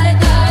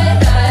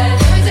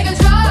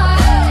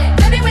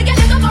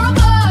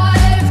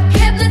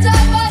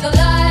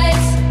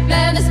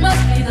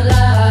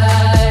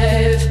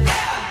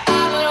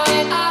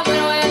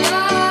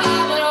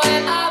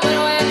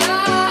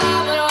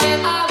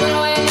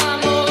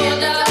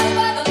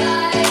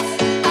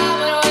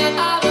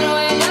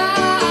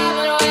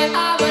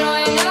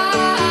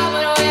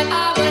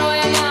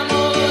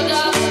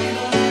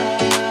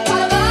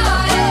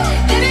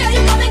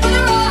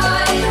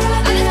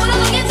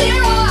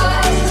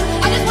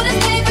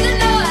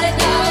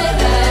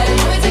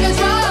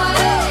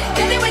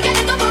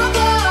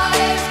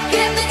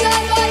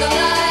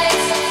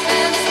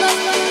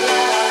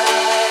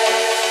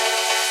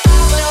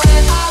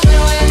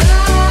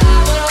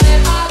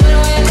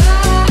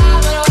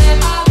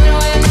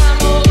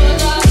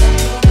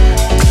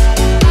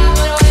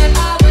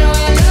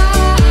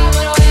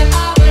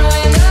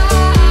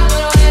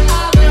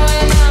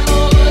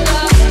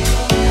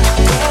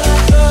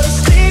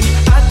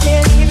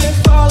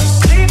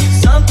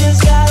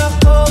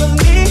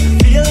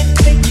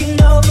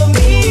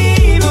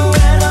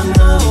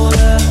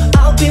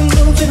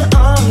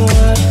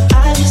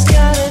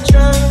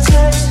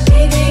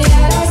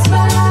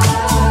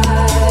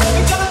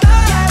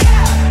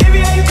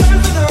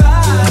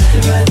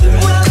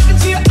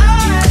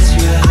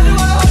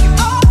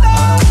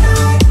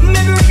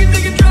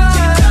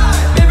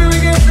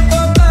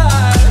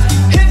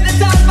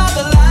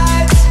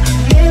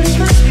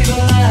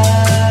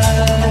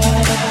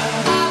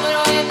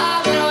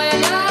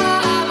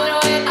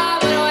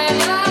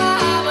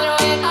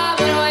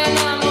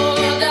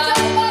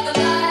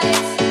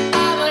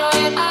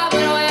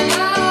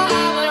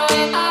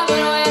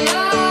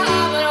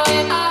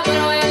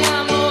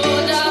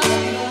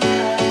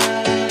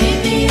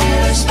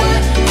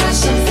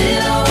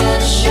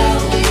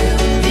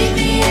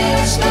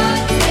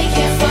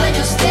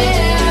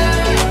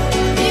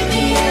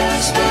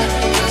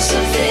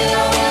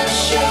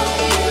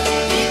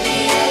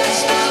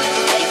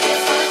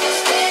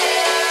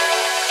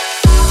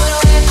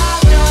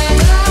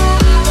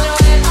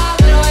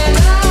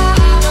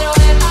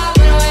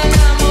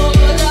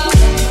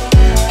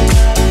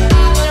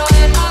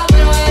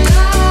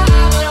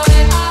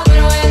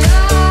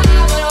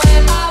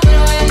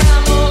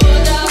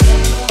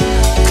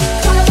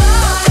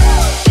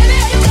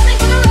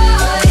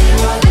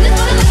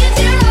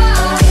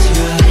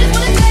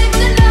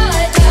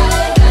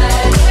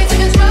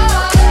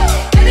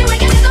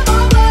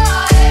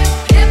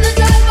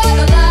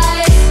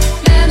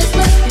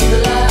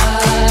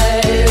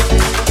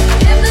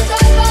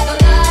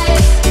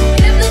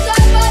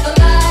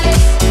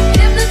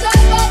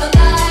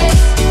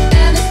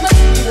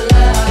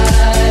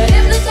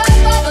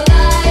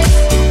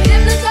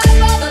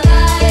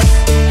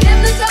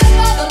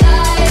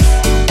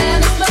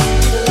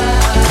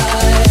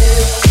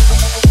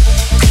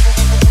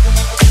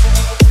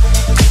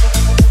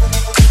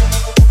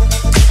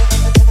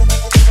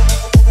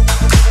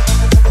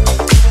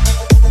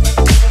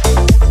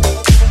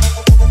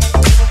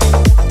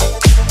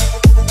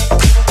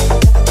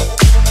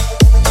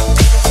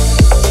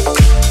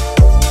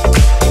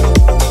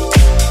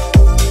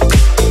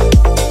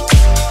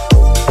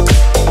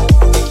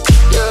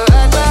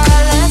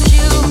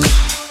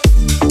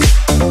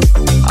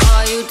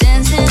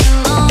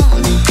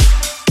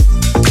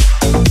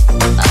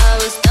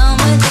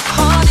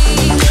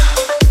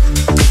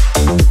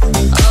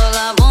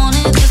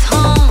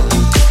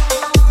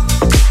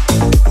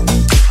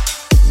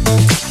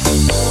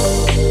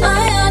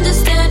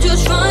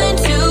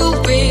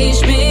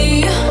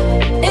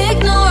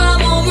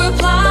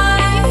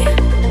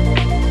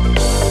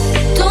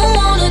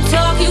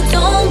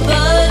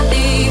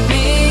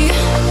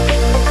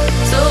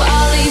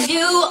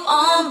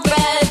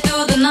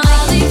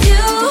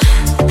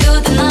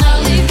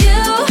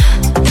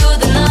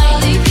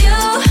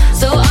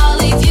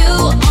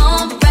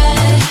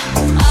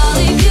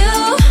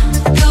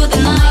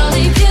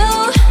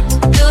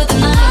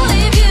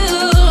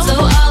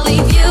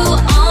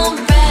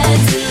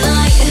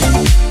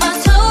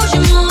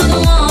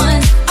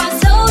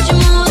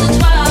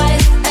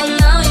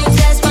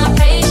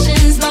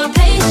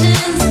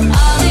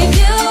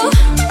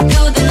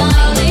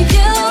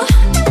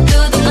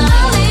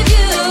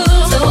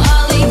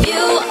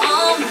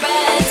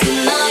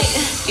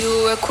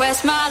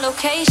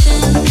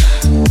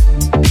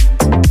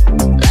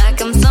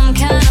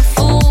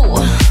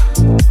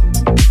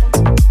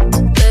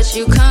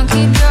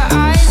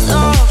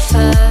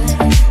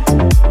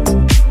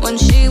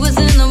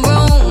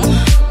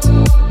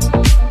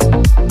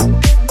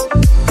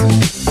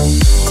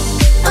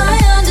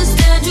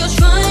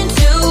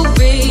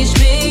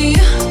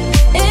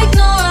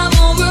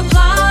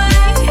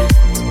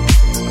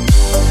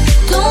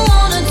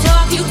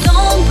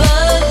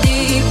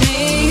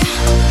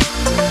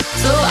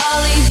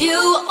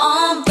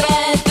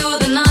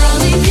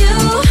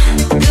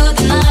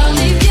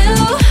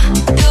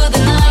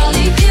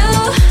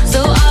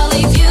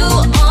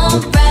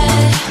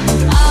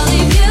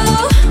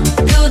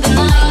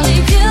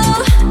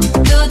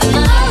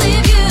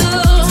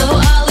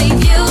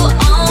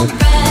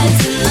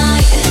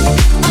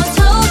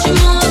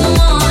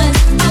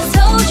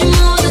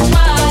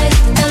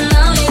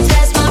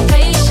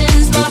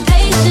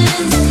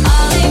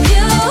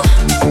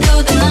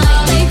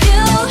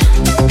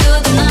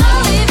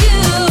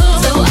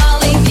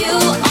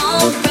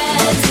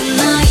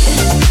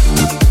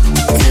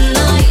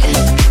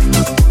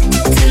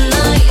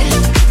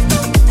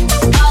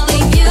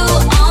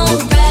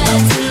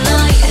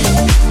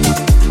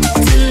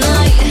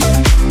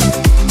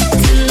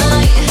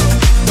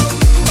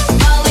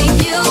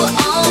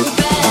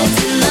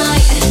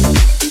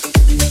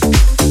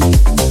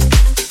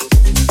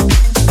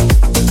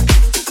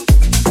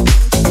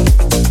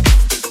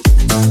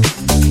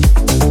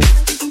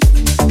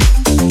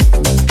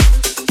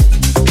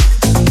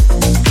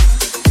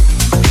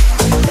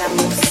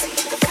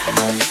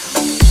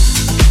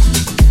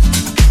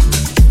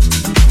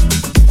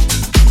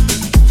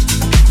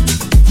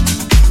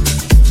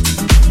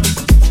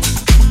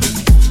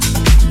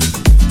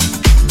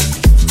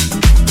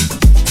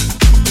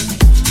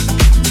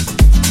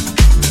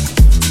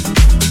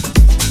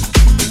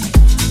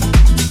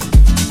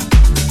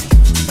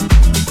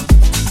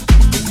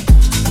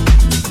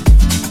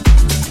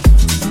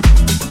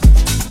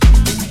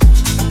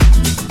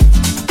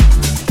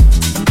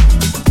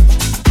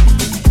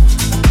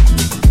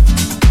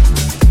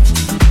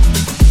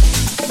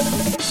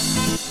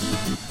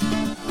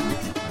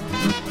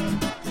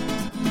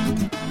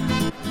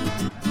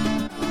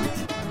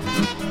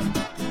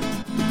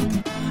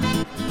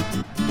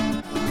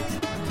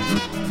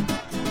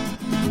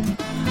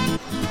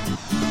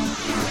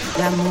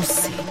La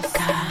música.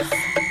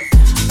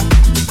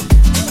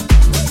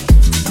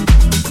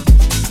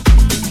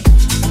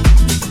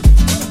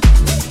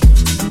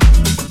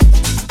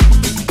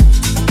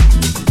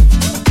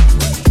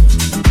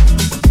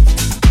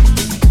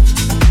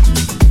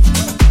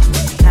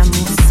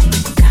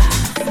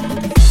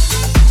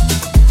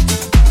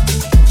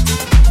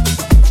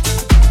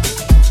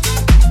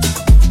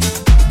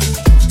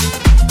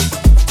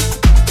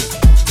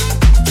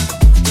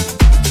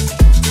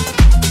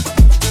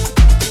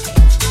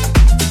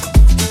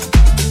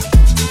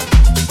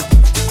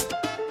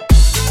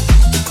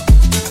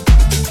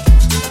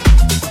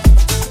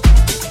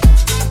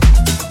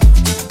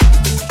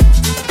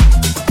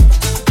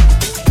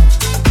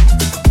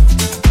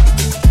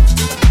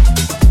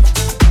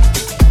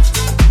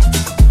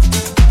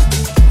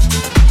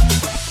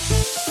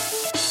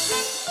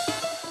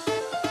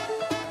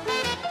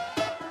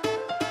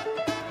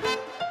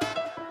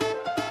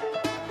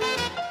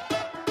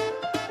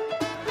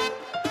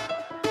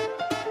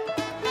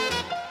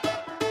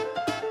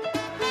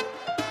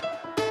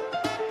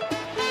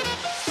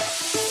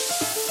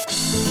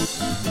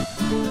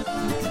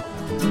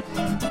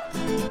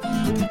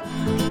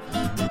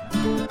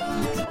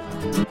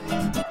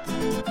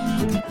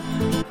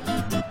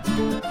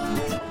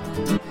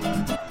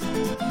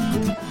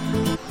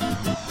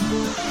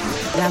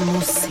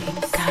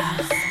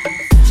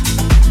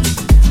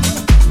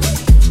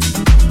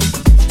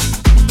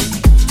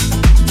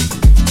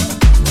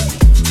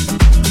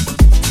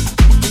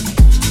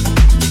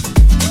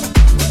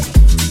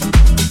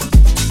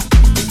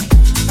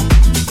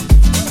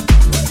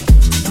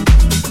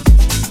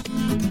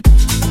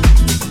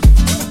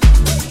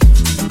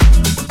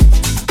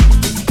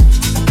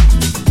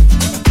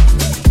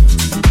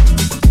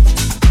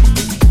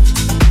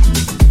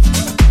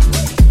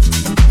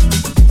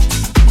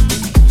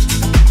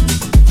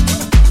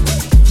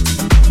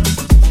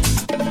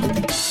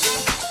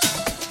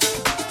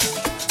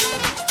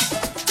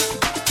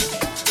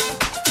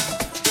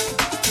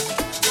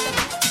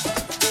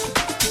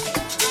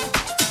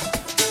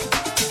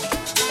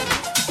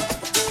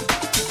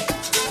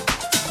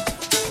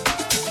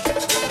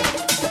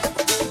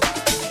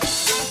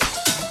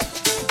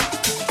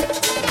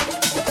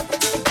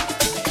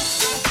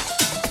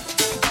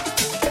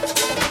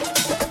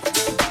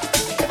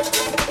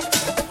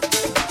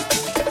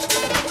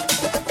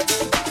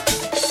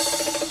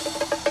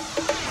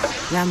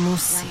 La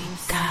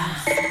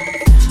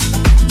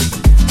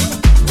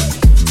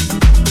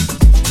música.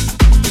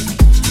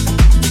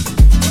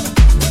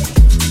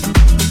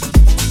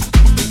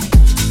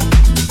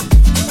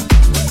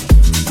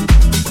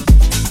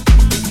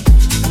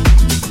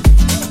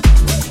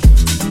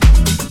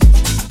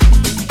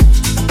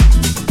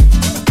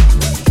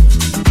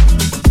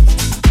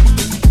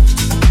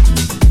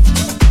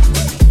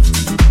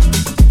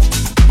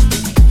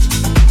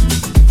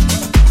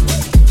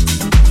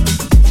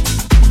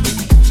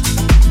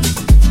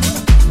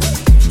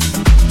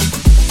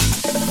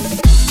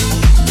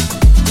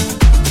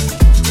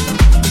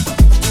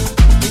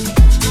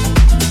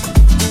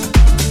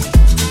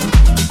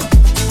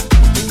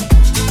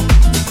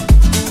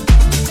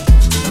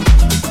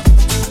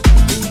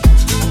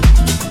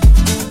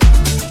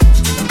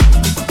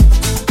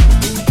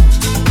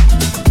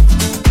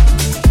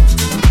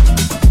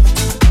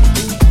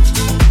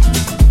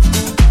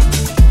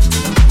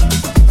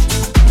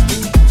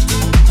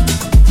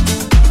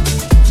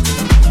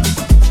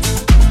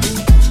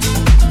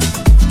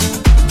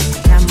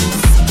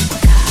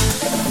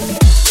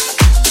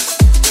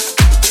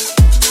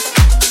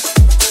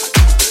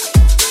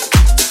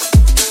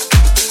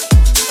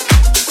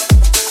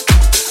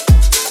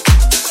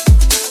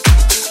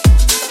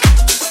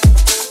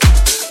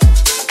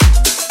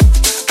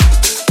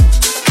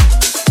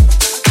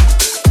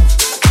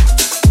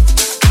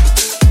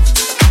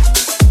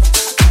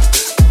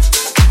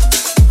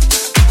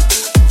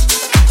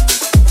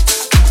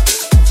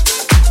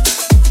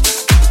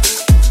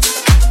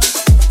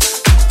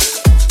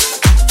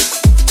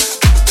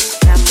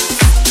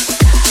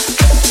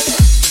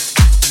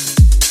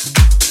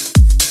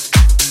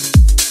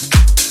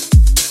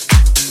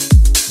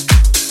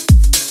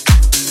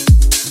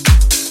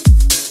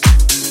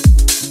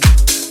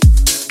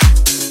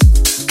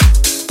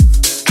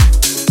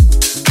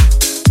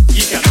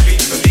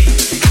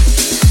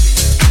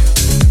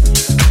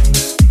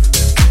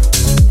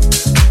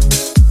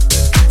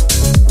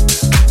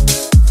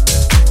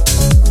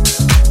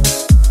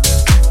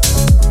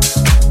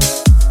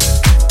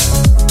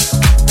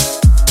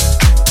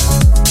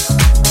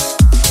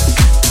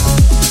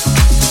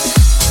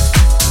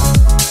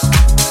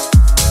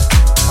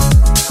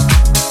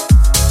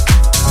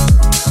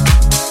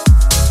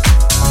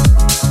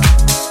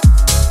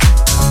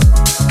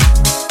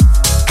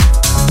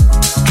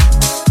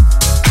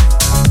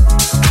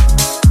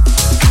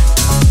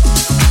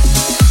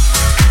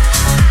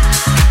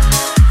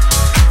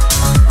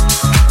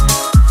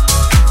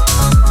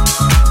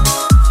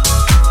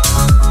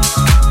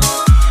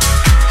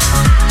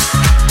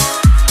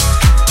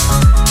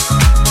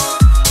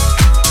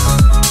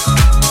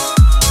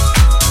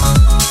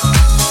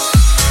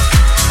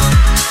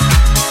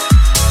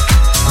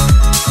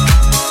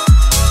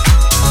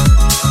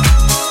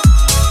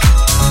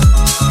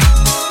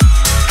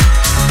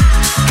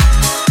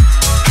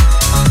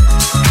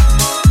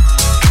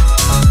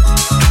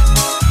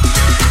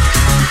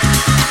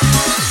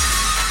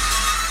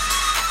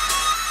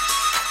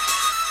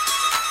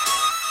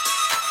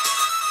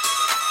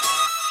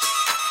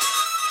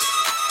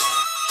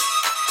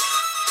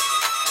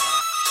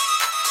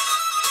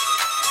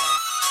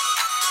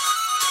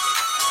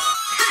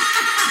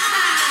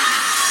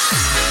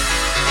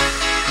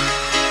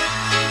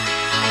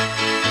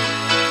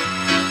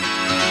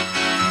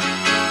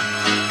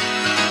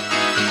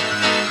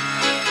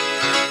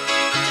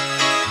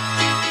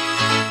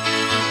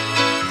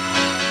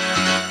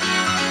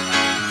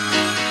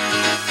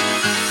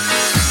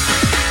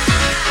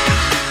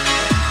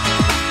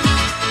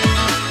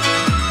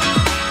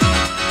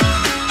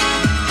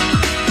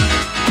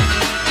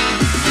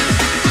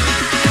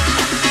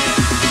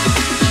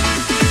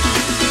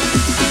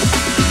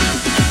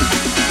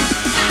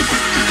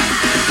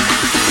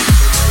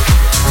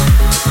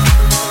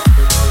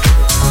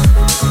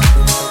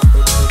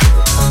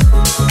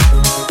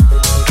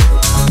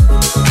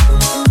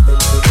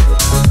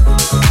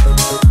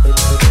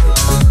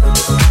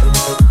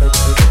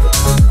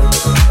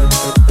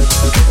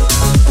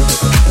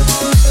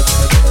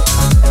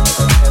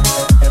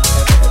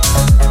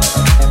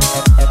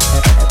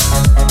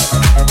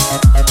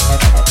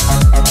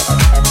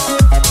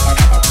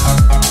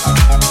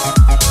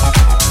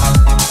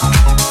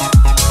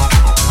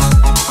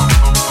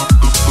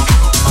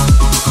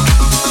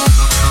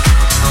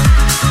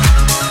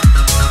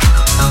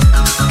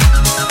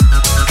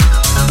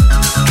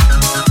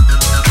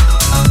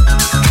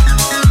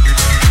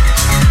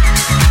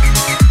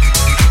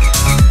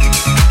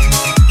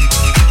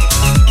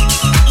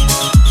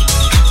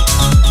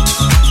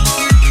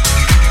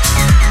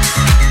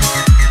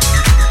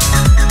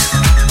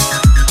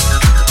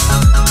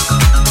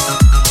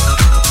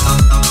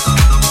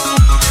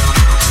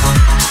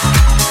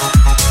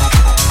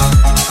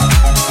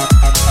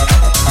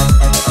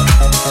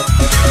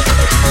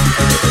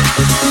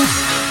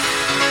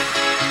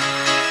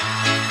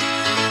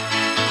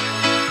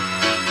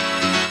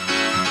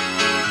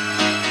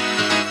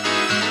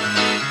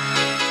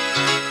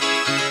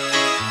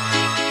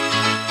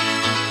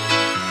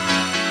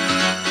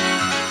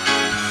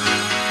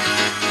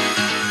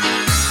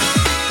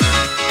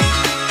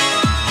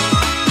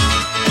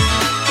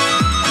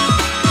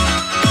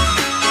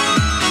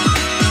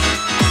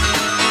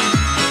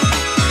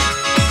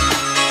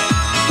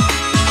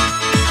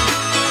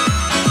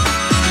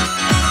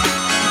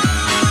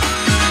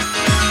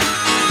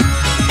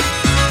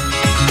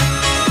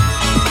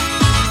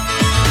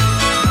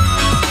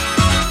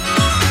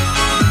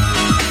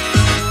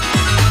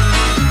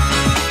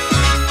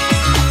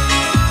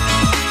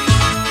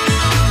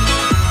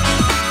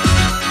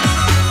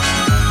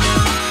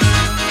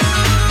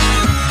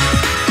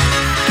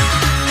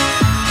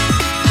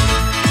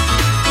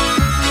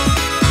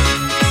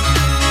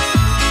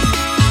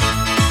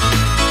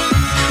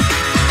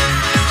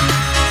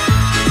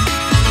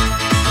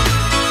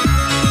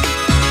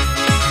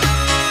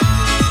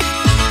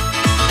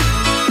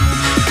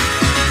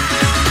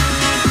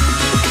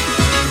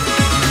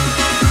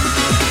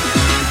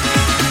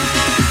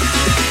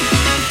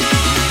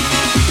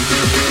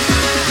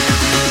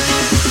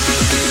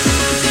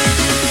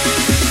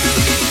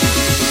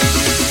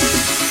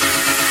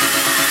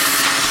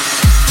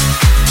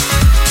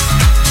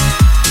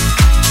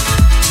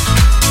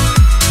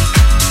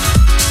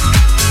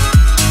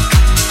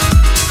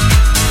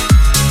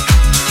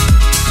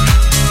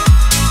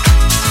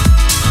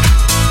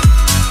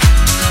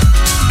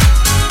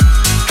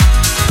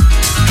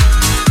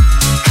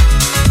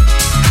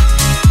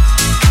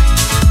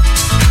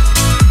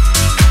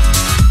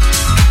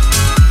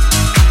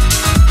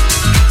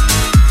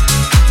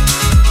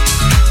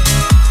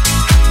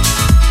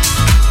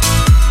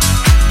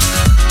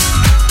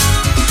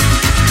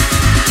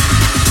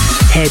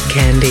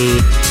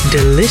 Hedkandi,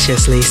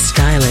 deliciously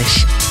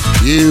stylish.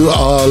 You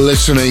are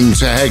listening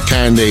to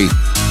Hedkandi.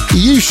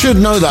 You should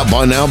know that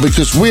by now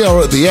because we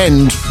are at the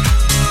end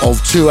of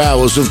 2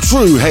 hours of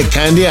true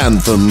Hedkandi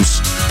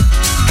anthems.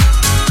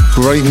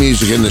 Great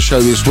music in the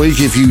show this week.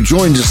 If you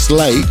joined us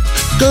late,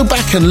 go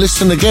back and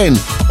listen again.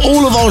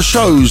 All of our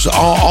shows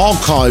are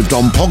archived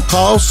on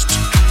podcast,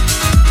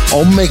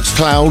 on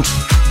Mixcloud,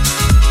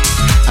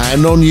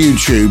 and on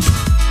YouTube.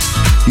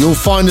 You'll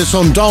find us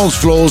on dance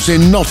floors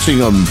in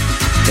Nottingham,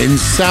 in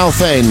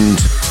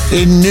Southend,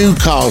 in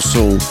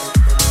Newcastle,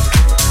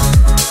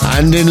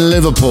 and in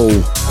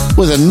Liverpool,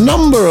 with a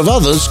number of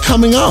others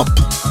coming up.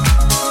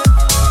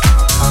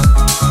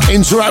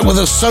 Interact with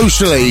us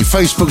socially,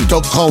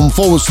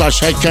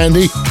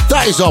 facebook.com/Hedkandi.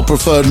 That is our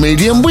preferred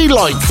medium. We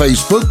like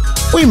Facebook.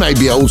 We may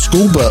be old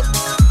school, but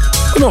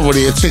we're not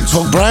really a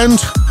TikTok brand.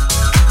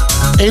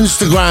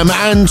 Instagram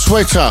and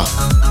Twitter.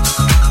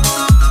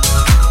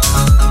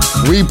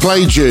 We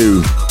Played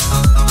You.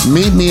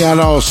 Meet me at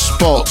our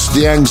spots.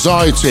 The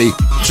Anxiety.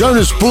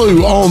 Jonas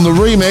Blue on the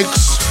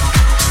remix.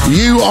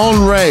 You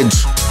on Red.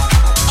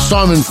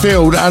 Simon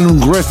Field, Adam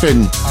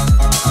Griffin.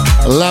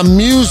 La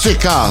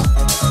Musica.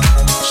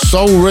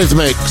 Soul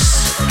Rhythmics.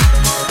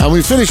 And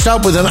we finished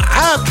up with an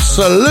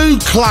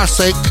absolute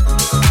classic.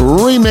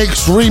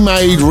 Remix,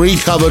 remade,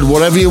 recovered,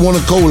 whatever you want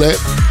to call it.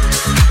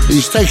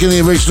 He's taken the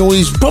original.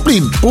 He's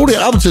probably brought it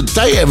up to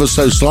date ever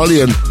so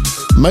slightly and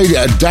made it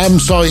a damn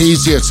sight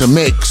easier to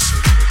mix.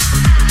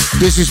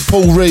 This is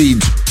Paul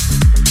Reed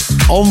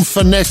on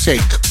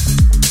Phonetic.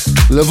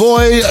 Le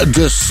Voix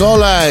de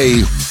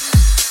Soleil.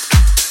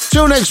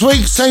 Till next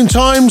week, same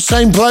time,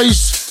 same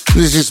place.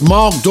 This is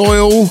Mark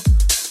Doyle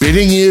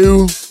bidding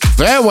you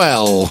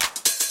farewell.